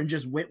lawnmower and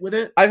just went with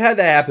it. I've had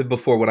that happen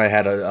before when I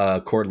had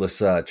a cordless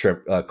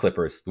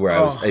clippers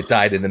where it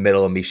died in the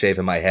middle of me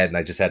shaving my head, and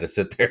I just had to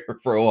sit there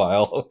for a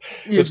while.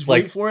 Just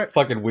wait for it.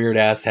 Fucking weird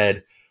ass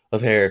head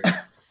of hair.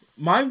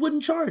 Mine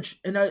wouldn't charge,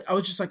 and I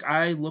was just like,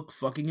 I look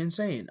fucking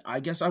insane.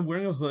 I guess I'm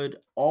wearing a hood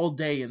all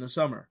day in the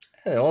summer.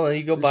 Yeah, well, then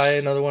you go buy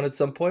another one at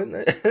some point,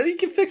 and you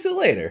can fix it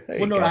later. I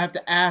have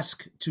to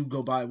ask to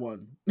go buy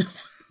one.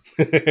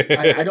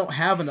 I don't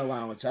have an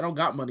allowance. I don't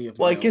got money of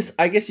my own.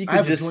 I guess you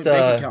could just a joint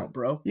bank account,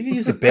 bro. You can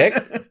use a Bic.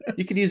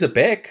 You could use a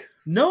Bic.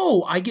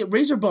 No, I get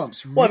razor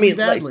bumps really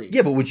badly.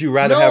 But would you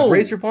rather have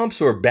razor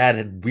bumps or a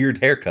bad weird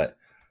haircut?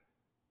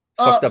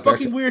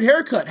 Fucking weird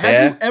haircut.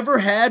 Have you ever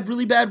had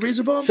really bad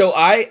razor bumps? So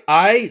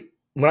I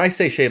when I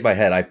say shave my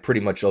head, I pretty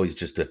much always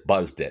just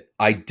buzzed it.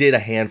 I did a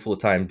handful of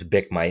times to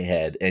bick my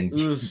head, and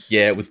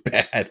yeah, it was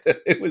bad.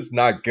 It was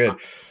not good.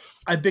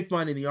 I bicked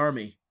mine in the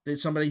Army.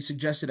 Somebody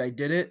suggested I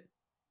did it,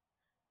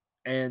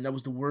 and that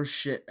was the worst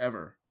shit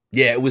ever.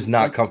 Yeah, it was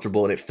not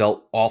comfortable, and it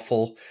felt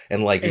awful.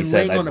 And like you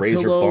said, like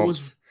razor bumps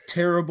was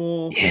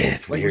terrible. Yeah,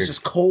 it's weird. It was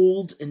just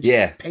cold and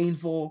just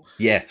painful.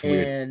 Yeah, it's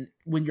weird. And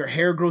when your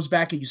hair grows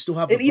back and you still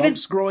have the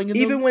bumps growing in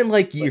them. Even when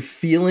like you're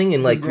feeling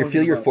and like you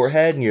feel your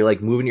forehead and you're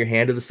like moving your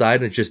hand to the side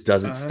and it just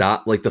doesn't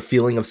stop. Like the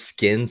feeling of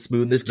skin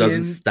smoothness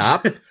doesn't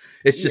stop.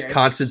 It's just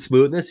constant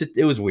smoothness.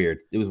 It was weird.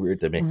 It was weird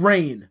to me.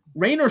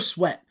 Rain or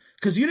sweat.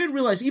 Because you didn't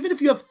realize, even if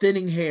you have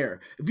thinning hair,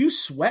 if you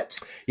sweat,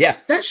 Yeah.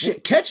 that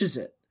shit catches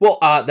it. Well,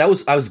 I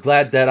was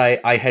glad that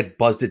I had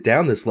buzzed it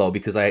down this low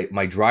because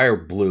my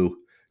dryer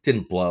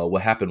didn't blow.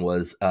 What happened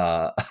was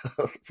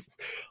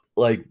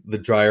like the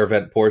dryer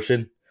vent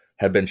portion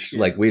had been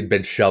like we had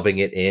been shoving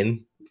it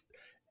in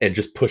and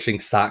just pushing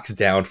socks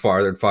down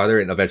farther and farther,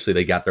 and eventually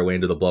they got their way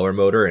into the blower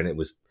motor, and it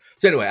was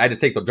so anyway. I had to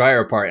take the dryer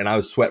apart, and I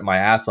was sweating my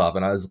ass off,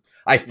 and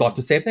I thought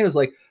the same thing. I was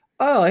like,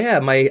 oh yeah,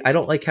 I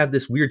don't like have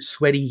this weird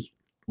sweaty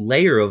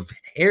layer of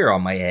hair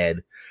on my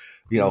head,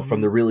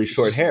 from the really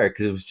short hair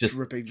because it was just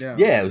dripping down.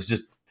 Yeah, it was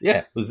just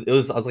it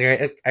was. I was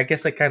like, I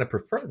guess I kind of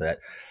prefer that.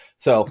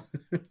 So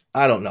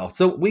I don't know.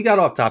 So we got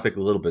off topic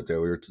a little bit there.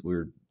 We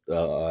were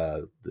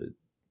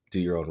do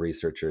your own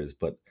researchers,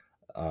 but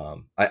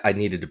I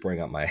needed to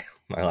bring up my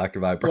lack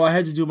of eyebrows. Well, I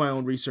had to do my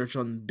own research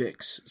on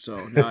Bix, so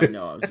now I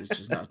know it's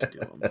just not to do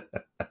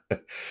them.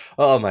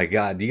 Oh my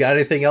God! You got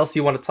anything else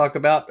you want to talk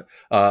about?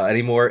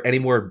 Any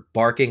more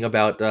barking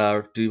about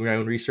doing my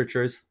own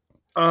researchers?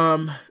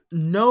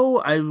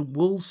 No, I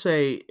will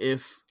say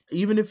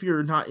even if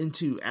you're not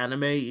into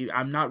anime,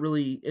 I'm not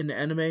really into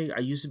anime. I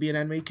used to be an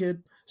anime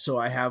kid, so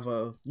I have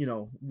a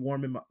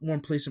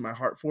warm place in my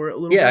heart for it a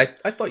little bit. Yeah,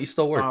 I thought you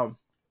still were.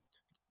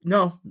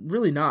 No,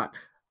 really not.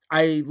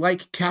 I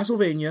like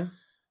Castlevania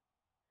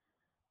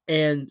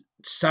and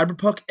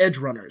Cyberpunk Edge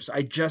Runners.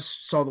 I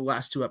just saw the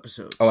last 2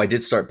 episodes. Oh, I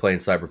did start playing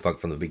Cyberpunk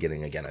from the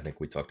beginning again. I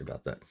think we talked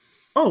about that.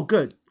 Oh,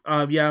 good.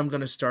 Yeah, I'm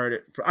gonna start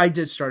it. I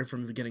did start it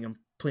from the beginning. I'm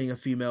playing a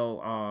female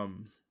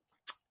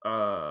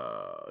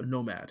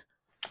nomad.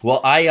 Well,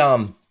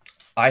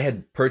 I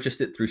had purchased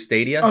it through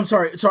Stadia. I'm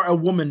sorry, a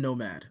woman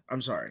nomad.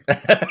 I'm sorry.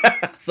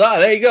 So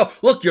there you go.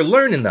 Look, you're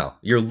learning though.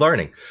 You're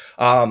learning.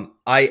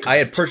 I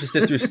had purchased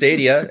it through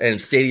Stadia, and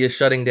Stadia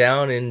shutting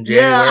down in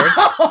January.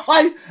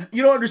 Yeah,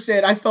 you don't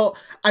understand. I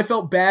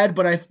felt bad,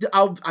 but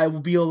I will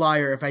be a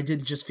liar if I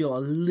didn't just feel a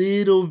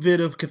little bit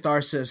of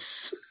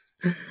catharsis.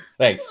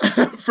 Thanks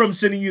from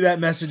sending you that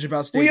message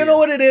about Stadia. Well, you know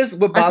what it is?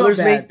 What bothers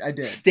me? I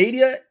did.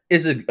 Stadia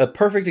is a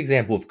perfect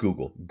example of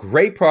Google.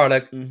 Great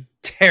product,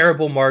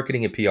 terrible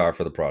marketing and PR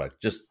for the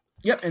product.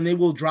 Yep, and they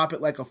will drop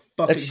it like a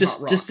fucking hot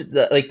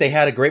rock. Like they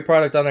had a great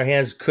product on their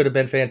hands, could have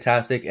been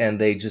fantastic, and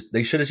they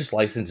should have just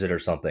licensed it or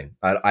something.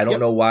 I don't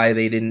know why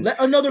they didn't let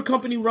another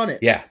company run it.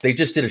 Yeah, they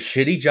just did a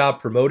shitty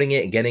job promoting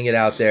it and getting it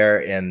out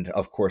there, and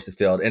of course it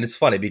failed. And it's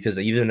funny because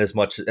even as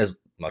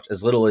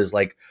little as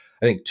like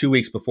I think 2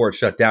 weeks before it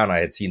shut down, I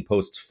had seen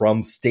posts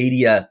from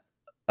Stadia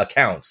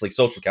accounts, like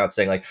social accounts,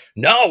 saying like,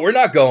 "No, we're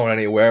not going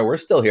anywhere. We're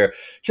still here."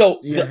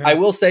 So I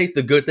will say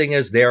the good thing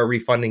is they are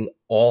refunding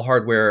all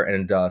hardware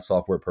and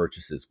software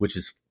purchases, which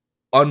is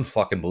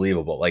unfucking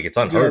believable. Like it's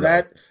unheard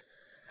of.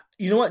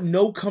 You know what?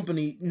 No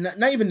company,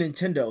 not even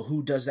Nintendo,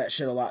 who does that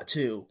shit a lot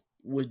too,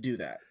 would do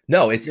that.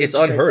 No, it's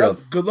unheard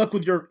of. Good luck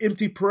with your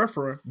empty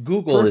peripheral.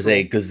 Google is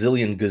a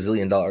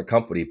gazillion dollar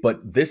company,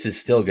 but this is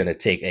still going to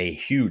take a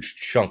huge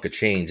chunk of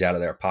change out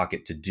of their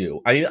pocket to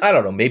do. I mean, I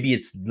don't know. Maybe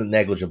it's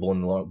negligible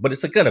in the long, but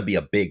it's going to be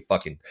a big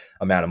fucking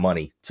amount of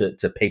money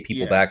to pay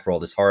people back for all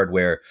this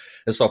hardware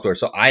and software.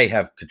 So I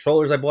have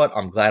controllers I bought.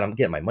 I'm glad I'm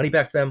getting my money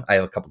back for them. I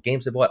have a couple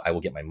games I bought. I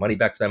will get my money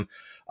back for them.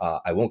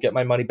 I won't get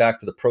my money back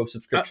for the pro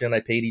subscription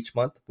I paid each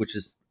month, which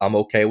is I'm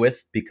okay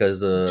with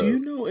because. Do you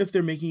know if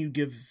they're making you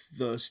give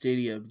the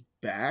Stadia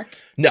back?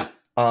 No.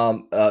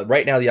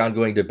 Right now, the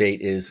ongoing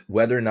debate is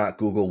whether or not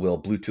Google will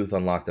Bluetooth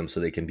unlock them so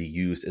they can be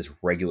used as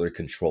regular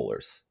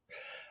controllers.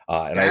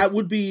 And that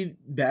would be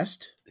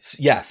best.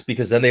 Yes,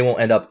 because then they won't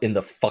end up in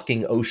the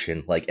fucking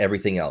ocean like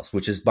everything else,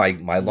 which is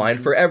my line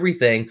for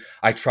everything.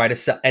 I try to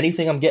sell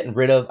anything I'm getting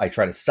rid of. I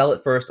try to sell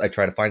it first. I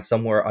try to find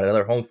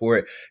another home for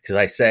it because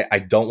I say I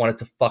don't want it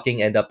to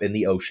fucking end up in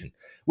the ocean,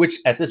 which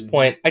at this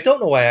point, I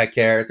don't know why I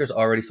care. There's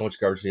already so much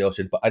garbage in the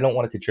ocean, but I don't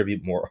want to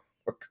contribute more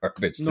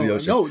garbage to the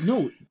ocean.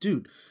 No,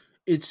 dude.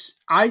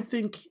 I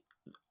think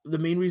the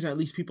main reason at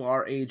least people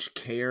our age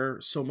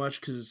care so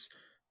much because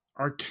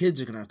our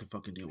kids are going to have to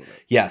fucking deal with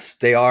it. Yes,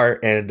 they are.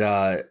 And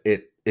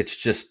it's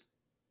just,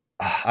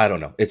 I don't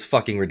know. It's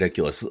fucking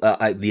ridiculous.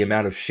 The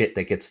amount of shit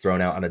that gets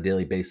thrown out on a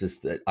daily basis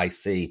that I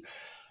see,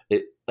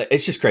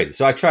 it's just crazy.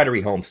 So I try to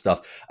rehome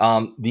stuff.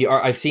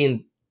 I've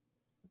seen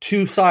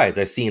two sides.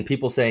 I've seen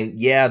people saying,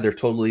 yeah, they're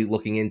totally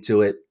looking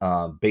into it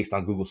based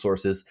on Google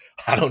sources.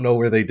 I don't know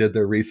where they did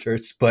their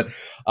research, but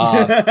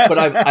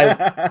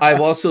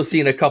I've also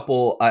seen a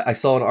couple. I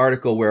saw an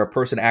article where a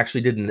person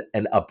actually did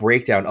a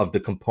breakdown of the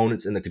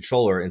components in the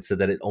controller and said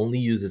that it only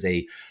uses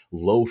a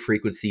low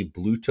frequency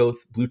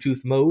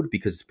Bluetooth mode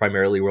because it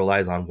primarily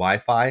relies on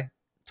Wi-Fi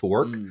to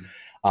work.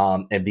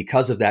 And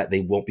because of that, they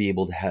won't be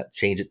able to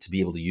change it to be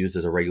able to use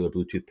as a regular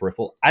Bluetooth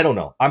peripheral. I don't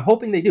know. I'm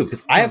hoping they do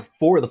because I have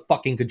 4 of the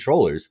fucking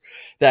controllers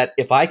that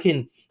if I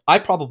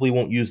probably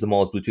won't use them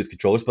all as Bluetooth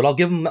controllers, but I'll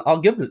give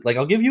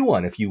you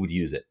one if you would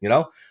use it.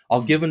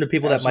 I'll give them to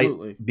people that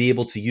might be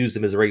able to use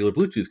them as a regular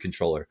Bluetooth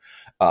controller.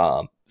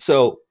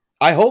 So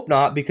I hope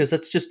not, because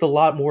that's just a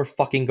lot more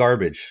fucking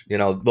garbage.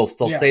 They'll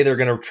say they're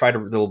going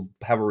to they'll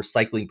have a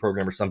recycling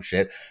program or some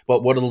shit,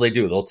 but what will they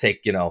do? They'll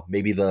take,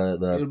 maybe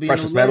the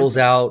precious metals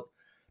out.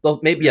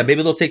 maybe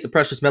they'll take the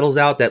precious metals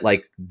out, that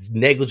like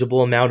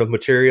negligible amount of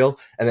material,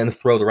 and then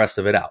throw the rest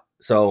of it out.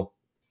 So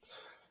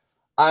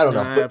I don't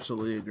know. I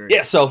absolutely agree.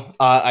 Yeah, so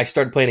I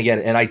started playing again,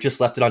 and I just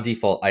left it on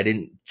default. I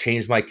didn't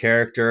change my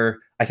character.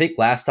 I think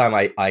last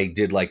time I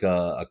did like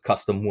a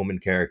custom woman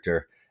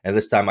character, and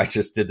this time I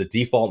just did the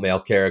default male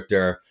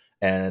character,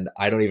 and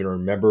I don't even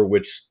remember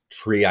which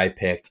tree I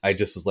picked. I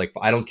just was like,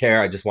 I don't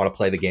care. I just want to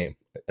play the game.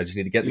 I just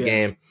need to get in the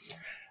game.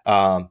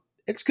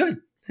 It's good.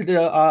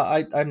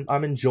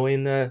 I'm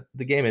enjoying the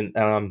game, and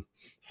I'm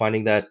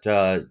finding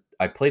that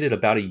I played it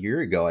about a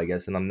year ago, I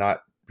guess, and I'm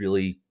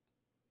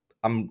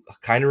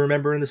kind of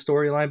remembering the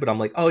storyline, but I'm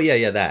like, oh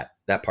yeah,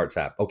 that part's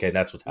happened. Okay,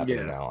 that's what's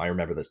happening now. I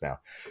remember this now.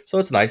 So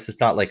it's nice. It's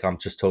not like I'm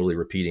just totally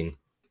repeating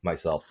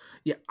myself.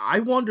 Yeah, I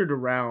wandered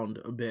around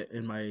a bit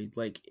in my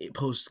like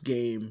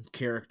post-game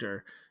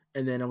character,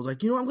 and then I was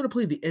like, I'm going to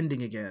play the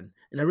ending again.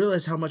 And I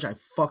realized how much I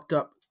fucked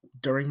up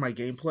during my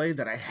gameplay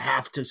that I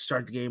have to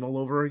start the game all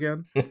over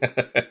again.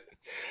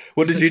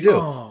 What did you do?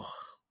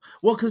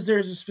 Well, because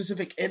there's a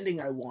specific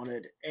ending I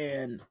wanted,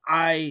 and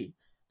I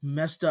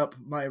messed up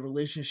my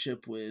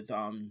relationship with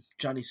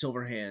Johnny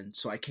Silverhand,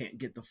 so I can't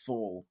get the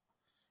full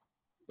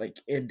like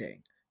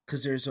ending.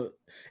 Because it's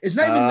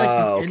not even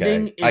like the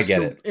ending.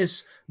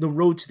 It's the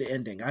road to the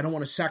ending. I don't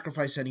want to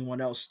sacrifice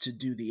anyone else to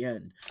do the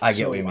end. I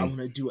get what you mean. I'm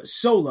going to do it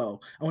solo.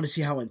 I want to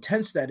see how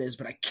intense that is,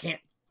 but I can't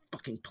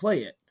fucking play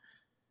it.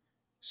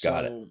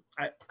 Got it.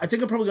 I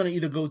think I'm probably going to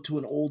either go to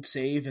an old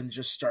save and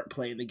just start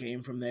playing the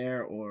game from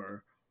there,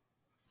 or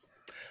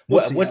how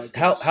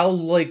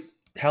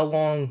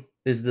long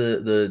is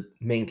the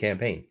main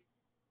campaign?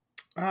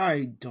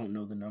 I don't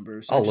know the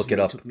numbers. I'll look it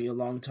up. It took me a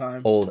long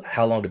time. Old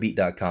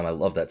howlongtobeat.com. I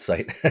love that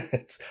site.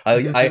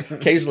 I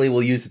occasionally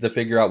will use it to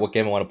figure out what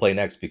game I want to play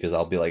next, because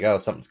I'll be like, oh,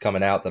 something's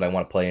coming out that I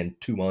want to play in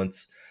 2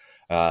 months.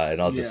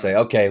 And I'll just say,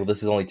 okay, well,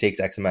 this only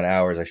takes X amount of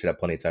hours. I should have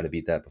plenty of time to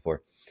beat that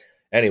before.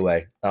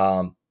 Anyway, you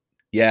know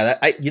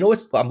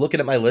what? I'm looking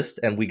at my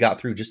list, and we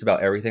got through just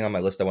about everything on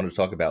my list I wanted to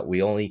talk about.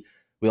 We only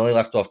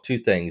left off 2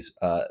 things.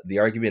 The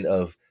argument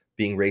of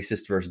being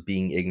racist versus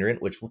being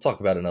ignorant, which we'll talk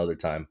about another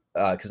time,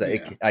 because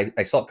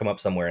I saw it come up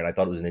somewhere, and I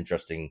thought it was an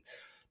interesting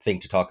thing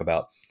to talk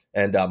about.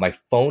 And my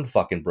phone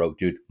fucking broke,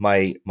 dude.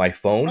 My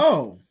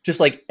phone, just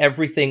like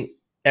everything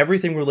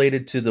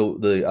related to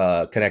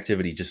the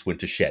connectivity just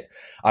went to shit.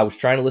 I was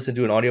trying to listen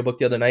to an audiobook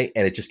the other night,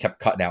 and it just kept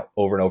cutting out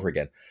over and over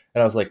again.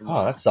 And I was like,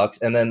 oh, that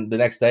sucks. And then the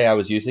next day I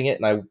was using it,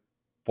 and I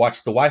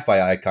watched the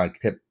Wi-Fi icon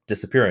kept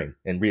disappearing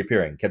and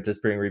reappearing,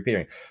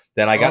 reappearing.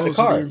 Then I got in the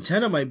car. So the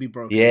antenna might be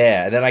broken.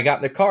 Yeah. And then I got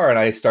in the car, and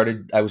I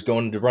was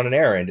going to run an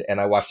errand,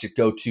 and I watched it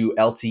go to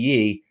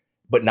LTE,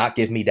 but not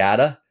give me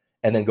data,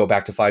 and then go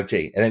back to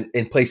 5G. And then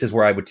in places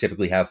where I would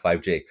typically have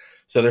 5G.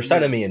 So they're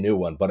sending me a new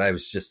one, but I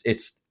was just,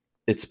 it's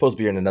supposed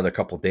to be in another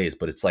couple of days,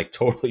 but it's like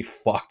totally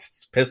fucked.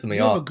 It's pissing me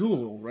off. You have a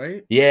Google,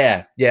 right?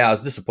 Yeah. I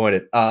was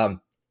disappointed. I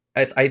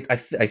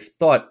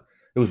thought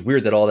it was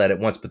weird that all that at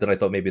once, but then I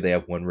thought maybe they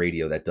have one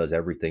radio that does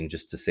everything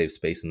just to save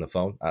space in the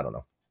phone. I don't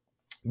know.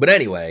 But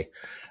anyway,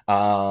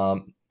 a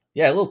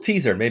little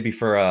teaser maybe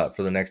for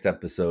the next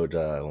episode.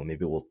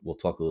 Maybe we'll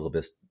talk a little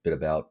bit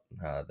about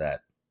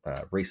that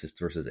racist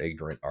versus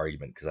ignorant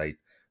argument, because I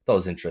thought it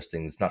was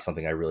interesting. It's not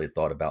something I really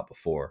thought about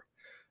before,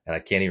 and I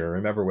can't even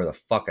remember where the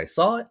fuck I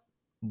saw it,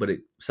 but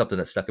it's something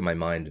that stuck in my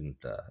mind, and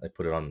I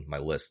put it on my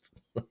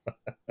list.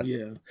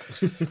 Yeah.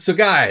 So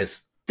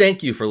guys,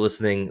 thank you for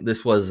listening.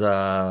 This was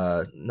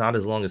not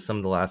as long as some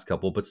of the last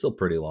couple, but still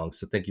pretty long.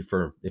 So thank you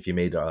if you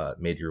made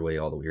your way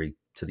all the way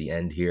to the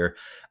end here.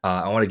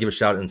 I want to give a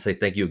shout out and say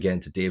thank you again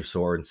to Dave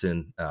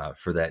Sorensen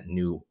for that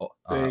new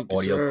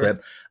audio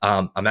clip.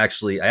 I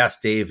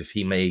asked Dave if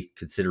he may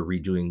consider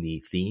redoing the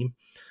theme,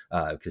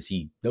 because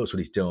he knows what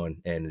he's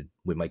doing, and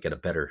we might get a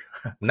better,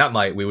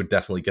 we would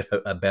definitely get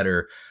a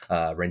better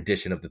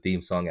rendition of the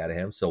theme song out of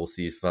him. So we'll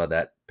see if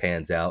that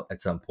pans out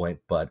at some point.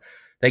 But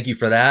thank you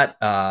for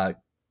that.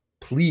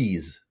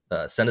 Please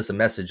send us a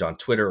message on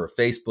Twitter or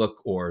Facebook,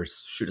 or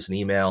shoot us an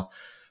email,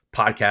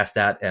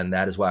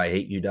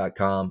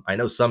 podcast@andthatiswhyihateyou.com. I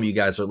know some of you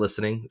guys are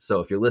listening, so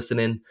if you're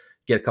listening,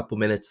 get a couple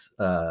minutes,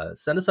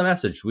 send us a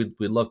message. We'd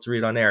love to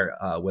read on air,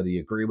 whether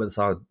you agree with us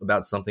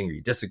about something or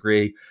you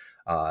disagree,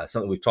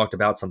 something we've talked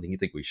about, something you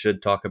think we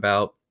should talk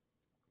about.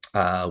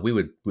 We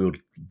would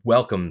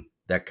welcome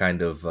that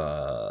kind of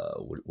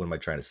what am I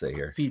trying to say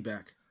here?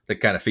 Feedback. The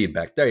kind of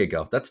feedback. There you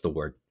go. That's the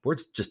word.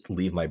 Words just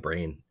leave my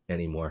brain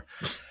anymore.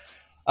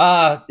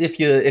 If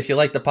you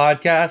like the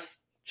podcast,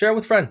 share it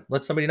with a friend.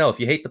 Let somebody know. If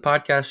you hate the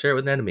podcast, share it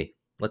with an enemy.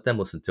 Let them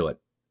listen to it.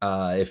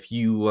 If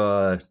you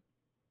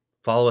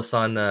follow us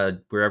on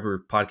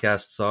wherever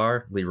podcasts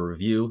are, leave a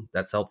review.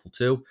 That's helpful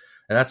too.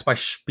 And that's my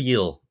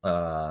spiel.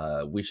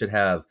 We should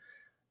have,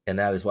 and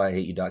that is why I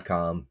hate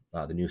you.com.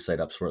 The new site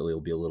up shortly will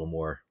be a little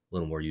more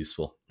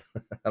useful.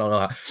 I don't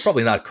know.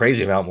 Probably not a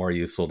crazy amount more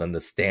useful than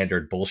the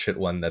standard bullshit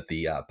one that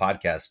the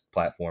podcast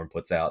platform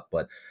puts out,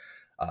 but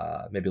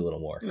maybe a little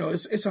more.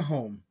 It's a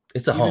home.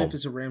 It's a home. Even if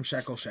it's a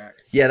ramshackle shack.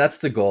 Yeah, that's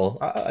the goal.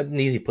 An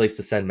easy place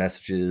to send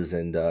messages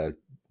and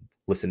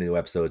listen to new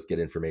episodes, get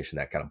information,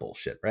 that kind of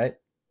bullshit, right?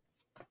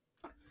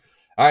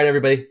 All right,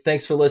 everybody.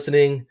 Thanks for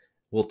listening.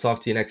 We'll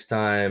talk to you next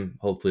time.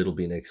 Hopefully it'll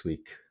be next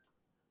week.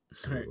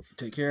 All right.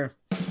 Take care.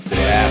 See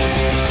what happens.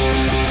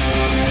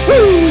 Woo!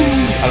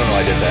 I don't know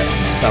why I did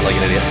that. Sound like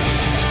an idiot.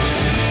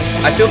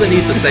 I feel the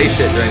need to say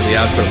shit during the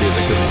outro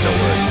music because there's no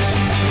words.